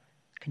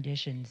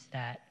conditions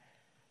that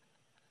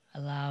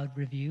allowed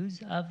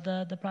reviews of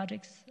the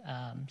projects.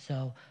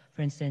 So,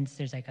 for instance,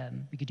 there's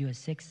we could do a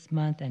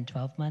 6-month and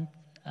 12-month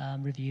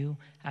review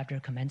after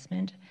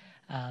commencement.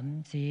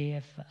 See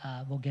if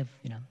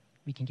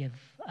we can give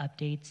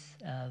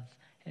updates of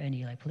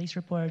any police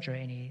reports or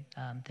any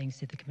things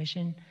to the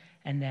commission,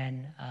 and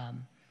then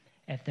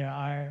if there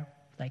are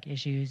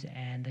issues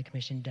and the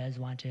commission does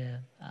want to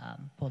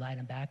pull the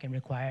item back and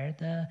require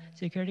the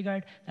security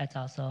guard, that's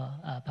also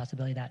a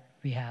possibility that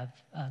we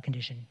have a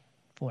condition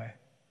for.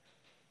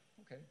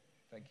 Okay,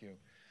 thank you.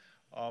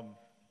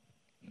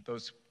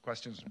 Those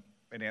questions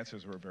and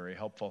answers were very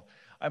helpful.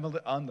 I'm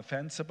on the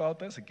fence about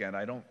this. Again,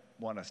 I don't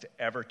want us to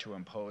ever to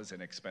impose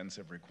an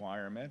expensive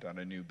requirement on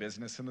a new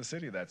business in the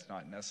city. That's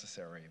not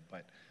necessary,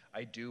 but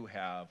I do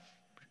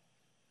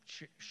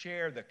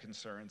share the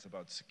concerns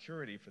about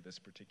security for this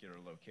particular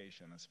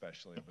location,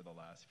 especially over the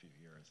last few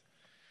years.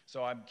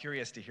 So I'm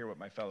curious to hear what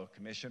my fellow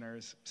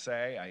commissioners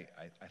say.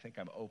 I think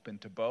I'm open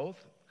to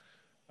both,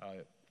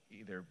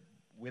 either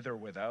with or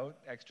without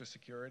extra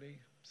security.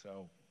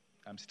 So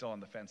I'm still on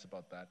the fence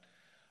about that.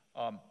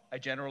 I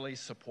generally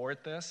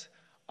support this.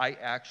 I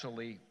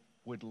actually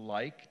would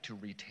like to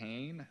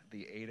retain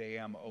the 8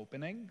 a.m.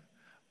 opening.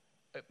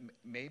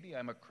 Maybe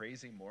I'm a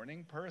crazy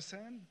morning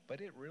person, but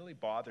it really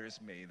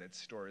bothers me that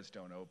stores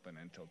don't open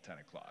until 10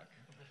 o'clock.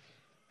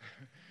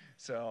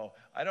 So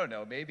I don't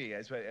know, maybe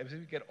as we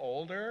get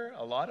older,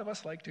 a lot of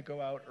us like to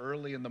go out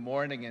early in the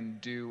morning and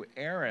do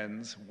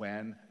errands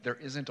when there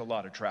isn't a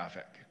lot of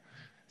traffic.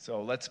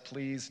 So let's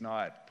please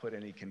not put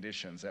any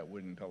conditions that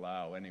wouldn't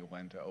allow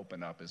anyone to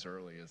open up as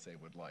early as they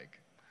would like.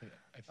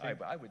 Yeah,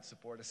 I would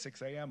support a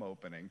 6 a.m.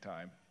 opening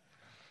time.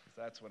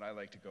 That's when I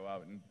like to go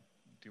out and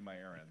do my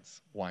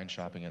errands. Wine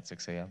shopping at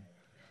 6 a.m.?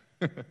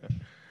 I'm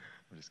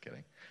just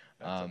kidding.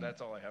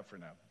 That's all I have for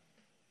now.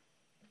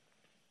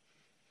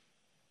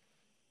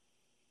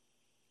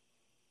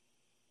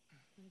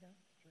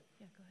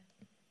 Yeah, go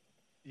ahead.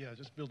 Yeah,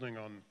 just building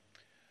on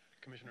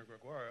Commissioner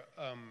Gregoire.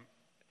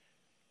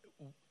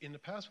 In the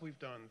past, we've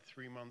done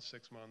 3 months,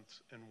 6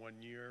 months, and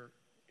 1 year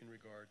in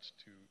regards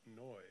to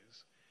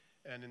noise.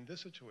 And in this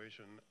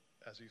situation,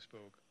 as you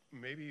spoke,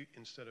 maybe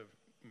instead of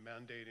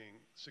mandating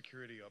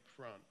security up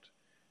front,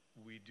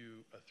 we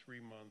do a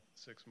 3-month,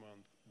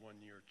 6-month,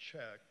 1-year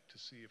check to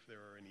see if there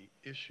are any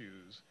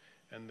issues,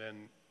 and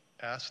then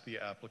ask the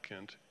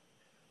applicant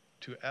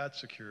to add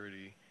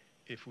security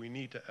if we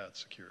need to add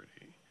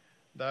security.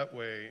 That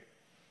way,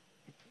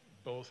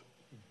 both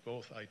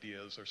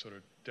ideas are sort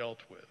of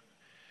dealt with.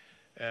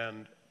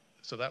 And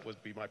so that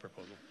would be my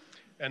proposal.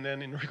 And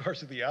then in regards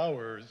to the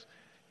hours,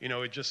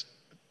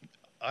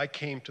 I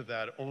came to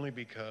that only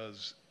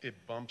because it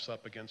bumps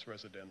up against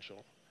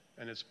residential,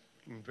 and it's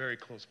in very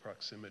close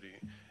proximity.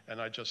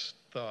 And I just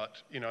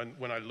thought, and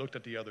when I looked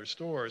at the other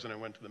stores and I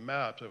went to the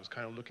maps, I was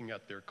kind of looking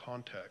at their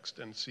context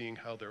and seeing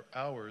how their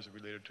hours are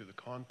related to the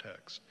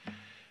context.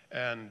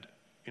 And,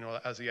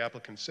 as the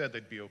applicant said,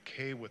 they'd be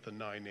okay with the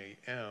 9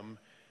 a.m.,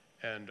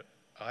 and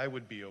I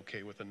would be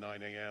okay with the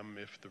 9 a.m.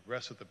 if the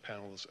rest of the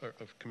panel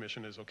of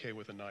commission is okay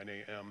with the 9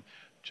 a.m.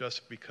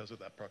 just because of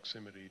that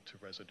proximity to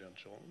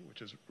residential,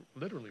 which is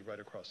literally right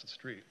across the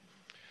street.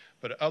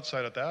 But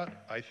outside of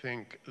that, I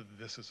think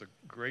this is a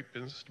great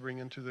business to bring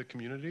into the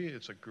community.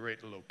 It's a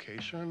great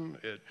location.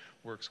 It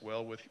works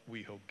well with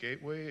WeHo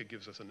Gateway. It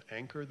gives us an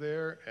anchor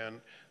there,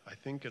 and I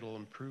think it'll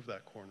improve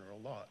that corner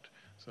a lot.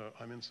 So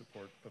I'm in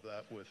support of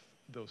that with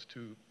those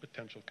 2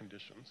 potential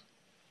conditions.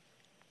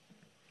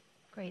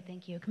 Great,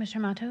 thank you.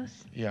 Commissioner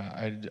Matos?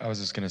 Yeah, I was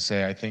just going to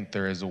say, I think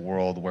there is a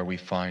world where we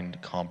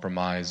find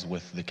compromise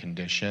with the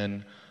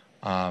condition.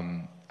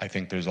 I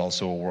think there's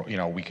also a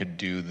world, we could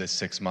do the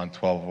 6-month,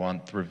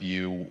 12-month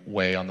review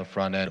way on the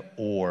front end,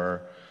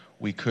 or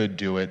we could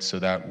do it so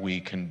that we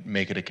can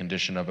make it a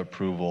condition of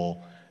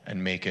approval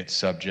and make it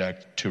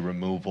subject to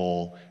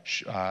removal,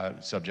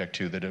 subject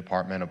to the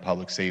Department of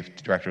Public Safety,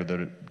 Director of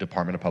the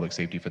Department of Public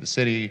Safety for the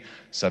city,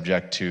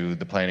 subject to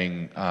the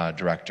planning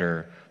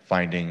director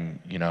finding,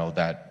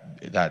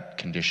 that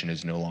condition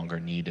is no longer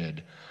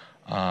needed.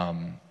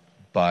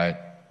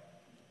 But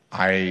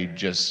I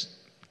just,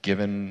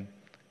 given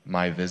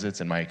my visits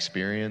and my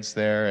experience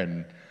there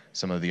and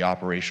some of the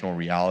operational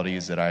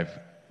realities that I've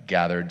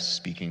gathered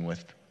speaking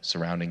with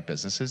surrounding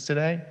businesses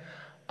today,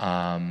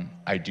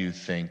 I do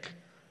think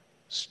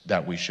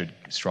that we should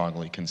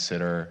strongly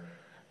consider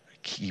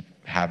keep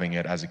having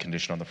it as a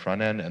condition on the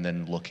front end and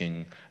then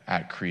looking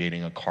at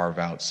creating a carve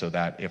out so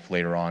that if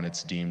later on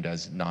it's deemed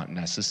as not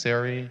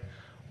necessary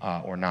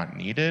or not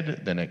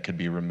needed, then it could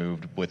be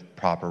removed with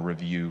proper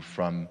review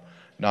from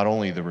not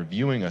only the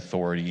reviewing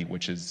authority,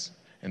 which is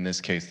in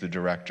this case the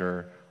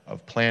Director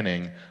of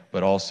Planning,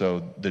 but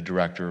also the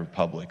Director of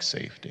Public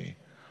Safety.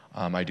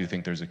 I do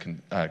think there's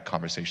a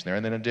conversation there.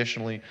 And then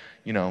additionally,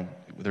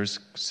 there's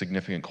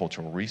significant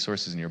cultural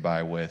resources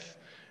nearby with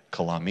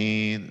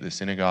Kalami, the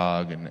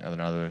synagogue, and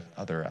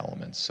other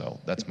elements. So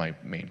that's my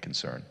main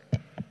concern.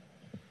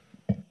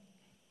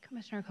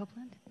 Commissioner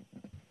Copeland?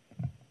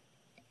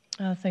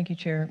 Thank you,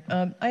 Chair.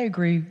 I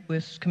agree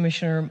with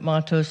Commissioner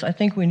Matos. I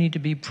think we need to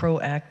be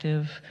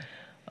proactive.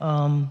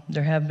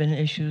 There have been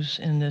issues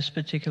in this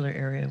particular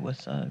area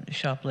with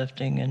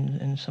shoplifting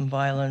and some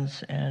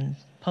violence, and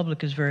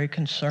public is very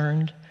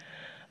concerned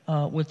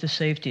with the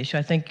safety issue.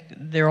 I think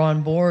they're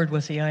on board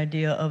with the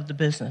idea of the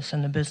business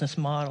and the business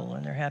model,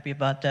 and they're happy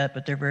about that,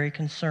 but they're very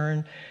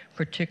concerned,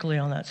 particularly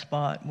on that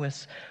spot,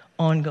 with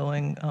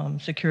ongoing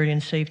security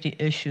and safety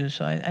issues.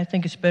 So I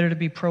think it's better to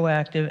be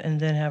proactive and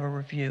then have a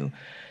review,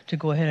 to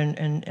go ahead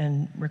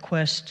and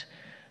request,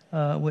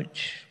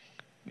 which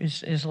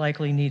is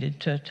likely needed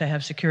to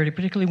have security,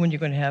 particularly when you're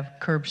going to have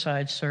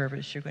curbside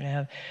service. You're going to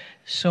have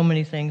so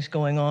many things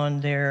going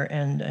on there,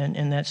 and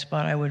in that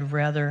spot, I would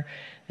rather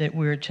that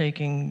we're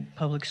taking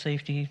public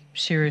safety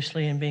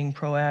seriously and being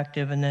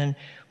proactive. And then,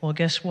 well,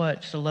 guess what?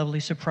 It's a lovely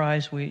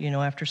surprise.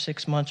 After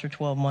 6 months or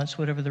 12 months,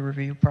 whatever the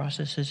review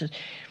process is,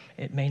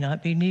 it may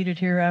not be needed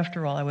here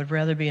after all. I would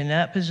rather be in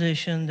that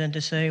position than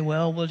to say,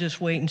 well, we'll just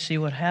wait and see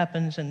what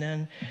happens, and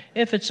then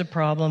if it's a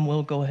problem,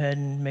 we'll go ahead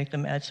and make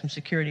them add some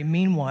security.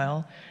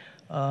 Meanwhile,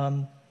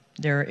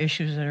 there are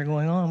issues that are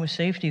going on with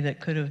safety that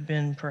could have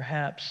been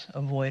perhaps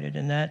avoided,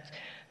 and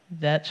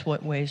that's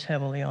what weighs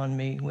heavily on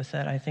me with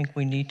that. I think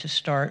we need to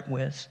start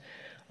with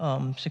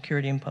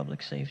security and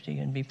public safety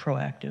and be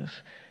proactive.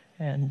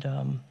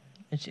 And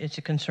it's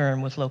a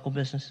concern with local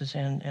businesses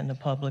and the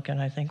public,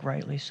 and I think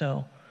rightly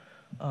so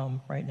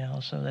right now.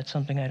 So that's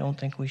something I don't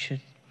think we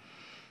should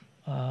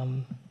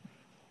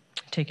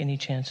take any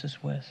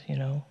chances with,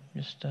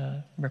 just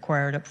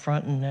require it up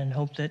front and then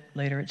hope that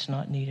later it's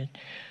not needed.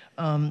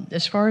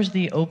 As far as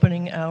the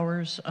opening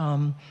hours,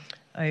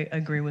 I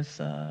agree with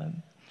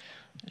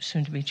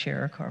soon-to-be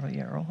Chair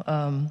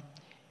Carvalho.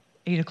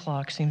 8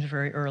 o'clock seems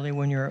very early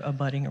when you're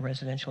abutting a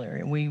residential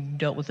area. We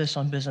dealt with this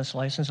on business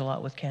license a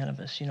lot with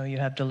cannabis. You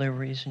have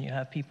deliveries and you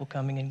have people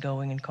coming and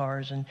going in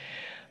cars. And,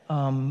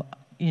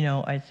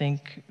 I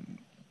think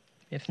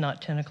if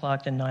not 10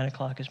 o'clock, then 9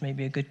 o'clock is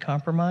maybe a good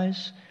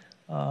compromise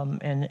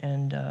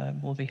and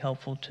will be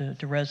helpful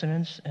to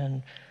residents.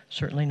 And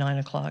certainly 9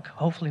 o'clock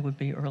hopefully would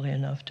be early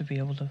enough to be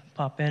able to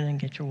pop in and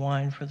get your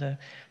wine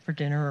for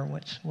dinner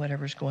or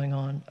whatever's going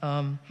on.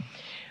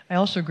 I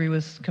also agree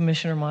with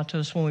Commissioner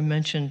Matos when we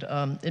mentioned,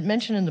 it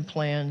mentioned in the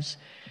plans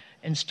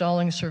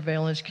installing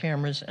surveillance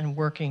cameras and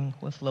working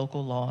with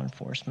local law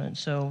enforcement.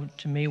 So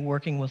to me,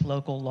 working with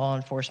local law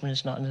enforcement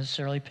is not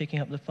necessarily picking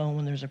up the phone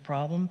when there's a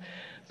problem,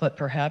 but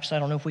perhaps, I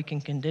don't know if we can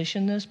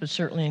condition this, but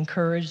certainly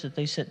encourage that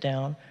they sit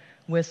down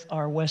with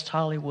our West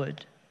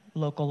Hollywood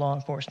local law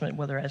enforcement,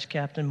 whether it's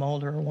Captain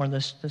Mulder or one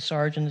of the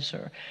sergeants,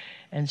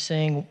 and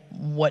saying,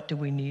 what do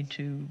we need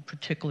to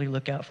particularly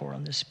look out for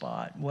on this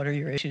spot? What are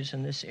your issues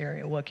in this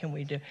area? What can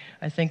we do?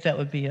 I think that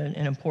would be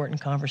an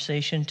important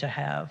conversation to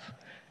have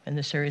in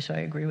this area, so I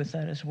agree with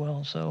that as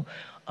well. So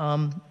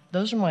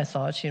those are my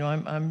thoughts.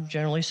 I'm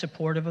generally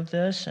supportive of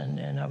this,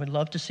 and I would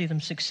love to see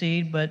them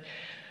succeed, but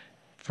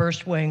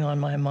first weighing on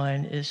my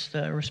mind is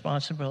the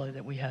responsibility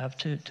that we have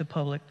to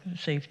public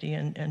safety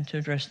and to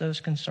address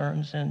those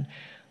concerns, and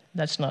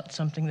that's not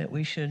something that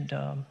we should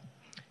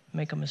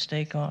make a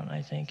mistake on,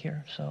 I think,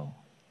 here. So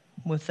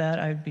with that,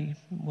 I'd be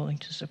willing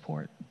to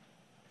support.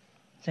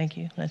 Thank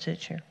you. That's it,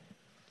 Chair.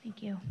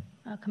 Thank you.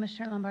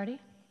 Commissioner Lombardi?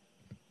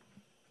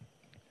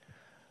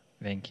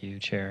 Thank you,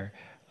 Chair.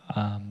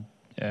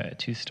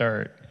 To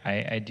start,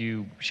 I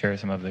do share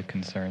some of the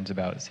concerns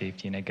about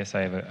safety, and I guess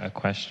I have a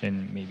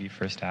question maybe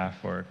for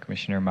staff or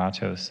Commissioner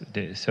Matos.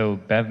 So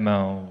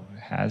BevMo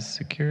has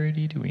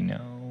security, do we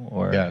know?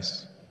 Or?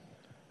 Yes.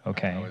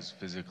 Okay. I was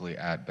physically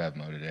at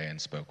BevMo today and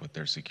spoke with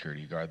their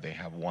security guard. They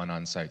have one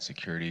on-site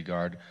security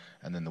guard,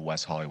 and then the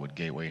West Hollywood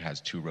Gateway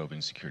has 2 roving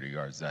security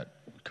guards that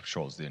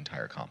controls the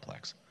entire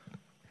complex.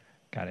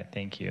 Got it.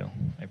 Thank you.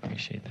 I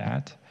appreciate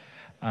that.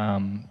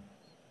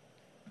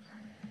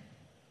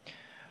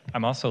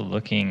 I'm also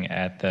looking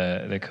at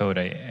the code.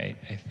 I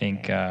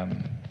think,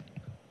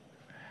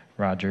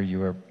 Roger, you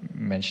were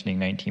mentioning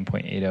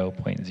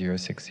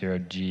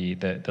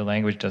 19.80.060G. The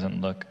language doesn't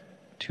look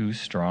too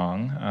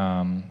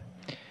strong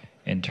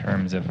in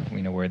terms of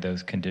where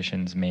those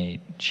conditions may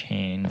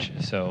change.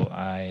 So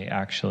I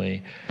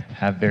actually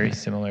have very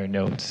similar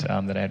notes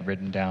that I had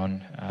written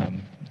down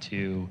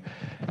to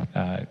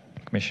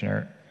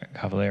Commissioner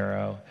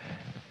Cavallero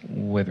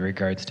with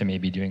regards to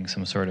maybe doing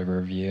some sort of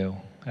review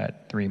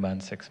at 3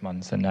 months, 6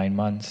 months, and 9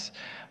 months.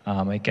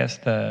 I guess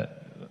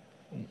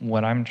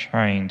what I'm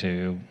trying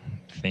to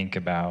think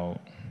about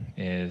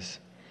is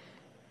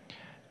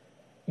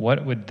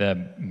what would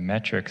the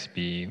metrics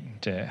be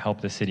to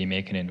help the city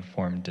make an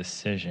informed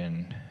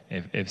decision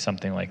if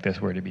something like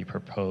this were to be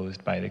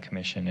proposed by the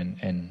commission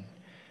and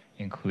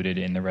included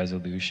in the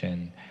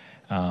resolution?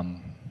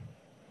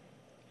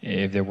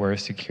 If there were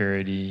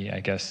security, I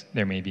guess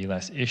there may be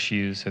less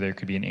issues, so there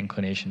could be an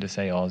inclination to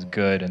say all is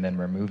good and then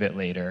remove it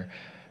later.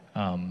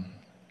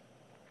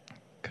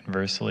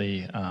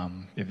 Conversely,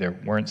 if there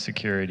weren't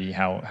security,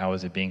 how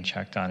is it being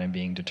checked on and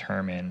being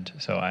determined?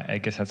 So I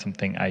guess that's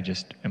something I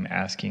just am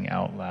asking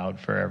out loud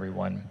for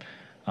everyone,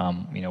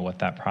 what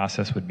that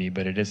process would be.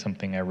 But it is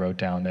something I wrote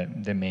down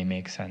that may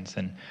make sense.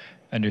 And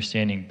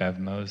understanding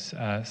BevMo's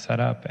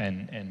setup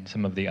and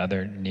some of the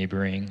other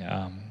neighboring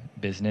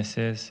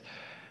businesses,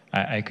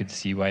 I could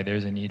see why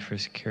there's a need for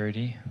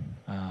security.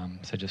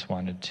 So just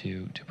wanted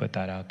to put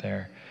that out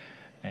there.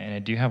 And I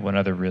do have one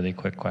other really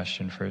quick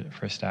question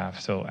for staff.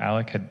 So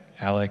Alec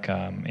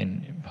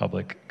in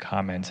public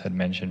comments had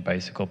mentioned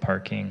bicycle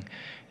parking,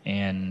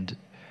 and I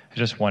was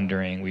just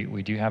wondering,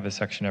 we do have a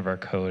section of our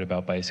code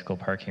about bicycle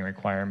parking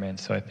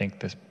requirements. So I think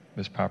this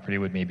property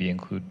would maybe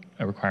include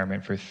a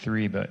requirement for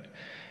 3, but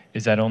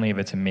is that only if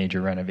it's a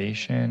major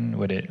renovation?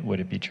 Would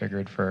it be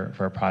triggered for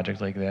a project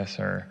like this,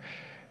 or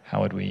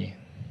how would we?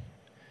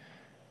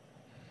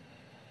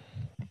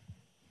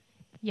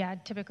 Yeah,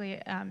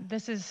 typically,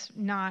 this is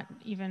not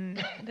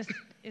even, this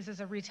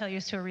is a retail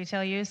use to a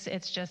retail use.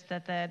 It's just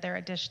that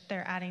they're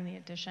adding the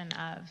addition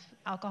of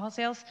alcohol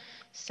sales.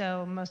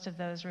 So most of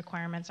those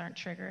requirements aren't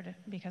triggered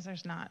because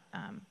there's not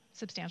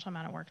substantial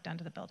amount of work done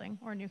to the building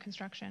or new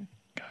construction.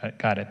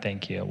 Got it,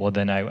 thank you. Well,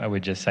 then I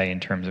would just say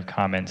in terms of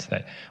comments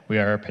that we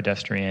are a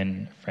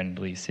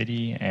pedestrian-friendly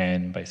city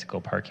and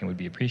bicycle parking would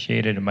be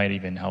appreciated. It might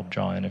even help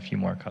draw in a few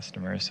more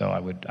customers. So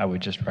I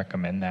would just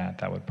recommend that.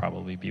 That would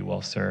probably be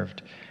well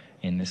served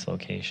in this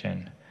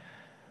location.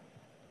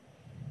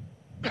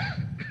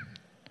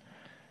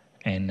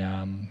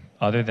 And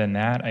other than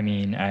that, I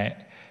mean, I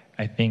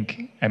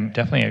think I'm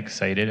definitely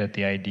excited at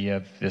the idea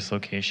of this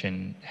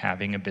location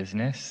having a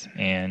business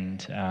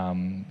and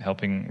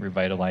helping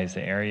revitalize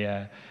the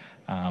area.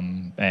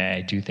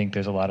 I do think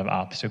there's a lot of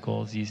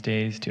obstacles these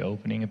days to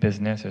opening a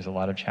business. There's a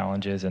lot of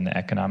challenges, and the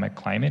economic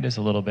climate is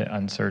a little bit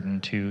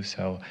uncertain too.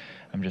 So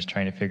I'm just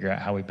trying to figure out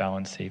how we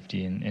balance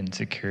safety and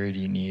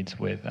security needs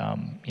with,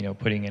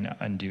 putting an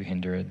undue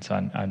hindrance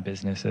on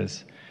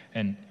businesses.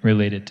 And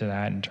related to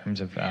that, in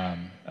terms of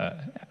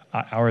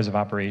hours of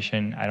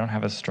operation, I don't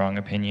have a strong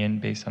opinion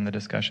based on the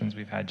discussions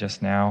we've had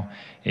just now.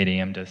 8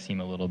 a.m. does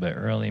seem a little bit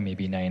early.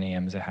 Maybe 9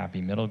 a.m. is a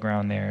happy middle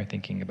ground there,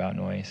 thinking about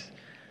noise.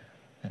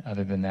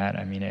 Other than that,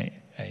 I mean,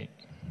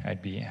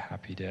 I'd be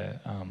happy to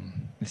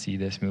see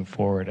this move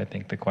forward. I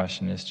think the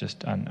question is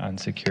just on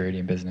security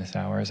and business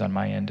hours, on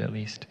my end at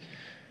least.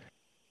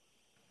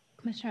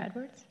 Commissioner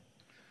Edwards?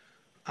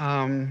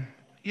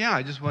 Yeah,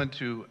 I just wanted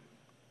to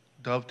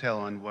dovetail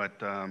on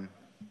what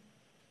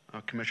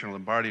Commissioner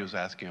Lombardi was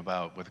asking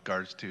about with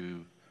regards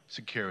to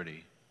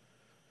security.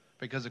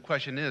 Because the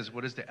question is,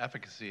 what is the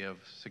efficacy of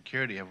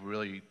security? Have we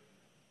really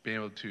been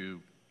able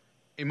to,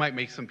 it might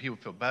make some people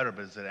feel better,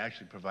 but is it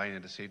actually providing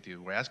the safety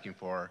that we're asking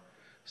for?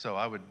 So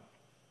I would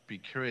be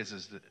curious,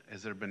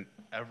 has there been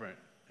ever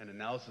an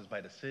analysis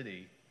by the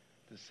city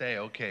to say,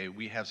 okay,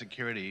 we have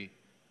security,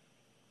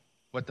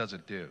 what does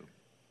it do?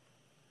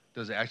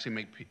 Does it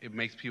actually it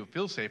makes people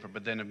feel safer,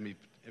 but then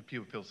if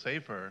people feel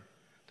safer,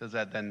 does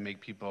that then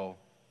make people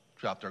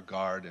drop their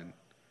guard, and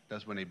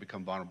that's when they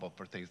become vulnerable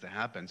for things to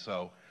happen?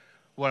 So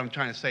what I'm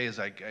trying to say is,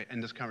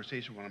 in this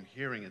conversation, what I'm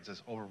hearing is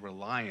this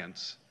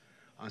over-reliance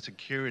on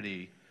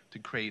security to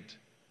create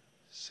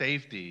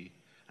safety,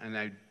 and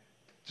I'm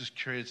just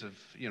curious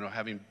if,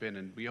 having been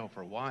in WeHo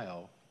for a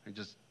while, and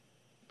just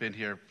been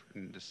here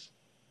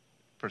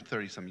for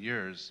 30-some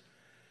years,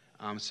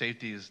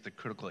 safety is the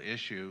critical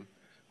issue.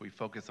 We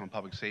focus on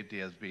public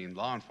safety as being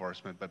law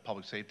enforcement, but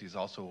public safety is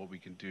also what we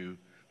can do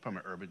from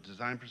an urban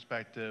design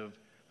perspective,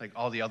 like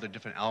all the other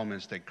different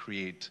elements that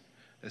create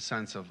a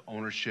sense of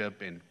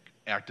ownership and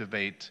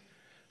activate,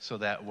 so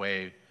that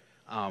way,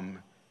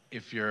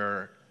 if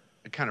you're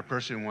the kind of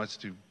person who wants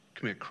to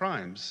commit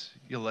crimes,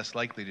 you're less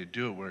likely to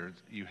do it where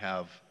you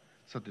have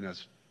something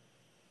that's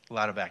a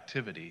lot of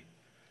activity.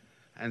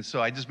 And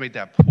so I just made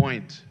that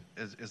point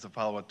as a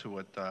follow-up to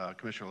what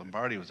Commissioner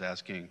Lombardi was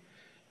asking,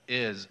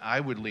 is I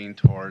would lean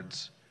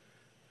towards,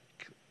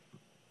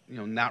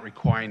 not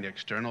requiring the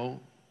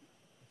external,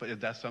 but if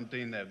that's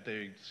something that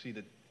they see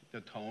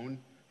the tone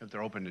if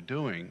they're open to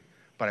doing,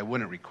 but I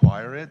wouldn't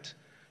require it,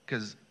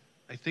 because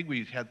I think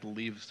we had to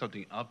leave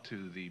something up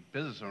to the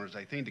business owners,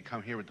 I think, to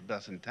come here with the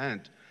best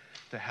intent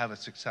to have a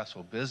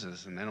successful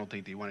business, and I don't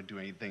think they want to do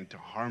anything to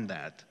harm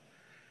that.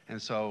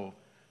 And so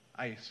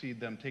I see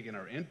them taking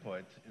our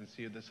input and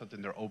see if there's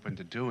something they're open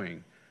to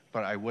doing,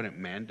 but I wouldn't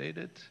mandate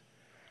it.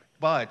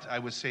 But I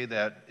would say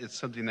that it's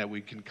something that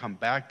we can come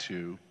back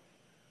to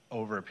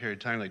over a period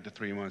of time, like the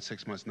 3 months,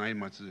 6 months, 9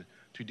 months,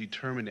 to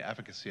determine the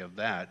efficacy of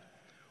that.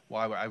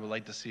 While I would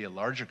like to see a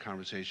larger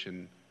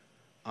conversation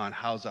on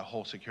how's that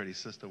whole security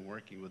system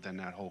working within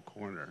that whole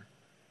corner.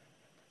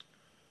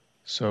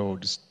 So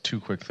just two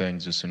quick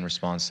things just in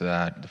response to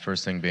that. The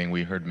first thing being,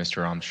 we heard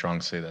Mr. Armstrong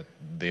say that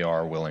they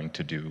are willing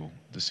to do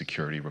the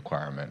security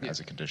requirement as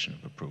a condition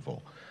of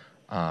approval.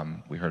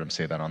 We heard him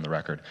say that on the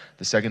record.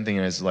 The second thing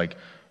is, like,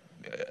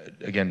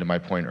 again, to my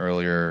point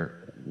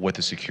earlier, with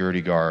the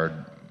security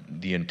guard,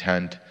 the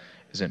intent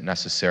isn't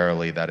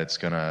necessarily that it's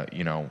gonna,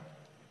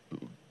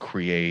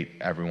 create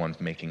everyone,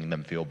 making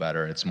them feel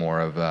better. It's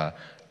more of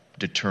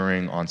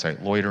deterring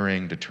on-site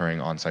loitering, deterring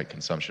on-site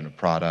consumption of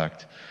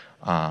product,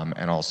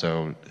 and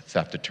also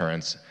theft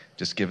deterrence.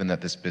 Just given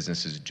that this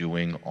business is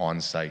doing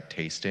on-site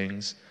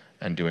tastings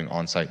and doing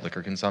on-site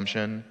liquor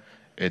consumption,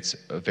 it's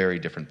a very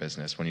different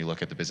business. When you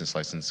look at the business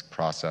license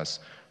process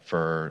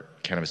for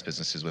cannabis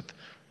businesses with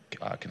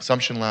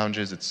consumption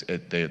lounges,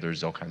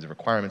 there's all kinds of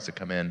requirements that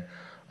come in.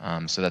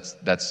 So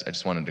that's. I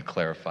just wanted to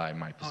clarify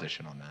my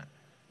position on that.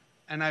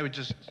 And I would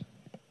just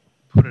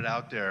put it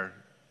out there,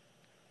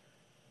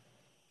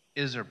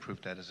 is there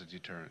proof that is a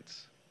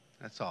deterrence?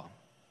 That's all.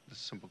 It's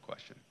a simple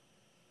question.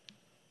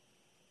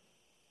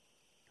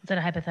 Is that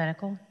a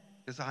hypothetical?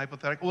 It's a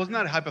hypothetical. Well, it's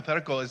not a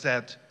hypothetical. Is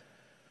that,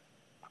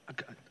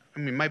 I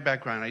mean, my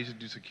background, I used to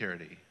do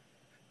security.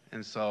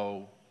 And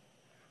so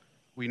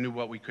we knew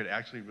what we could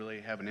actually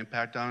really have an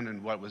impact on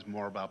and what was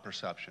more about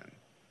perception.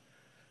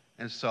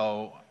 And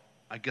so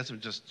I guess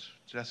it's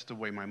just the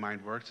way my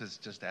mind works, is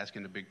just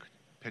asking the big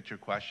picture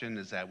question,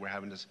 is that we're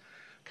having this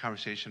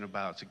conversation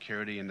about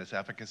security and this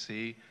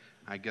efficacy.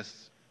 I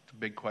guess the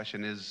big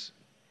question is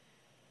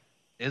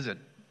it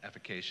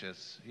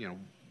efficacious?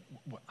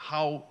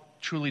 How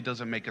truly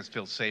does it make us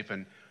feel safe,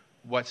 and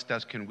what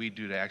steps can we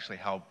do to actually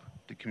help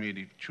the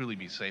community truly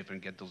be safe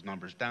and get those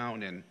numbers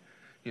down and,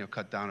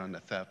 cut down on the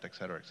theft, et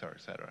cetera, et cetera,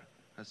 et cetera.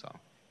 That's all.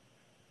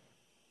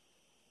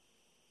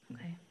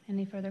 Okay.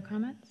 Any further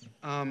comments?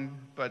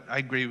 But I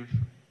agree.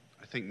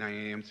 I think 9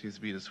 a.m. seems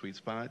to be the sweet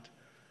spot.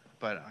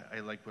 But I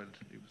like what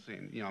he was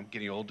saying. I'm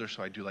getting older,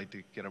 so I do like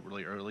to get up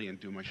really early and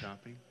do my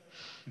shopping.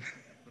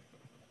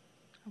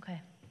 Okay.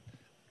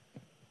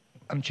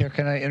 Chair,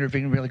 can I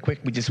intervene really quick?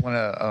 We just want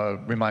to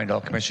remind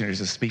all commissioners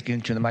to speak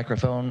into the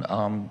microphone.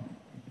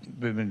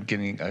 We've been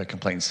getting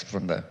complaints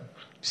from the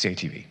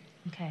CATV.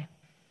 Okay.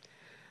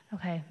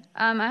 Okay.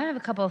 I have a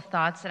couple of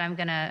thoughts that I'm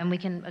going to, and we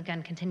can,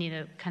 again, continue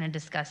to kind of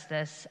discuss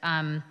this.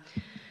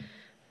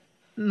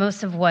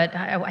 Most of what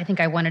I think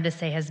I wanted to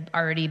say has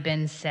already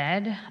been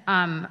said.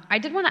 I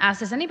did want to ask,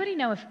 does anybody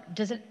know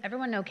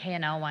everyone know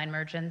K&L Wine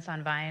Merchants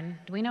on Vine?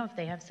 Do we know if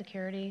they have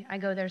security? I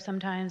go there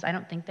sometimes. I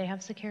don't think they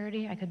have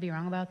security. I could be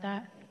wrong about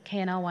that.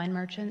 K&L Wine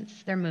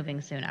Merchants, they're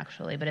moving soon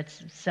actually, but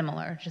it's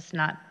similar, just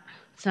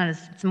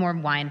it's more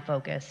wine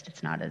focused.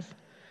 It's not as,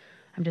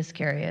 I'm just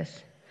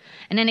curious.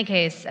 In any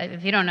case,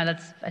 if you don't know,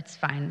 that's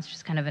fine. It's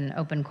just kind of an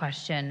open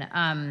question.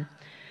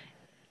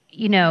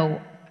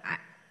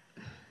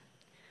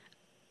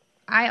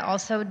 I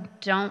also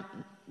don't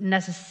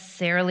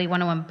necessarily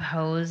want to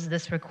impose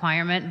this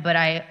requirement, but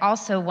I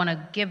also want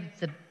to give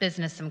the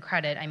business some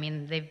credit. I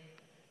mean,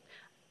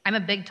 I'm a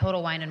big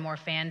Total Wine and More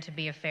fan, to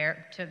be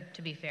fair,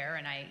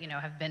 and I,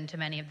 have been to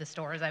many of the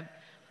stores.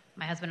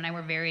 My husband and I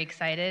were very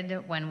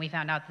excited when we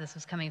found out this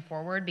was coming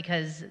forward,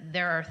 because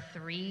there are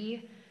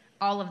 3.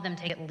 All of them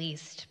take at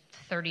least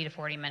 30 to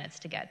 40 minutes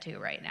to get to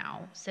right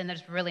now. So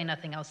there's really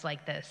nothing else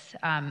like this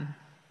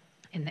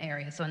in the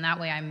area. So in that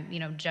way,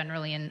 I'm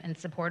generally in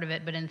support of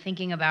it. But in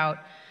thinking about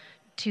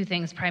 2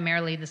 things,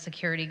 primarily the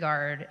security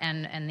guard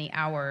and the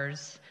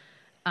hours,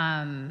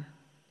 I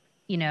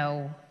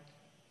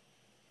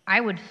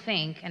would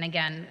think, and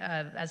again,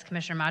 as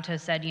Commissioner Mato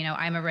said,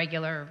 I'm a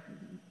regular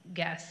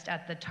guest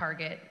at the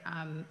Target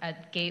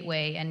at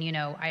Gateway, and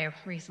I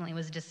recently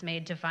was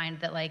dismayed to find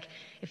that, like,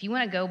 if you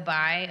want to go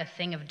buy a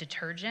thing of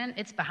detergent,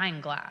 it's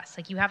behind glass.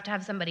 Like, you have to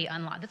have somebody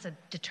unlock. That's a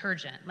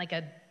detergent, like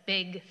a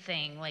big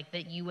thing, like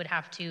that you would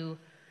have to.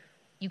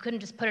 You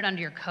couldn't just put it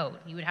under your coat.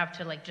 You would have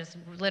to just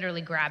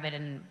literally grab it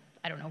and,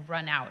 I don't know,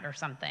 run out or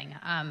something.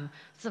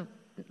 So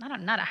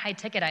not a high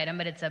ticket item,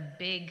 but it's a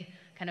big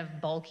kind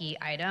of bulky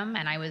item,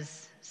 and I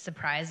was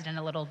surprised and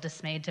a little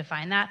dismayed to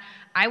find that.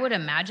 I would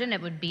imagine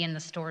it would be in the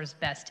store's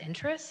best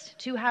interest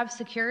to have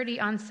security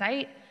on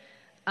site.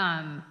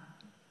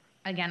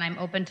 Again, I'm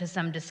open to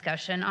some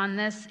discussion on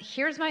this.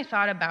 Here's my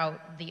thought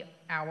about the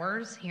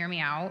hours. Hear me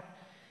out.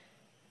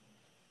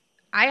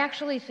 I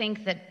actually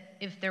think that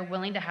if they're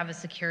willing to have a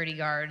security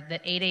guard, that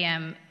 8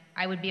 a.m.,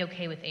 I would be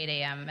okay with 8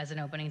 a.m. as an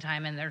opening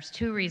time, and there's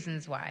 2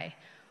 reasons why.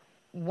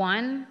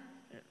 One,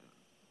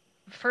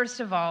 first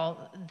of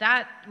all,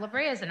 that La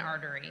Brea is an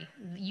artery.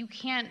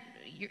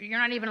 You're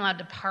not even allowed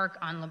to park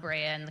on La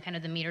Brea and kind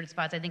of the metered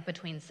spots, I think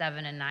between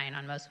 7 and 9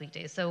 on most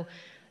weekdays. So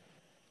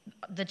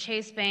the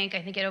Chase Bank,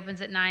 I think it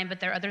opens at 9, but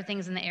there are other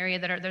things in the area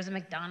there's a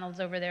McDonald's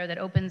over there that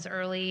opens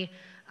early.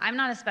 I'm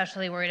not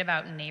especially worried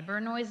about neighbor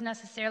noise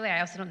necessarily.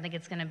 I also don't think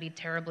it's gonna be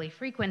terribly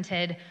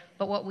frequented,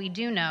 but what we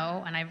do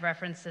know, and I've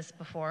referenced this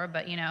before,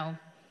 but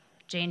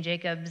Jane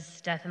Jacobs'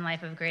 Death and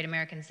Life of Great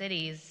American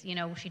Cities,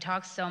 she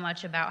talks so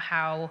much about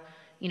how,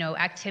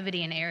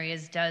 activity in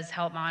areas does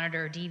help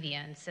monitor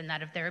deviance, and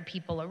that if there are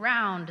people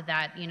around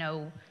that,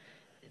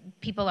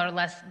 people are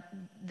less,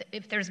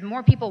 if there's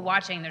more people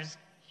watching, there's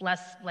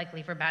less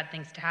likely for bad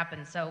things to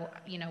happen. So,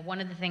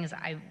 one of the things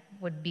I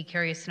would be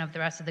curious to know if the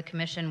rest of the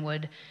commission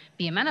would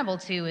be amenable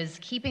to is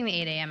keeping the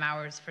 8 a.m.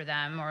 hours for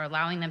them or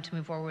allowing them to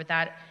move forward with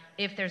that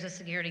if there's a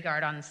security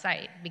guard on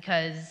site.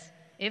 Because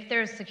if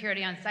there's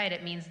security on site,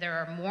 it means there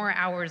are more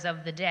hours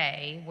of the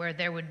day where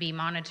there would be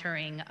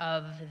monitoring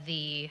of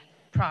the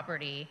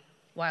property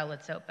while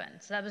it's open.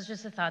 So that was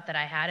just a thought that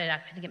I had.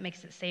 I think it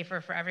makes it safer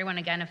for everyone,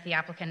 again, if the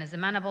applicant is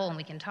amenable and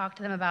we can talk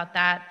to them about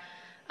that.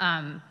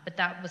 But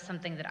that was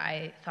something that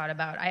I thought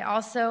about. I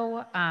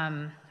also,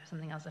 there's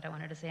something else that I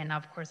wanted to say, and now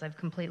of course I've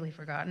completely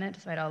forgotten it,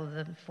 despite all of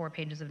the 4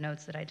 pages of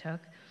notes that I took.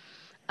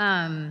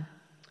 I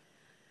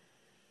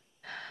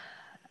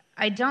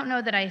don't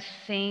know that I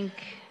think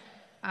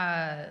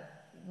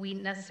we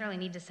necessarily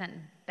need to set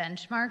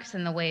benchmarks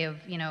in the way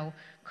of,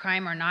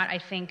 crime or not. I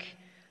think,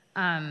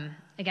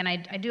 again,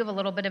 I do have a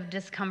little bit of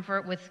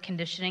discomfort with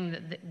conditioning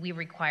that we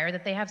require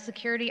that they have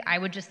security. I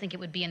would just think it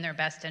would be in their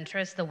best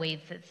interest the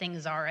way that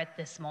things are at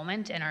this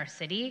moment in our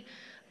city.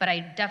 But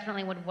I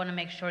definitely would want to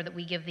make sure that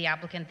we give the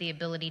applicant the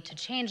ability to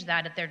change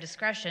that at their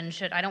discretion.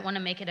 I don't want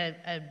to make it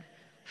a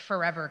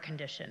forever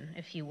condition,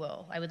 if you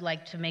will. I would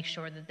like to make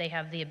sure that they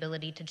have the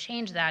ability to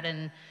change that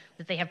and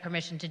that they have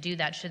permission to do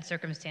that should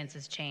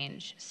circumstances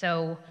change.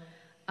 So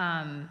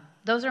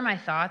those are my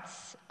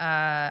thoughts.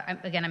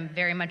 Again, I'm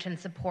very much in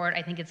support.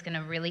 I think it's going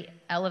to really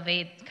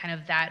elevate kind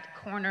of that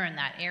corner and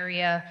that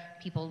area.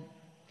 People,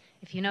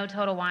 if you know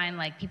Total Wine,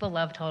 people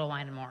love Total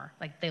Wine and More.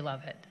 They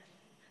love it.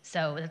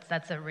 So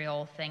that's a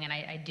real thing, and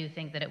I do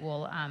think that it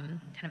will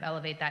kind of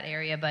elevate that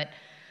area. But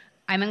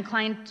I'm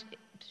inclined,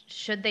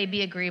 should they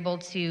be agreeable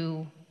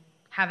to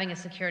having a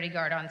security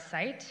guard on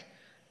site,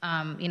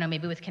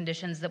 maybe with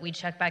conditions that we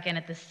check back in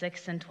at the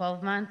 6 and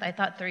 12 month. I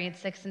thought 3,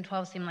 6, and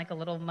 12 seemed like a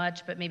little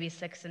much, but maybe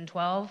 6 and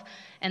 12,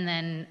 and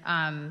then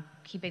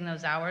keeping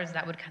those hours.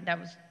 That was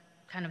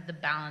kind of the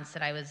balance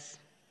that I was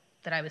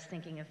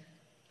thinking if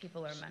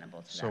people are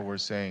amenable to that. So we're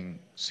saying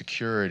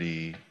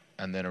security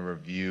and then a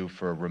review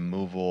for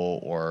removal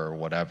or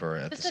whatever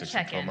at Just the 6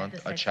 and 12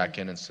 month, a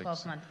check-in and 6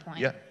 12-month point.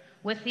 Yeah.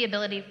 With the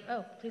ability,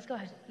 please go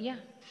ahead. Yeah.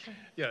 Sure.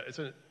 Yeah,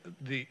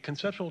 the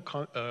conceptual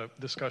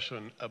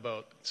discussion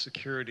about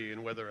security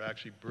and whether it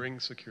actually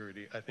brings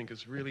security, I think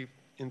is really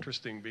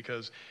interesting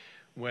because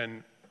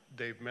when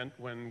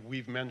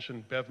we've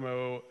mentioned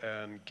BevMo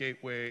and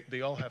Gateway,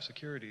 they all have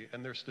security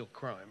and there's still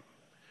crime.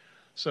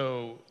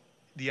 So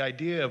the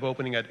idea of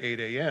opening at 8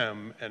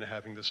 a.m. and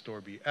having the store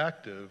be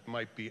active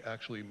might be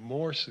actually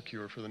more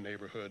secure for the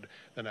neighborhood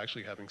than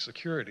actually having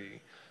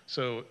security.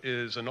 So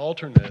is an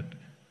alternate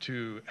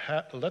to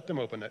let them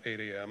open at 8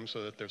 a.m.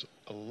 so that there's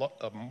a lot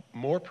of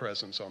more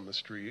presence on the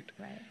street,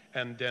 right,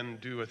 and then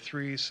do a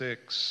 3,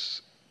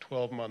 6,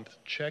 12-month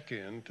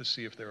check-in to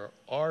see if there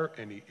are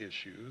any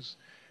issues,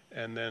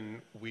 and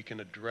then we can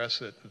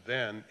address it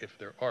then if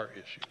there are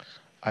issues.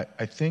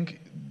 I think,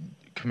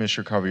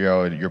 Commissioner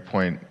Caballero, your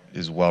point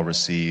is well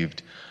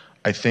received.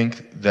 I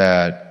think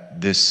that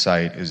this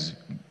site is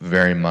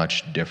very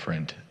much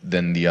different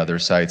than the other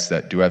sites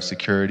that do have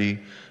security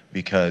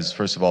because,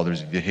 first of all,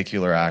 there's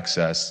vehicular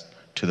access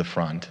to the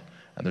front,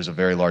 and there's a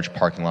very large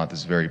parking lot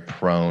that's very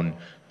prone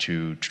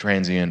to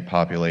transient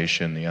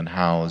population, the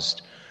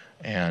unhoused,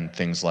 and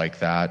things like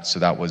that. So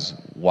that was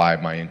why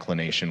my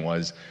inclination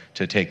was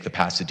to take the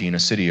Pasadena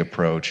City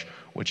approach,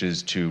 which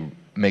is to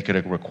make it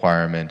a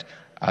requirement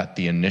at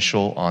the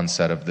initial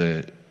onset of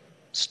the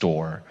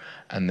store,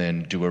 and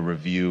then do a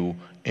review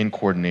in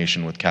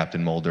coordination with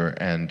Captain Mulder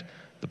and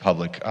the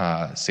Public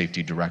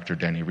Safety Director,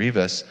 Denny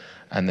Rivas,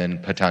 and then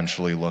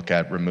potentially look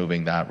at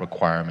removing that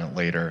requirement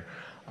later.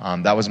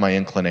 That was my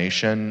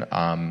inclination.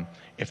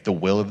 If the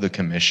will of the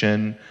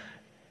commission,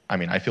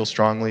 I feel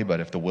strongly, but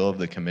if the will of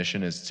the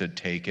commission is to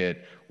take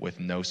it with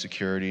no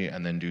security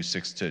and then do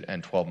 6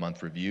 and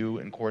 12-month review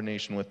in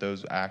coordination with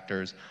those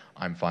actors,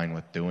 I'm fine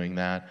with doing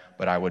that.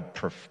 But I would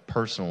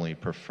personally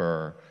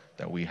prefer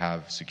that we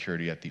have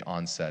security at the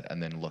onset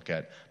and then look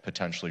at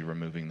potentially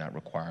removing that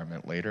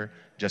requirement later,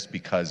 just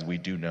because we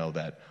do know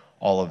that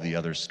all of the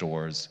other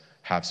stores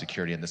have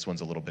security, and this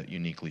one's a little bit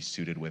uniquely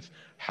suited with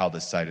how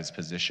the site is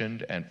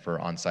positioned and for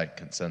on-site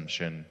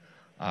consumption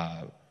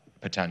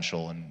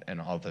potential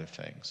and other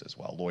things as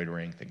well,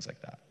 loitering, things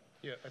like that.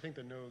 Yeah, I think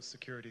the no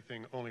security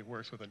thing only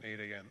works with an 8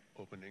 a.m.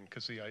 opening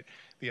because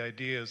the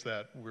idea is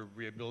that we're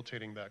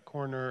rehabilitating that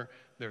corner.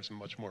 There's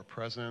much more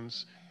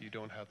presence. You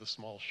don't have the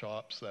small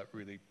shops that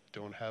really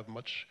don't have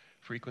much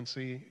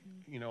frequency,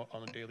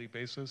 on a daily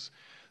basis.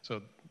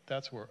 So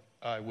that's where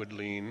I would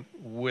lean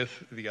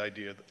with the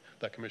idea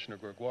that Commissioner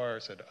Gregoire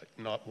said,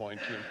 not wanting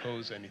to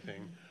impose any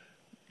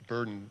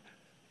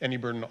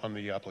burden on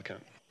the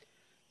applicant.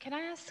 Can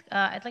I ask,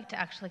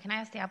 can I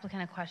ask the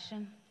applicant a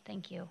question?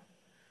 Thank you.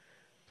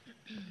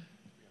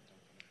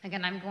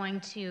 Again, I'm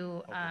going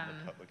to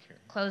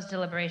close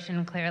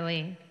deliberation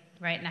clearly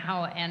right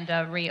now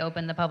and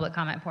reopen the public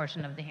comment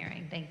portion of the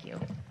hearing. Thank you.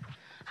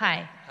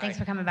 Hi, thanks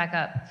for coming back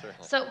up.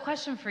 Certainly. So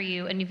question for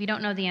you, and if you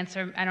don't know the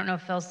answer, I don't know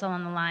if Phil's still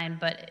on the line,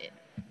 but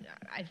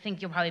I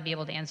think you'll probably be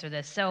able to answer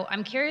this. So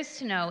I'm curious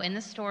to know, in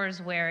the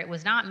stores where it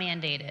was not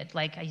mandated,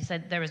 like you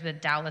said, there was a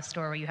Dallas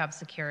store where you have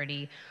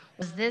security,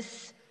 was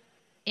this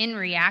in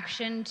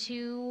reaction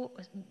to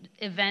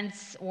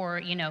events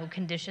or,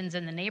 conditions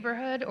in the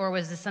neighborhood, or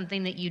was this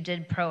something that you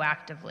did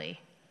proactively?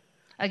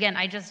 Again,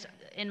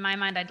 in my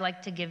mind, I'd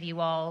like to give you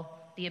all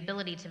the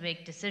ability to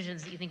make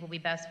decisions that you think will be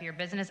best for your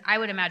business. I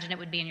would imagine it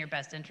would be in your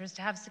best interest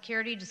to have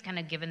security, just kind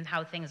of given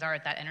how things are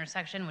at that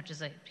intersection, which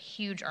is a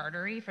huge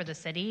artery for the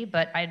city.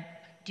 But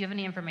do you have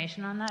any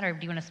information on that, or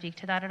do you want to speak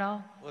to that at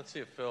all? Let's see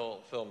if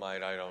Phil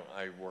might.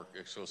 I work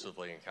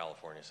exclusively in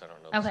California, so I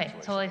don't know the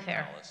situation totally in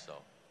fair. Dallas, so.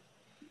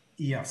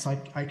 Yes,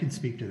 I can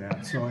speak to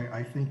that. So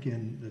I think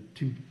in the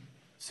two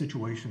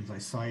situations I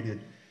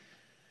cited,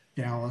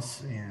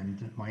 Dallas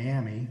and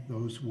Miami,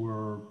 those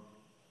were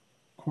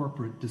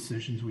corporate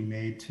decisions we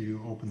made to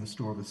open the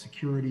store with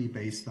security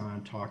based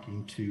on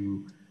talking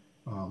to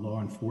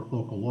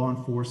local law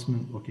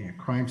enforcement, looking at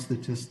crime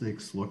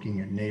statistics, looking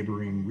at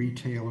neighboring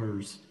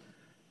retailers.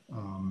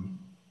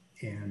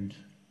 And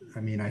I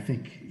mean, I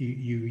think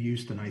you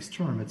used a nice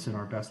term, it's in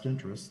our best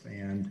interest.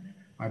 And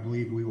I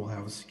believe we will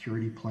have a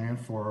security plan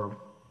for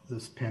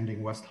this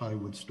pending West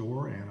Hollywood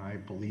store, and I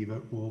believe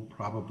it will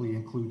probably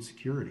include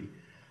security,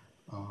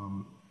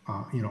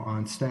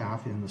 on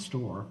staff in the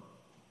store.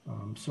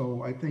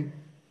 So I think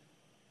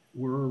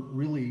we're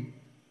really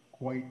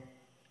quite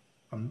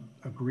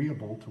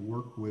agreeable to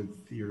work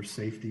with your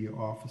safety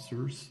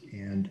officers.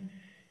 And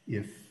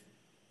if,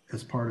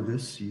 as part of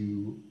this,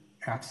 you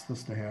asked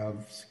us to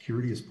have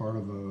security as part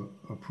of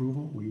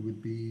approval, we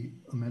would be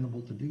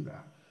amenable to do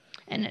that.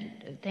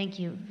 And thank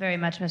you very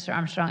much, Mr.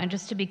 Armstrong. And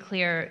just to be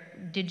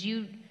clear, did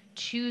you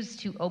choose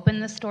to open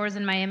the stores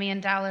in Miami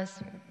and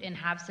Dallas and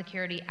have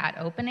security at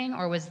opening,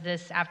 or was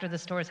this after the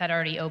stores had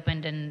already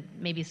opened and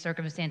maybe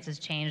circumstances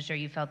changed or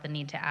you felt the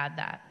need to add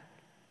that?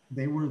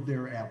 They were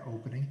there at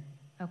opening.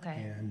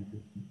 Okay.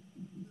 And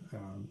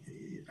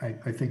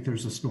I think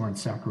there's a store in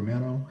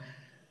Sacramento,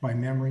 by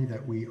memory,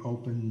 that we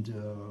opened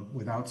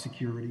without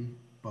security,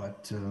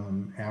 but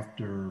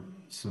after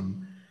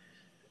some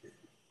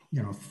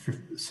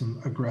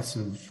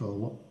aggressive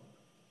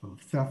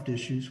theft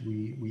issues,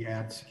 we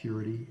add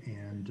security,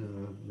 and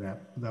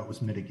that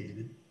was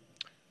mitigated.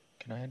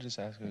 Can I just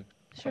ask a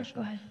Sure, question?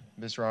 go ahead.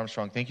 Mr.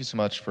 Armstrong, thank you so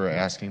much for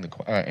answering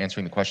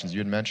the questions. You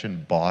had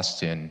mentioned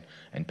Boston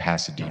and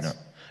Pasadena. Yes.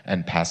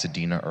 And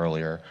Pasadena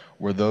earlier.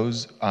 Were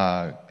those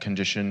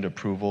conditioned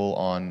approval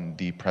on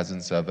the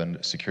presence of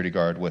a security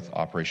guard with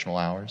operational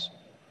hours?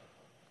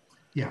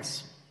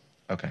 Yes.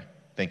 Okay,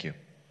 thank you.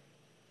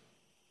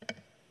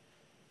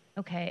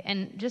 Okay,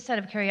 and just out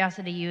of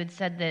curiosity, you had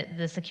said that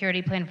the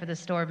security plan for the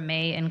store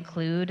may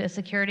include a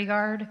security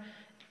guard.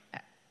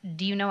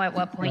 Do you know at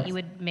what point you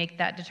would make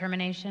that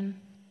determination?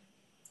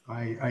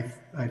 I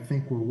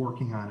think we're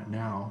working on it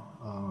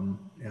now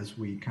as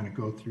we kind of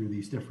go through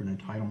these different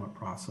entitlement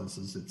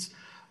processes. It's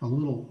a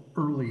little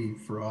early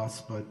for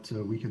us, but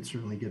we could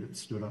certainly get it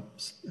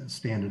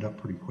stand it up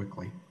pretty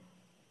quickly.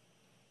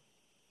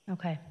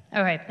 Okay,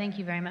 all right, thank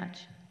you very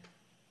much.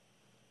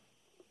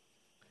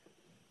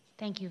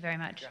 Thank you very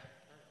much.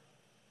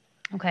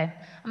 Okay,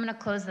 I'm going to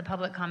close the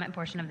public comment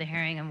portion of the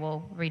hearing and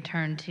we'll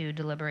return to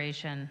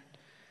deliberation.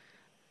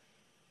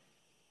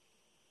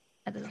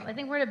 I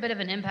think we're at a bit of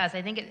an impasse.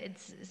 I think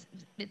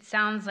it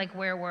sounds like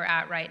where we're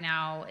at right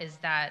now is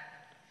that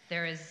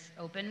there is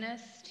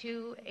openness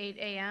to 8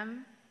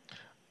 a.m.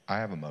 I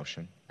have a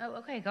motion. Oh,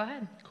 okay, go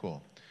ahead.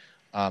 Cool.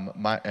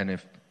 And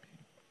if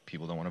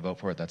people don't want to vote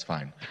for it, that's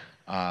fine.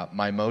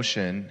 My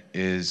motion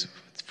is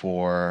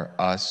for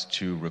us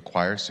to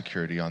require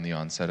security on the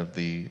onset of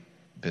the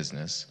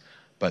business,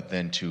 but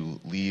then to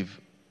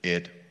leave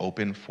it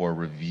open for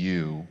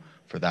review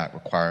for that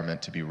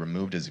requirement to be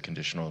removed as a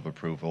conditional of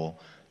approval,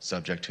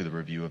 subject to the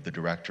review of the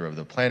director of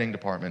the planning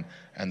department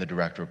and the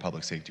director of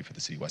public safety for the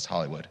city of West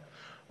Hollywood.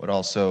 Would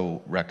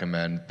also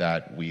recommend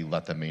that we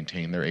let them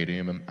maintain their 8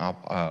 a.m.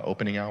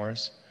 Opening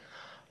hours,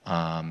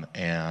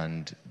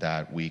 and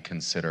that we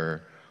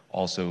consider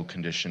also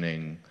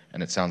conditioning,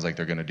 and it sounds like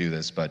they're going to do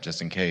this, but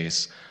just in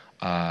case,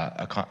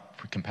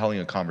 compelling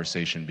a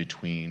conversation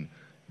between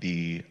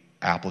the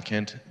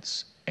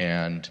applicants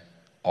and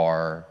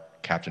our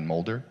Captain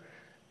Mulder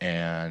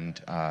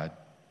and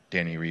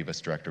Danny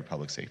Rivas, Director of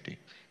Public Safety.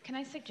 Can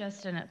I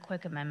suggest a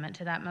quick amendment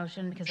to that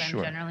motion because I'm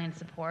Sure. generally in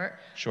support?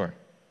 Sure.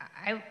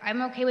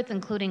 I'm okay with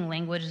including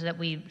language that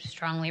we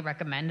strongly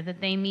recommend that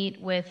they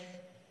meet with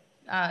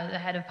the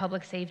head of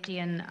public safety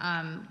and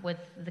with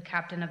the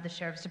captain of the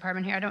sheriff's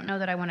department here. I don't know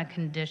that I want to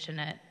condition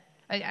it.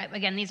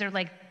 Again,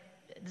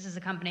 this is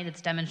a company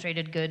that's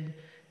demonstrated good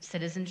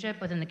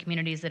citizenship within the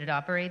communities that it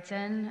operates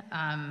in.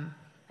 I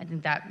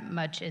think that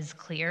much is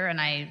clear, and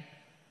I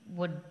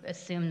would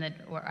assume that,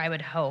 or I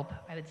would hope,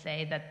 I would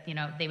say that,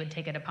 they would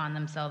take it upon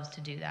themselves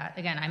to do that.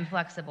 Again, I'm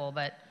flexible,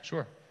 but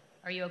Sure.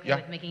 Are you okay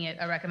with making it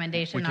a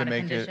recommendation, not a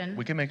condition?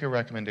 We can make a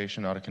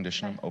recommendation, not a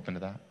condition. I'm open to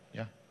that.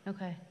 Yeah.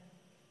 Okay.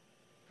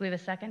 Do we have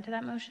a second to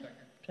that motion?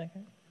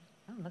 Second.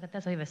 Oh, look at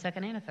this. We have a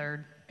second and a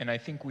third. And I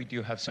think we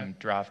do have some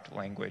draft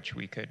language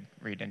we could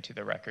read into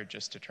the record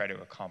just to try to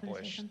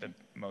accomplish the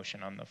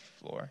motion on the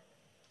floor.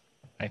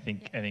 I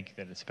think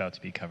that it's about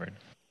to be covered.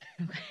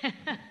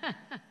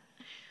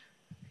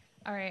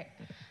 All right.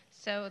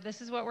 So this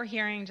is what we're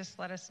hearing. Just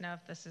let us know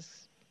if this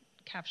is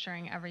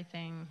capturing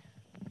everything.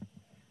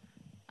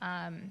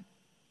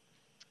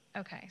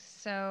 Okay,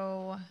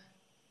 so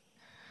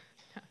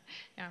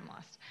now I'm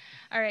lost.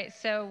 All right,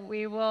 so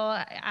we will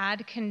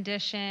add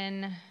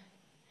condition.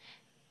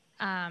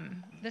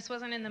 This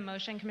wasn't in the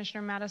motion,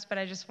 Commissioner Mattos, but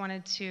I just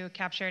wanted to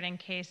capture it in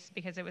case,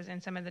 because it was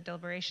in some of the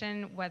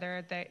deliberation,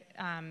 whether the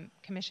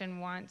commission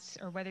wants,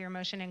 or whether your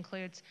motion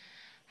includes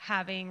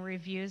having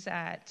reviews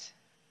at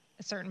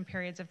certain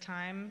periods of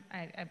time.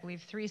 I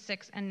believe 3,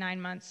 6, and 9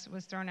 months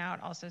was thrown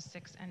out, also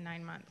 6 and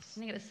 9 months. I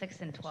think it was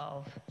 6 and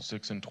 12.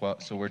 6 and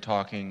 12. So we're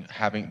talking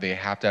they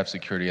have to have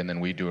security, and then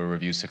we do a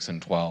review 6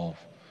 and 12.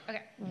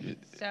 Okay.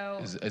 So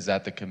is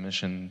that the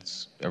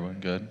commission's? Everyone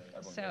good?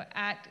 So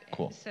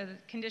cool. So the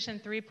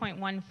condition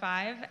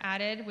 3.15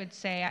 added would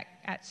say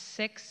at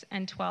 6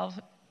 and 12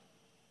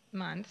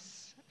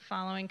 months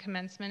following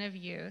commencement of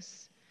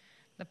use,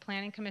 the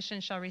Planning Commission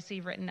shall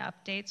receive written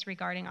updates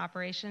regarding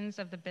operations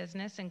of the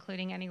business,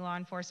 including any law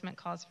enforcement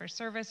calls for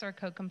service or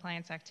code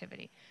compliance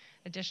activity.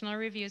 Additional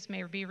reviews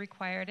may be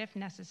required if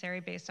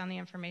necessary based on the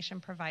information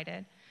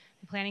provided.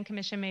 The Planning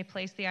Commission may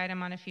place the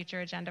item on a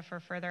future agenda for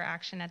further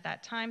action at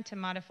that time to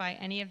modify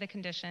any of the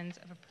conditions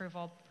of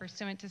approval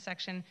pursuant to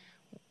Section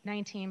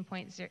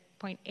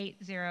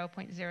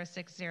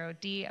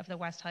 19.80.060D of the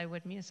West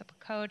Hollywood Municipal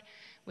Code,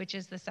 which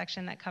is the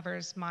section that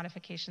covers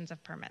modifications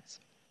of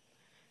permits.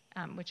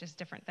 Which is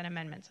different than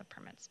amendments of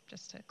permits,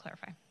 just to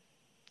clarify.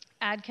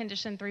 Add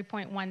condition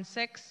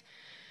 3.16.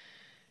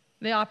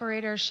 The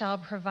operator shall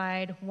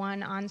provide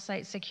 1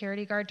 on-site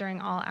security guard during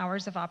all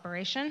hours of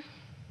operation.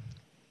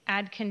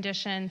 Add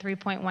condition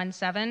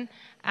 3.17.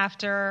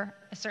 After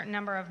a certain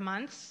number of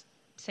months,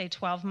 say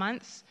 12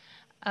 months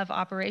of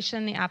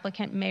operation, the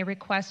applicant may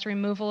request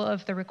removal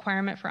of the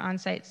requirement for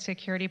on-site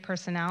security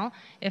personnel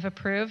if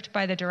approved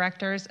by the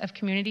Directors of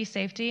Community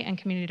Safety and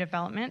Community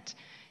Development.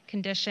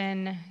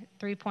 Condition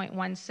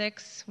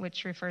 3.16,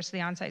 which refers to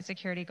the on-site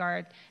security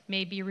guard,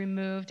 may be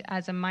removed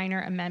as a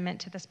minor amendment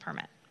to this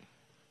permit.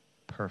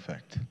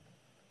 Perfect.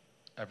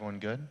 Everyone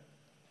good?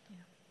 Yeah.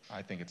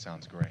 I think it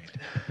sounds great.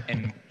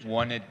 And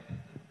one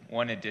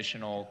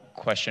additional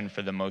question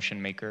for the motion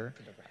maker.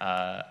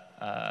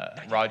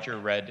 Roger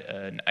read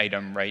an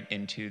item right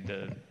into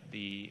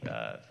the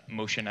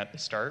motion at the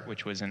start,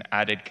 which was an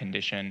added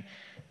condition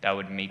that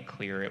would make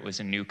clear it was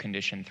a new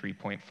condition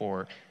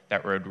 3.4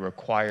 that would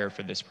require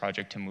for this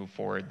project to move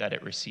forward that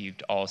it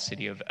received all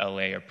City of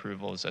LA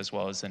approvals as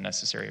well as the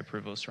necessary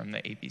approvals from the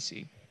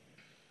APC.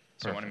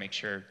 So I want to make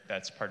sure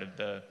that's part of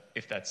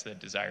if that's the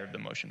desire of the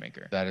motion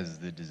maker. That is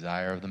the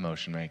desire of the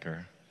motion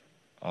maker.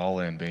 All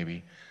in,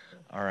 baby.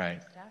 All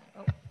right.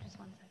 Oh, just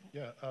 1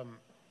 second.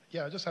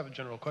 Yeah, I just have a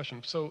general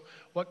question. So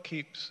what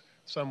keeps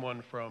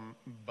someone from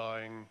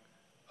buying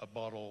a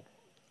bottle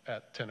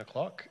at 10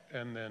 o'clock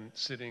and then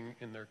sitting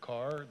in their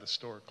car, the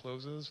store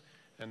closes,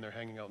 and they're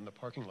hanging out in the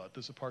parking lot?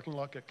 Does the parking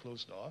lot get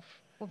closed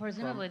off? Well,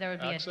 presumably there would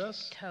be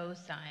access? a tow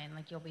sign,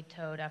 like you'll be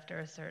towed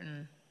after a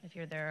certain, if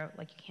you're there,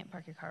 like you can't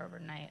park your car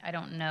overnight. I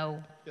don't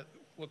know. Yeah,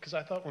 well, because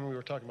I thought when we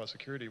were talking about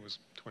security it was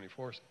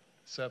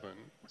 24/7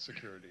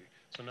 security.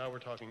 So now we're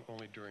talking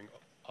only during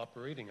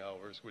operating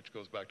hours, which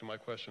goes back to my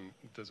question,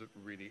 does it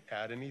really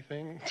add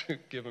anything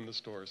given the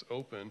store is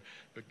open?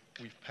 But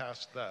we've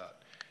passed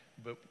that.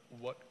 But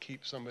what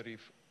keeps somebody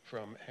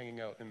from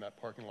hanging out in that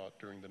parking lot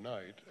during the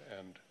night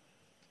and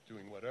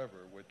doing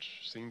whatever,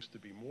 which seems to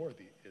be more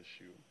the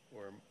issue,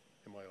 or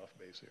am I off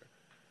base here?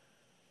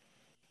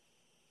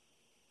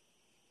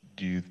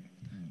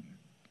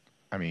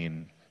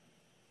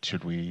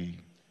 Should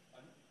we?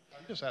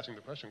 I'm just asking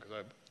the question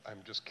because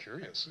I'm just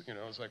curious.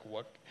 It's like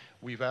what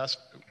we've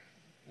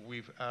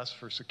asked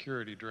for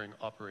security during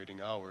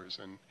operating hours,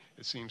 and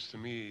it seems to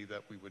me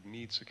that we would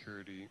need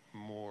security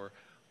more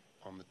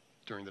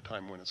during the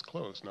time when it's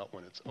closed, not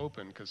when it's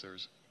open, because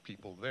there's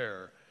people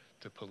there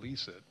to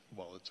police it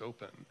while it's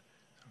open.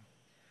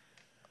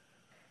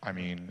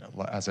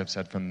 As I've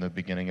said from the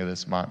beginning of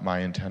this, my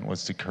intent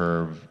was to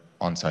curb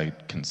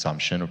on-site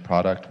consumption of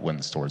product when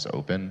the store's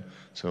open.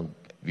 So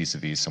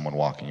vis-a-vis someone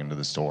walking into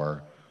the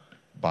store,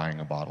 buying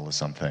a bottle of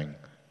something,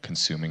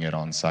 consuming it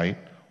on site,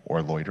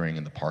 or loitering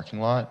in the parking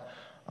lot.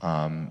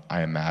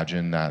 I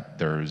imagine that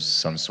there's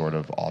some sort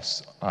of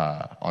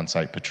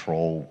on-site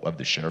patrol of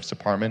the sheriff's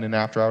department in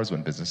after hours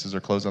when businesses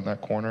are closed on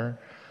that corner.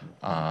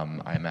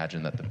 I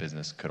imagine that the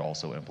business could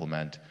also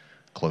implement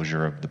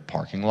closure of the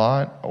parking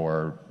lot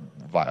or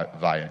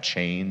via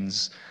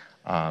chains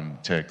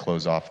to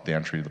close off the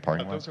entry to the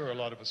parking lot. Those are a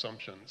lot of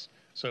assumptions.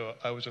 So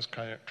I was just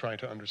kind of trying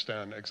to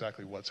understand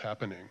exactly what's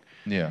happening.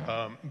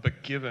 Yeah.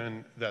 But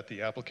given that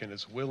the applicant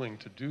is willing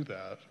to do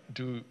that,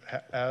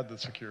 add the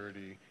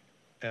security,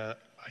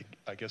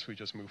 I guess we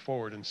just move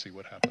forward and see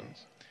what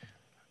happens.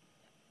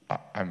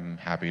 I'm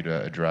happy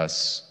to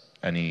address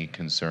any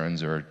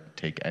concerns or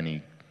take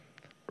any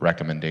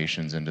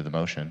recommendations into the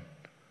motion.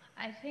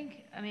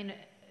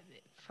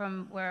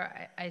 From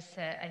where I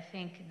sit, I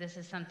think this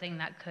is something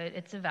that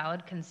it's a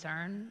valid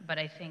concern, but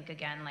I think,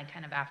 again, like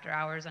kind of after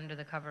hours under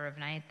the cover of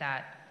night,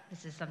 that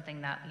this is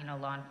something that,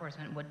 law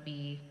enforcement would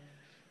be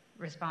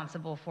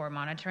responsible for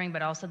monitoring,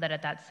 but also that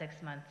at that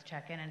 6-month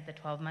check-in and the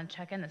 12-month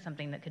check-in, that's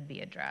something that could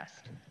be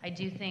addressed. I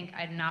do think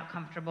I'm not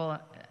comfortable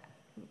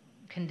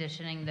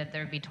conditioning that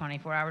there'd be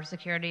 24-hour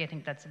security. I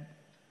think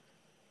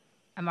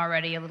I'm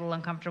already a little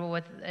uncomfortable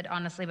with it,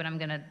 honestly, but I'm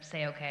going to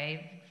say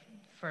okay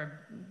for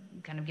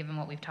kind of given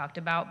what we've talked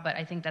about, but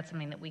I think that's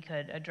something that we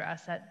could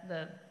address at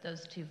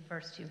those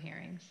first two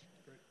hearings.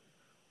 Great.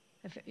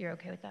 If you're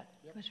okay with that,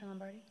 yep. Commissioner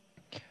Lombardi?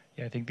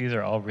 Yeah, I think these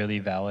are all really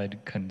valid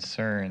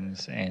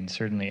concerns, and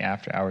certainly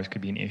after hours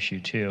could be an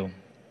issue too,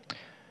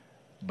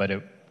 but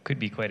it could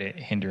be quite a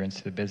hindrance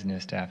to the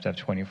business to have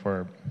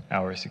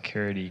 24-hour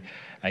security.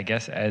 I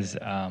guess as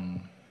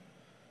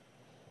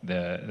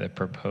the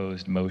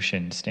proposed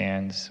motion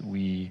stands,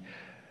 we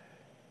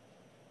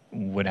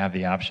would have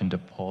the option to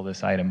pull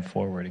this item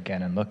forward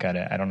again and look at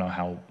it. I don't know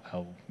how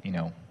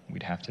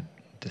we'd have to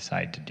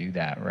decide to do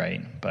that,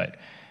 right? But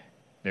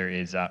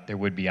there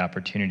would be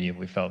opportunity if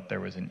we felt there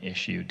was an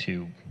issue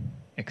to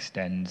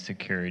extend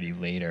security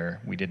later.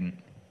 We didn't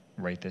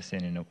write this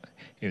in,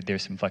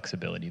 there's some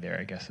flexibility there,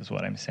 I guess is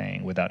what I'm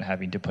saying, without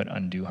having to put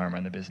undue harm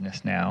on the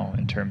business now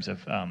in terms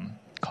of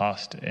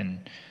cost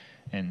and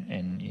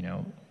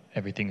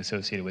everything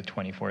associated with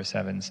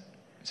 24/7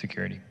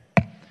 security.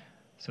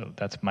 So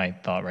that's my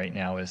thought right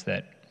now, is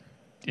that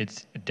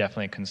it's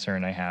definitely a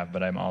concern I have,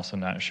 but I'm also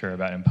not sure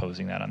about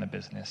imposing that on the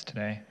business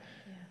today.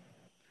 Yeah.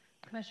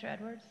 Commissioner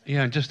Edwards?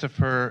 Yeah, and just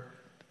to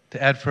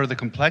add further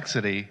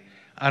complexity,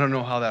 I don't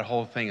know how that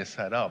whole thing is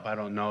set up. I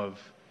don't know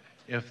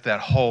if that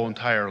whole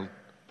entire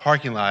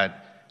parking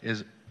lot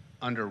is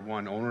under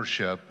one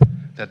ownership,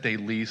 that they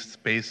lease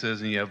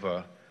spaces and you have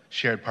a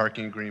shared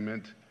parking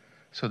agreement.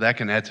 So that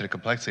can add to the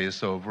complexity.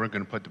 So if we're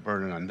going to put the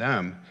burden on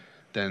them,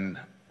 then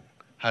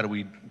how do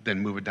we then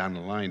move it down the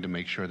line to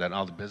make sure that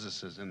all the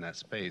businesses in that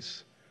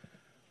space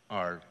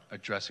are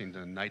addressing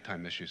the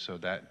nighttime issue? So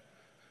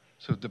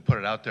to put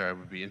it out there, it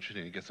would be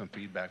interesting to get some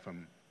feedback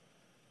from,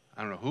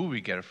 I don't know who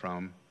we get it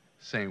from,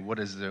 saying what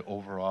is the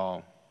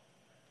overall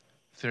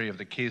theory of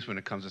the case when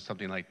it comes to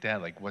something like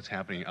that, like what's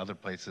happening in other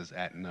places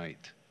at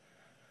night.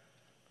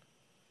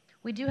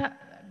 We do have,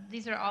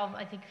 these are all,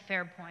 I think,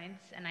 fair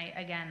points, and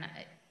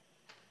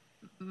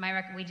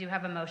we do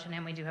have a motion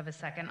and we do have a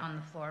second on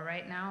the floor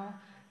right now.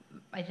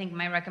 I think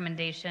my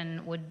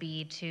recommendation would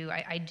be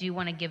I do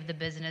want to give the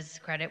business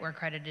credit where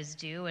credit is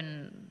due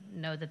and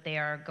know that they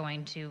are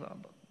going to,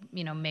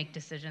 make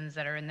decisions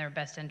that are in their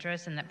best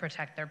interest and that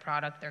protect their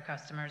product, their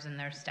customers, and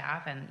their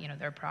staff and,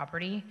 their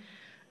property.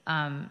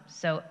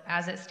 So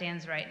as it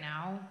stands right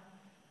now,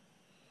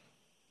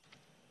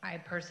 I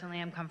personally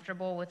am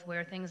comfortable with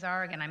where things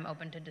are. Again, I'm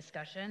open to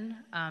discussion,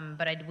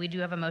 but we do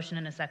have a motion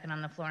and a second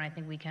on the floor, and I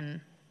think we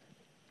can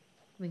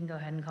go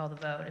ahead and call the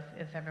vote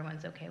if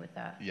everyone's okay with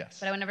that. Yes.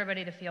 But I want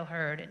everybody to feel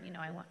heard, and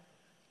I want.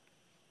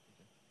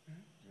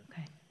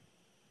 Okay.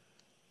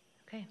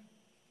 Okay.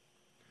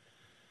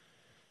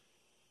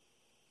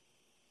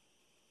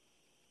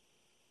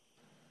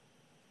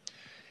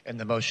 And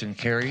the motion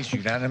carries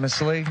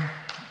unanimously.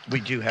 We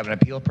do have an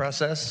appeal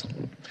process.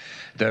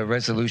 The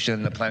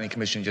resolution the Planning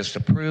Commission just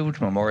approved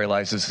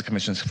memorializes the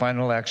Commission's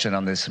final action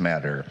on this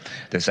matter.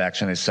 This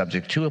action is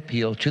subject to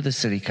appeal to the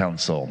City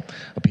Council.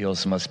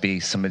 Appeals must be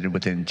submitted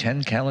within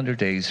 10 calendar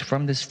days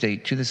from this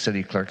date to the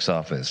City Clerk's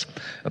office.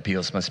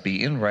 Appeals must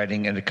be in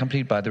writing and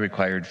accompanied by the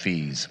required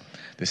fees.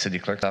 The City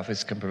Clerk's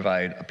office can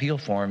provide appeal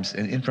forms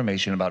and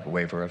information about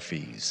waiver of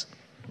fees.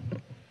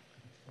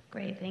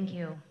 Great, thank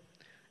you.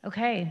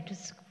 Okay,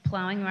 just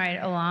plowing right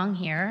along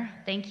here.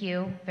 Thank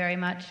you very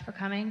much for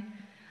coming.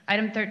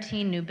 Item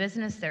 13, new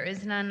business, there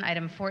is none.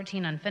 Item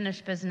 14,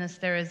 unfinished business,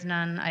 there is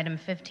none. Item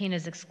 15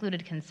 is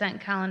excluded consent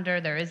calendar,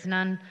 there is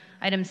none.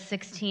 Items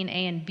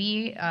 16A and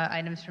B,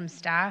 items from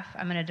staff.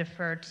 I'm going to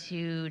defer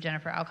to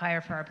Jennifer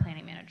Alkire for our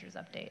planning manager's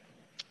update.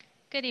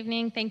 Good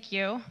evening, thank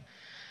you.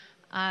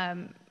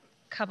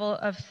 Couple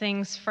of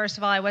things. First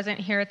of all, I wasn't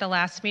here at the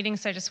last meeting,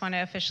 so I just want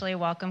to officially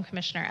welcome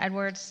Commissioner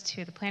Edwards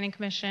to the Planning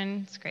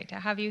Commission. It's great to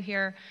have you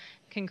here.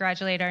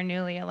 Congratulate our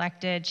newly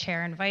elected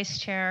chair and vice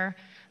chair.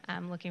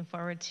 I'm looking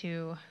forward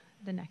to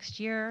the next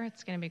year.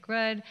 It's going to be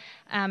good.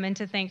 And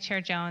to thank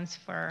Chair Jones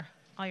for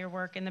all your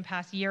work in the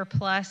past year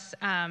plus.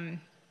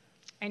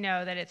 I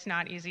know that it's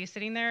not easy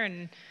sitting there,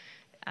 and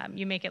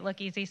you make it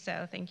look easy,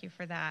 so thank you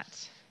for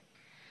that.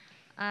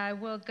 I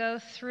will go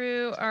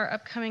through our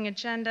upcoming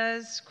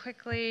agendas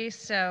quickly.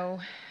 So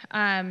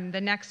the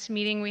next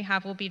meeting we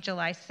have will be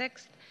July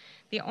 6th.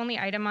 The only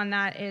item on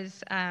that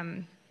is,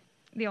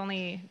 the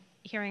only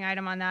hearing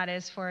item on that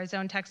is for a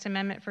zone text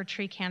amendment for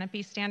tree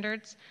canopy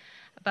standards.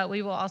 But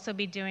we will also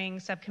be doing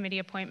subcommittee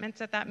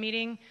appointments at that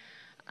meeting.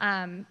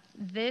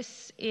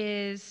 This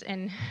is,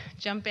 and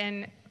jump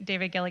in,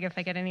 David Gillig, if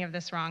I get any of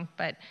this wrong,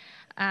 but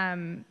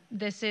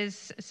this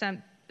is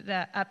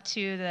up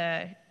to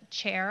the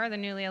chair, the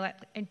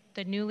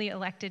newly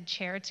elected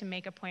chair, to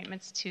make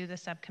appointments to the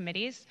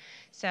subcommittees.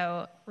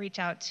 So reach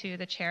out to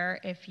the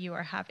chair if you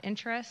have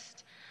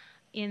interest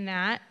in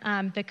that.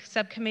 The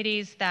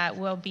subcommittees that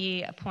will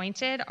be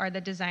appointed are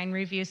the Design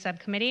Review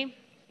Subcommittee,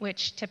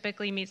 which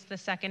typically meets the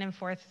second and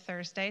fourth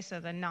Thursday, so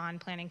the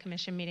non-Planning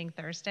Commission meeting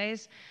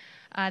Thursdays.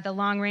 The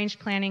Long Range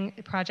Planning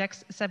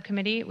Projects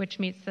Subcommittee, which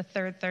meets the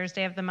third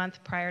Thursday of the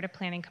month prior to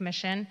Planning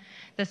Commission.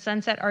 The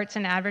Sunset Arts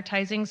and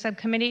Advertising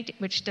Subcommittee,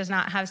 which does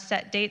not have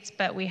set dates,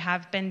 but we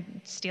have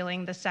been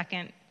stealing the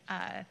second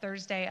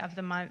Thursday of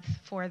the month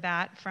for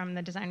that from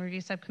the Design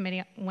Review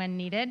Subcommittee when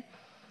needed.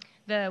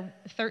 The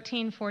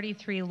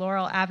 1343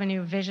 Laurel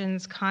Avenue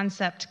Visions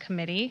Concept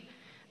Committee,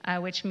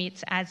 which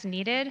meets as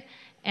needed,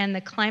 and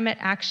the Climate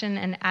Action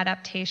and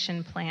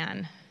Adaptation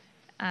Plan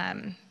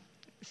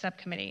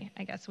Subcommittee,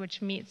 I guess,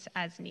 which meets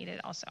as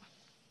needed also.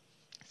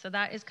 So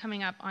that is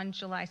coming up on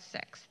July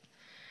 6th.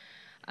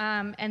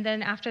 And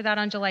then after that,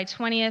 on July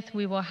 20th,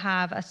 we will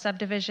have a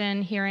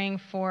subdivision hearing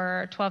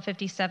for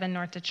 1257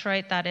 North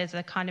Detroit. That is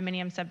a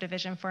condominium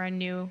subdivision for a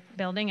new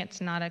building.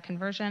 It's not a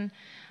conversion.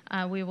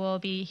 We will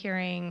be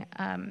hearing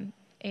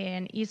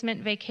an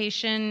easement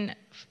vacation,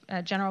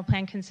 general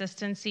plan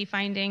consistency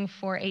finding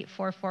for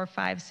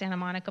 8445 Santa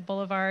Monica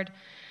Boulevard.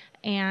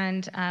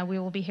 And we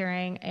will be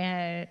hearing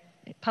a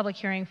public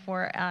hearing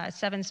for a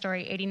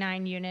 7-story,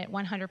 89-unit,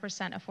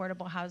 100%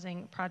 affordable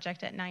housing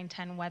project at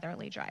 910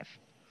 Weatherly Drive.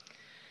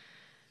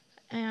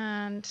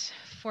 And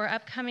for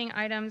upcoming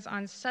items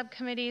on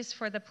subcommittees,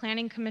 for the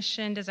Planning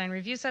Commission Design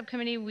Review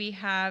Subcommittee, we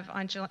have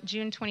on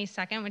June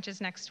 22nd, which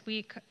is next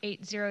week,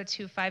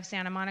 8025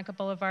 Santa Monica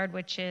Boulevard,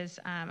 which is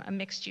a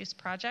mixed-use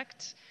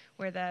project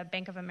where the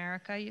Bank of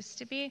America used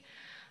to be.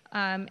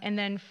 And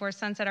then for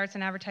Sunset Arts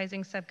and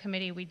Advertising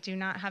Subcommittee, we do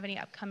not have any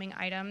upcoming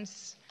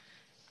items.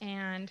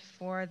 And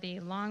for the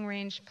Long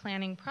Range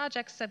Planning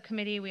Projects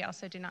Subcommittee, we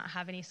also do not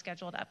have any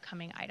scheduled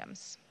upcoming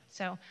items.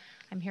 So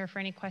I'm here for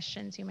any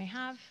questions you may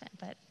have,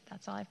 but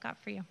that's all I've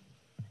got for you.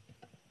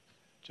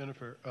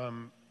 Jennifer,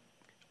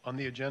 on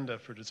the agenda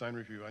for design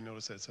review, I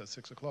noticed that it says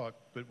 6 o'clock,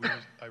 but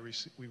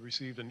we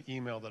received an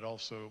email that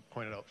also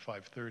pointed out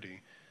 5:30.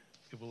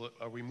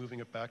 Are we moving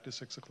it back to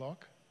 6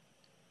 o'clock?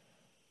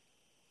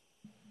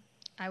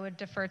 I would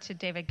defer to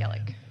David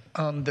Gillig.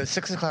 The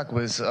 6 o'clock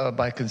was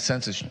by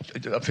consensus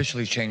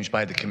officially changed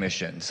by the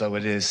commission, so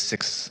it is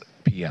 6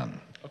 p.m.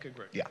 Okay,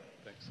 great. Yeah.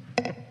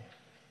 Thanks.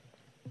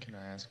 Can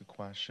I ask a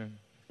question,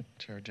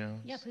 Chair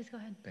Jones? Yeah, please go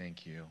ahead.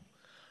 Thank you.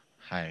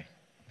 Hi.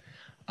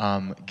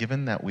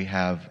 Given that we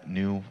have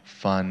new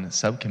fun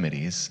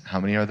subcommittees, how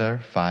many are there?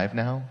 5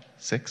 now?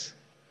 6?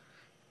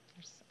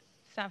 There's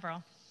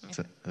several.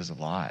 There's a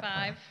lot.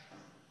 5.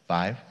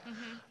 5?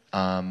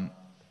 Mm-hmm.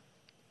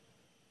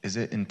 Is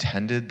it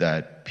intended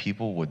that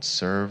people would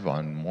serve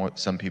on more,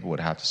 some people would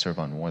have to serve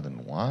on more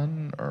than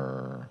one,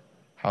 or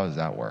how does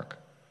that work?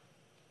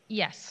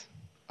 Yes.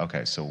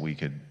 Okay, so we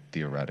could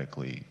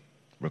theoretically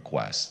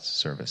request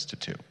service to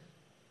 2.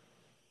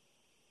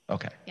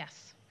 Okay.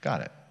 Yes. Got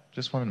it.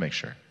 Just wanted to make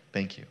sure.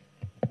 Thank you.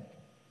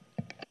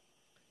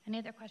 Any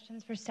other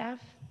questions for staff?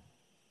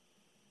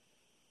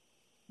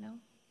 No?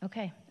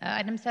 Okay.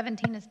 Item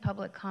 17 is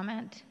public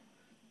comment.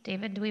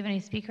 David, do we have any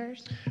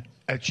speakers?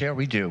 Chair,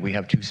 we do. We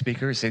have 2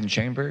 speakers in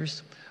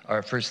chambers.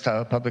 Our first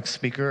public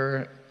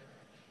speaker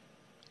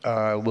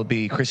will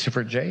be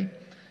Christopher J.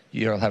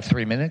 You'll have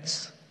 3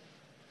 minutes.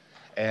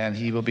 And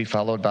he will be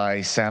followed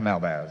by Sam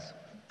Albaz.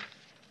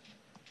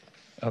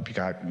 I hope you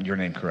got your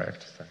name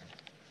correct. Sorry.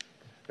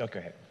 Oh, go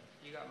ahead.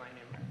 You got my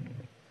name right.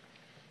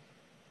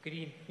 Good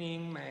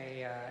evening.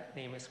 My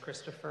name is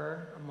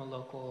Christopher. I'm a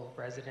local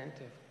resident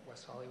of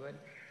West Hollywood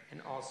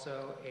and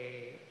also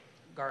a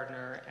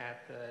gardener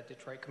at the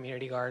Detroit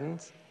Community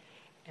Gardens.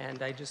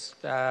 And I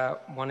just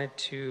wanted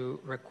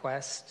to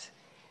request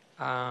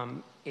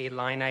a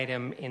line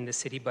item in the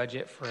city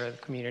budget for the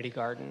community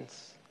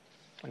gardens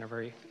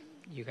whenever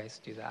you guys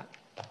do that.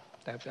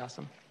 That would be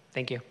awesome.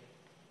 Thank you.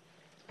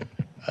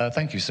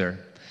 Thank you, sir.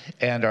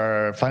 And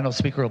our final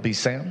speaker will be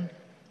Sam.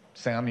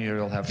 Sam,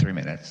 you'll have 3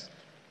 minutes.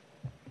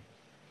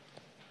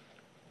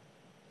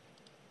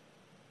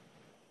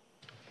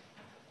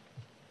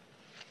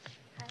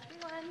 Hi,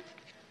 everyone.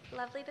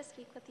 Lovely to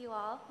speak with you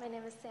all. My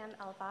name is Sam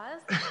Elvaz.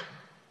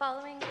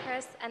 Following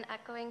Chris and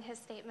echoing his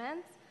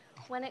statements,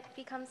 when it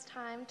becomes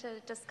time to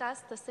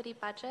discuss the city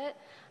budget,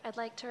 I'd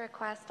like to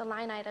request a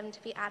line item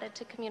to be added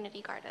to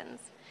community gardens.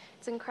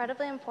 It's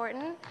incredibly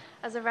important.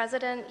 As a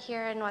resident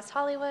here in West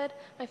Hollywood,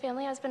 my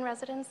family has been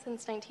residents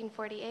since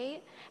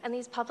 1948, and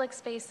these public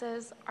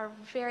spaces are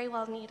very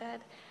well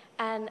needed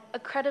and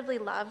incredibly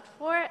loved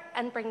for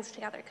and brings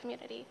together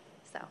community.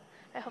 So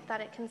I hope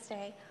that it can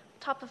stay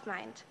top of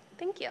mind.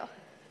 Thank you.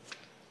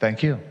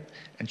 Thank you.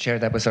 And Chair,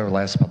 that was our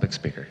last public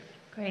speaker.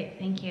 Great,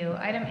 thank you.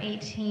 Item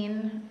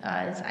 18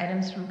 is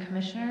items from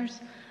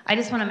commissioners. I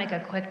just want to make a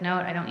quick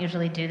note. I don't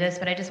usually do this,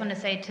 but I just want to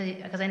say,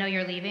 because I know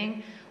you're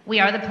leaving, we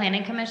are the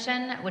Planning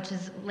Commission, which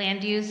is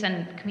land use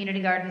and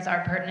community gardens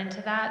are pertinent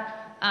to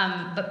that.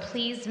 But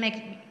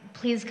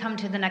please come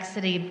to the next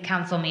city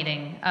council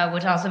meeting,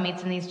 which also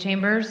meets in these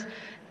chambers.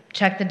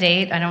 Check the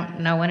date. I don't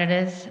know when it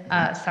is.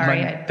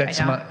 Sorry, That's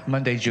I don't.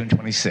 Monday, June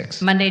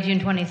 26th. Monday, June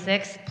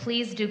 26th.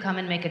 Please do come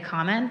and make a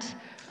comment.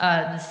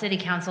 The city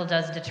council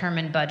does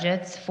determine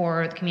budgets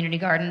for community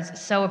gardens.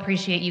 So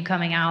appreciate you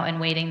coming out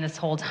and waiting this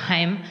whole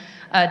time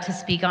to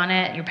speak on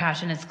it. Your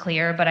passion is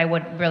clear, but I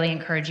would really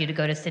encourage you to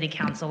go to city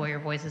council where your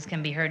voices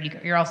can be heard.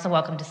 You're also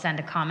welcome to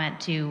send a comment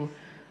to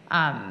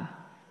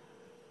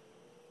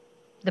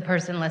the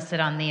person listed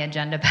on the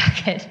agenda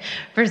packet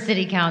for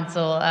city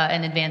council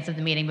in advance of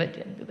the meeting.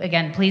 But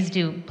again, please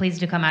do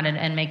come out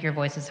and make your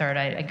voices heard.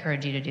 I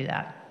encourage you to do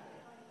that.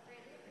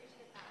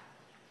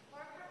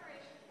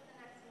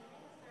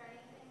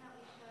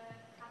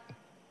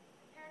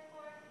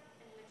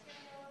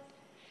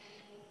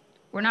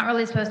 We're not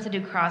really supposed to do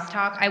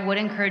crosstalk. I would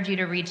encourage you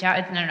to reach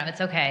out. No, it's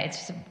okay.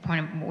 It's just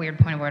a weird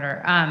point of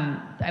order.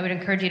 I would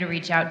encourage you to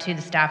reach out to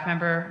the staff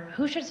member.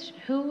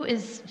 Who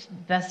is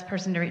best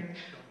person to reach?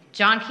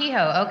 John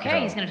Kehoe.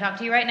 Okay, he's going to talk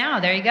to you right now.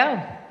 There you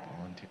go.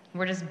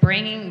 We're just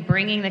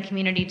bringing the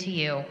community to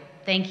you.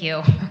 Thank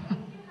you.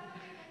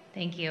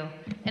 Thank you.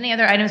 Any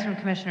other items from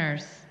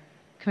commissioners?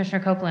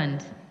 Commissioner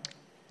Copeland.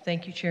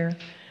 Thank you, Chair.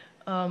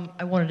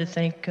 I wanted to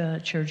thank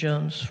Chair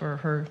Jones for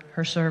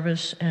her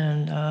service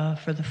and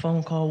for the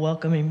phone call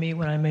welcoming me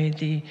when I made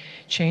the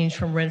change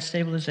from rent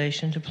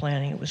stabilization to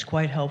planning. It was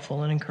quite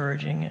helpful and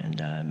encouraging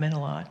and meant a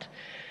lot.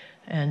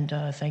 And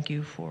thank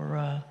you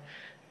for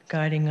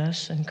guiding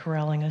us and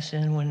corralling us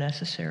in when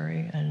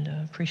necessary, and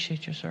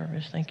appreciate your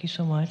service. Thank you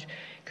so much.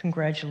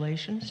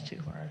 Congratulations to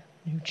our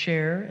new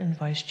chair and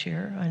vice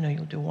chair. I know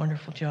you'll do a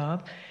wonderful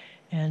job,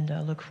 and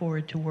look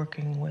forward to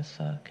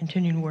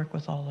continuing to work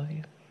with all of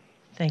you.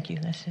 Thank you.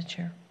 That's it,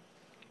 Chair.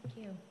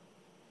 Thank you.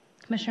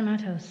 Commissioner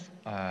Matos.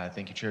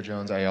 Thank you, Chair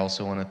Jones. I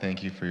also want to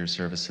thank you for your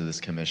service to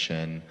this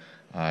commission.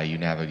 You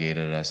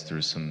navigated us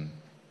through some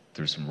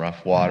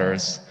rough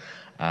waters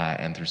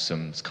and through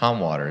some calm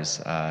waters,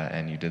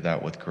 and you did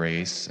that with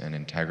grace and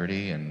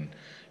integrity, and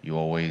you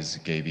always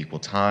gave equal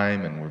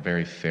time and were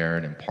very fair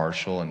and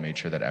impartial and made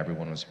sure that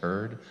everyone was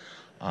heard.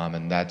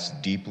 And that's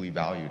deeply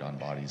valued on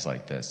bodies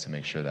like this, to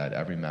make sure that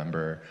every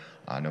member,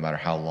 no matter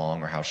how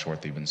long or how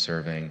short they've been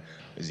serving,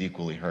 is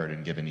equally heard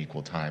and given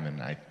equal time.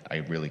 And I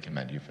really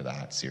commend you for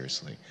that,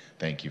 seriously.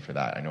 Thank you for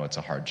that. I know it's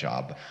a hard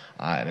job,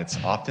 and it's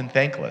often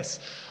thankless.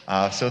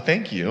 So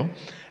thank you.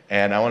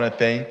 And I want to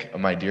thank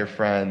my dear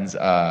friends,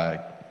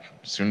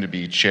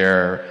 soon-to-be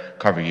Chair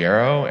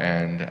Carviero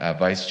and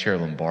Vice Chair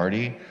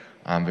Lombardi.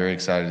 I'm very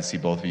excited to see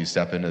both of you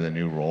step into the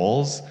new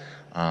roles.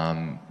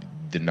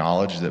 The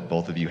knowledge that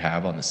both of you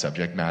have on the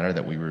subject matter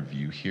that we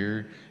review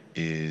here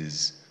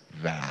is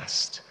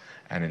vast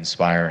and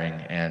inspiring,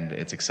 and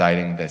it's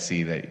exciting to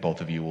see that both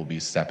of you will be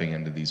stepping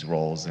into these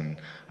roles, and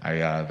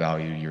I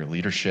value your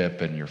leadership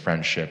and your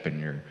friendship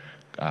and your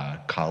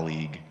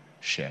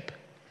colleagueship.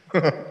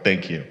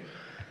 Thank you.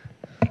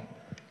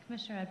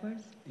 Commissioner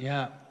Edwards.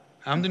 Yeah,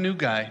 I'm the new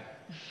guy,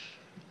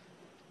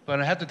 but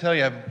I have to tell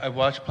you, I've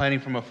watched planning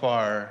from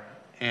afar,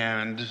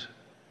 and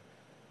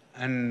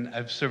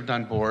I've served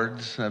on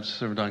boards, I've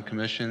served on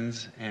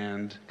commissions,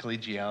 and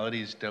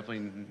collegiality is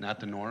definitely not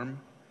the norm.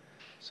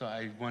 So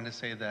I want to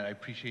say that I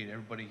appreciate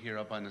everybody here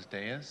up on this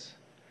dais,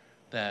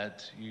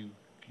 that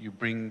you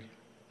bring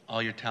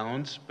all your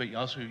talents, but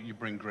you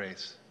bring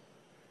grace.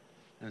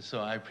 And so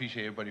I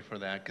appreciate everybody for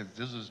that, because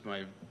this was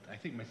I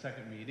think my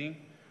second meeting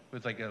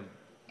with like a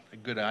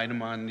good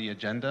item on the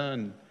agenda,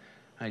 and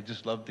I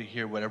just love to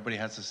hear what everybody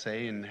has to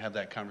say and have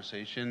that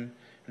conversation.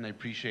 And I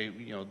appreciate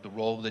the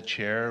role of the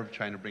chair of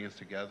trying to bring us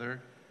together.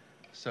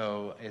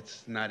 So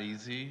it's not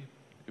easy.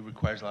 It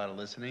requires a lot of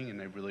listening,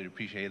 and I really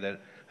appreciate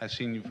that. I've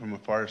seen you from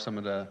afar, some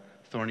of the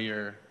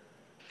thornier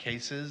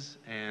cases,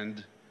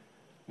 and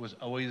was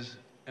always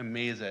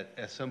amazed that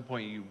at some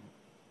point you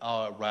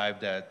all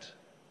arrived at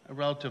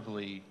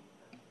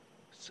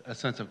a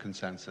sense of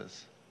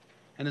consensus.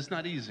 And it's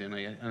not easy, and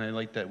I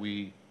like that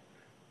we,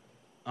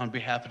 on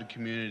behalf of the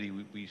community,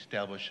 we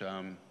establish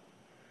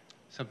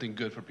something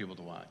good for people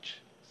to watch.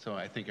 So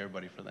I thank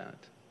everybody for that.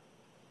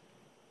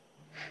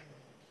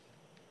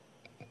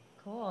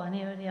 Cool.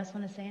 Anybody else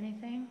want to say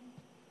anything?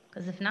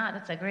 Because if not,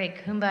 it's a great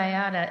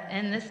kumbaya to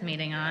end this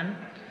meeting on.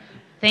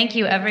 Thank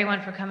you,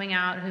 everyone, for coming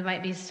out who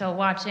might be still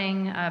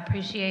watching.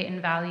 Appreciate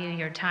and value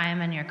your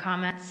time and your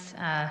comments.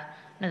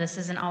 No, this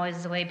isn't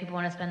always the way people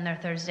want to spend their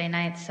Thursday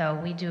nights, so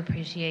we do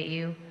appreciate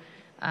you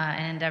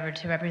and endeavor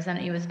to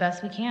represent you as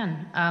best we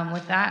can.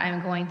 With that,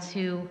 I'm going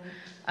to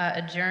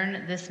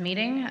adjourn this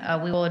meeting.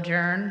 We will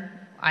adjourn,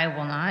 I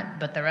will not,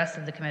 but the rest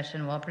of the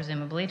commission will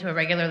presumably, to a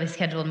regularly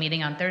scheduled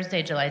meeting on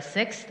Thursday, July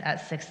 6th at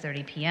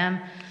 6:30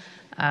 p.m.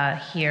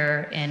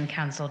 Here in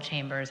council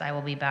chambers. I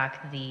will be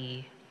back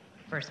the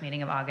first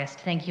meeting of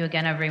August. Thank you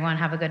again, everyone.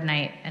 Have a good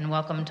night, and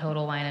welcome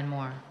Total Wine and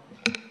More.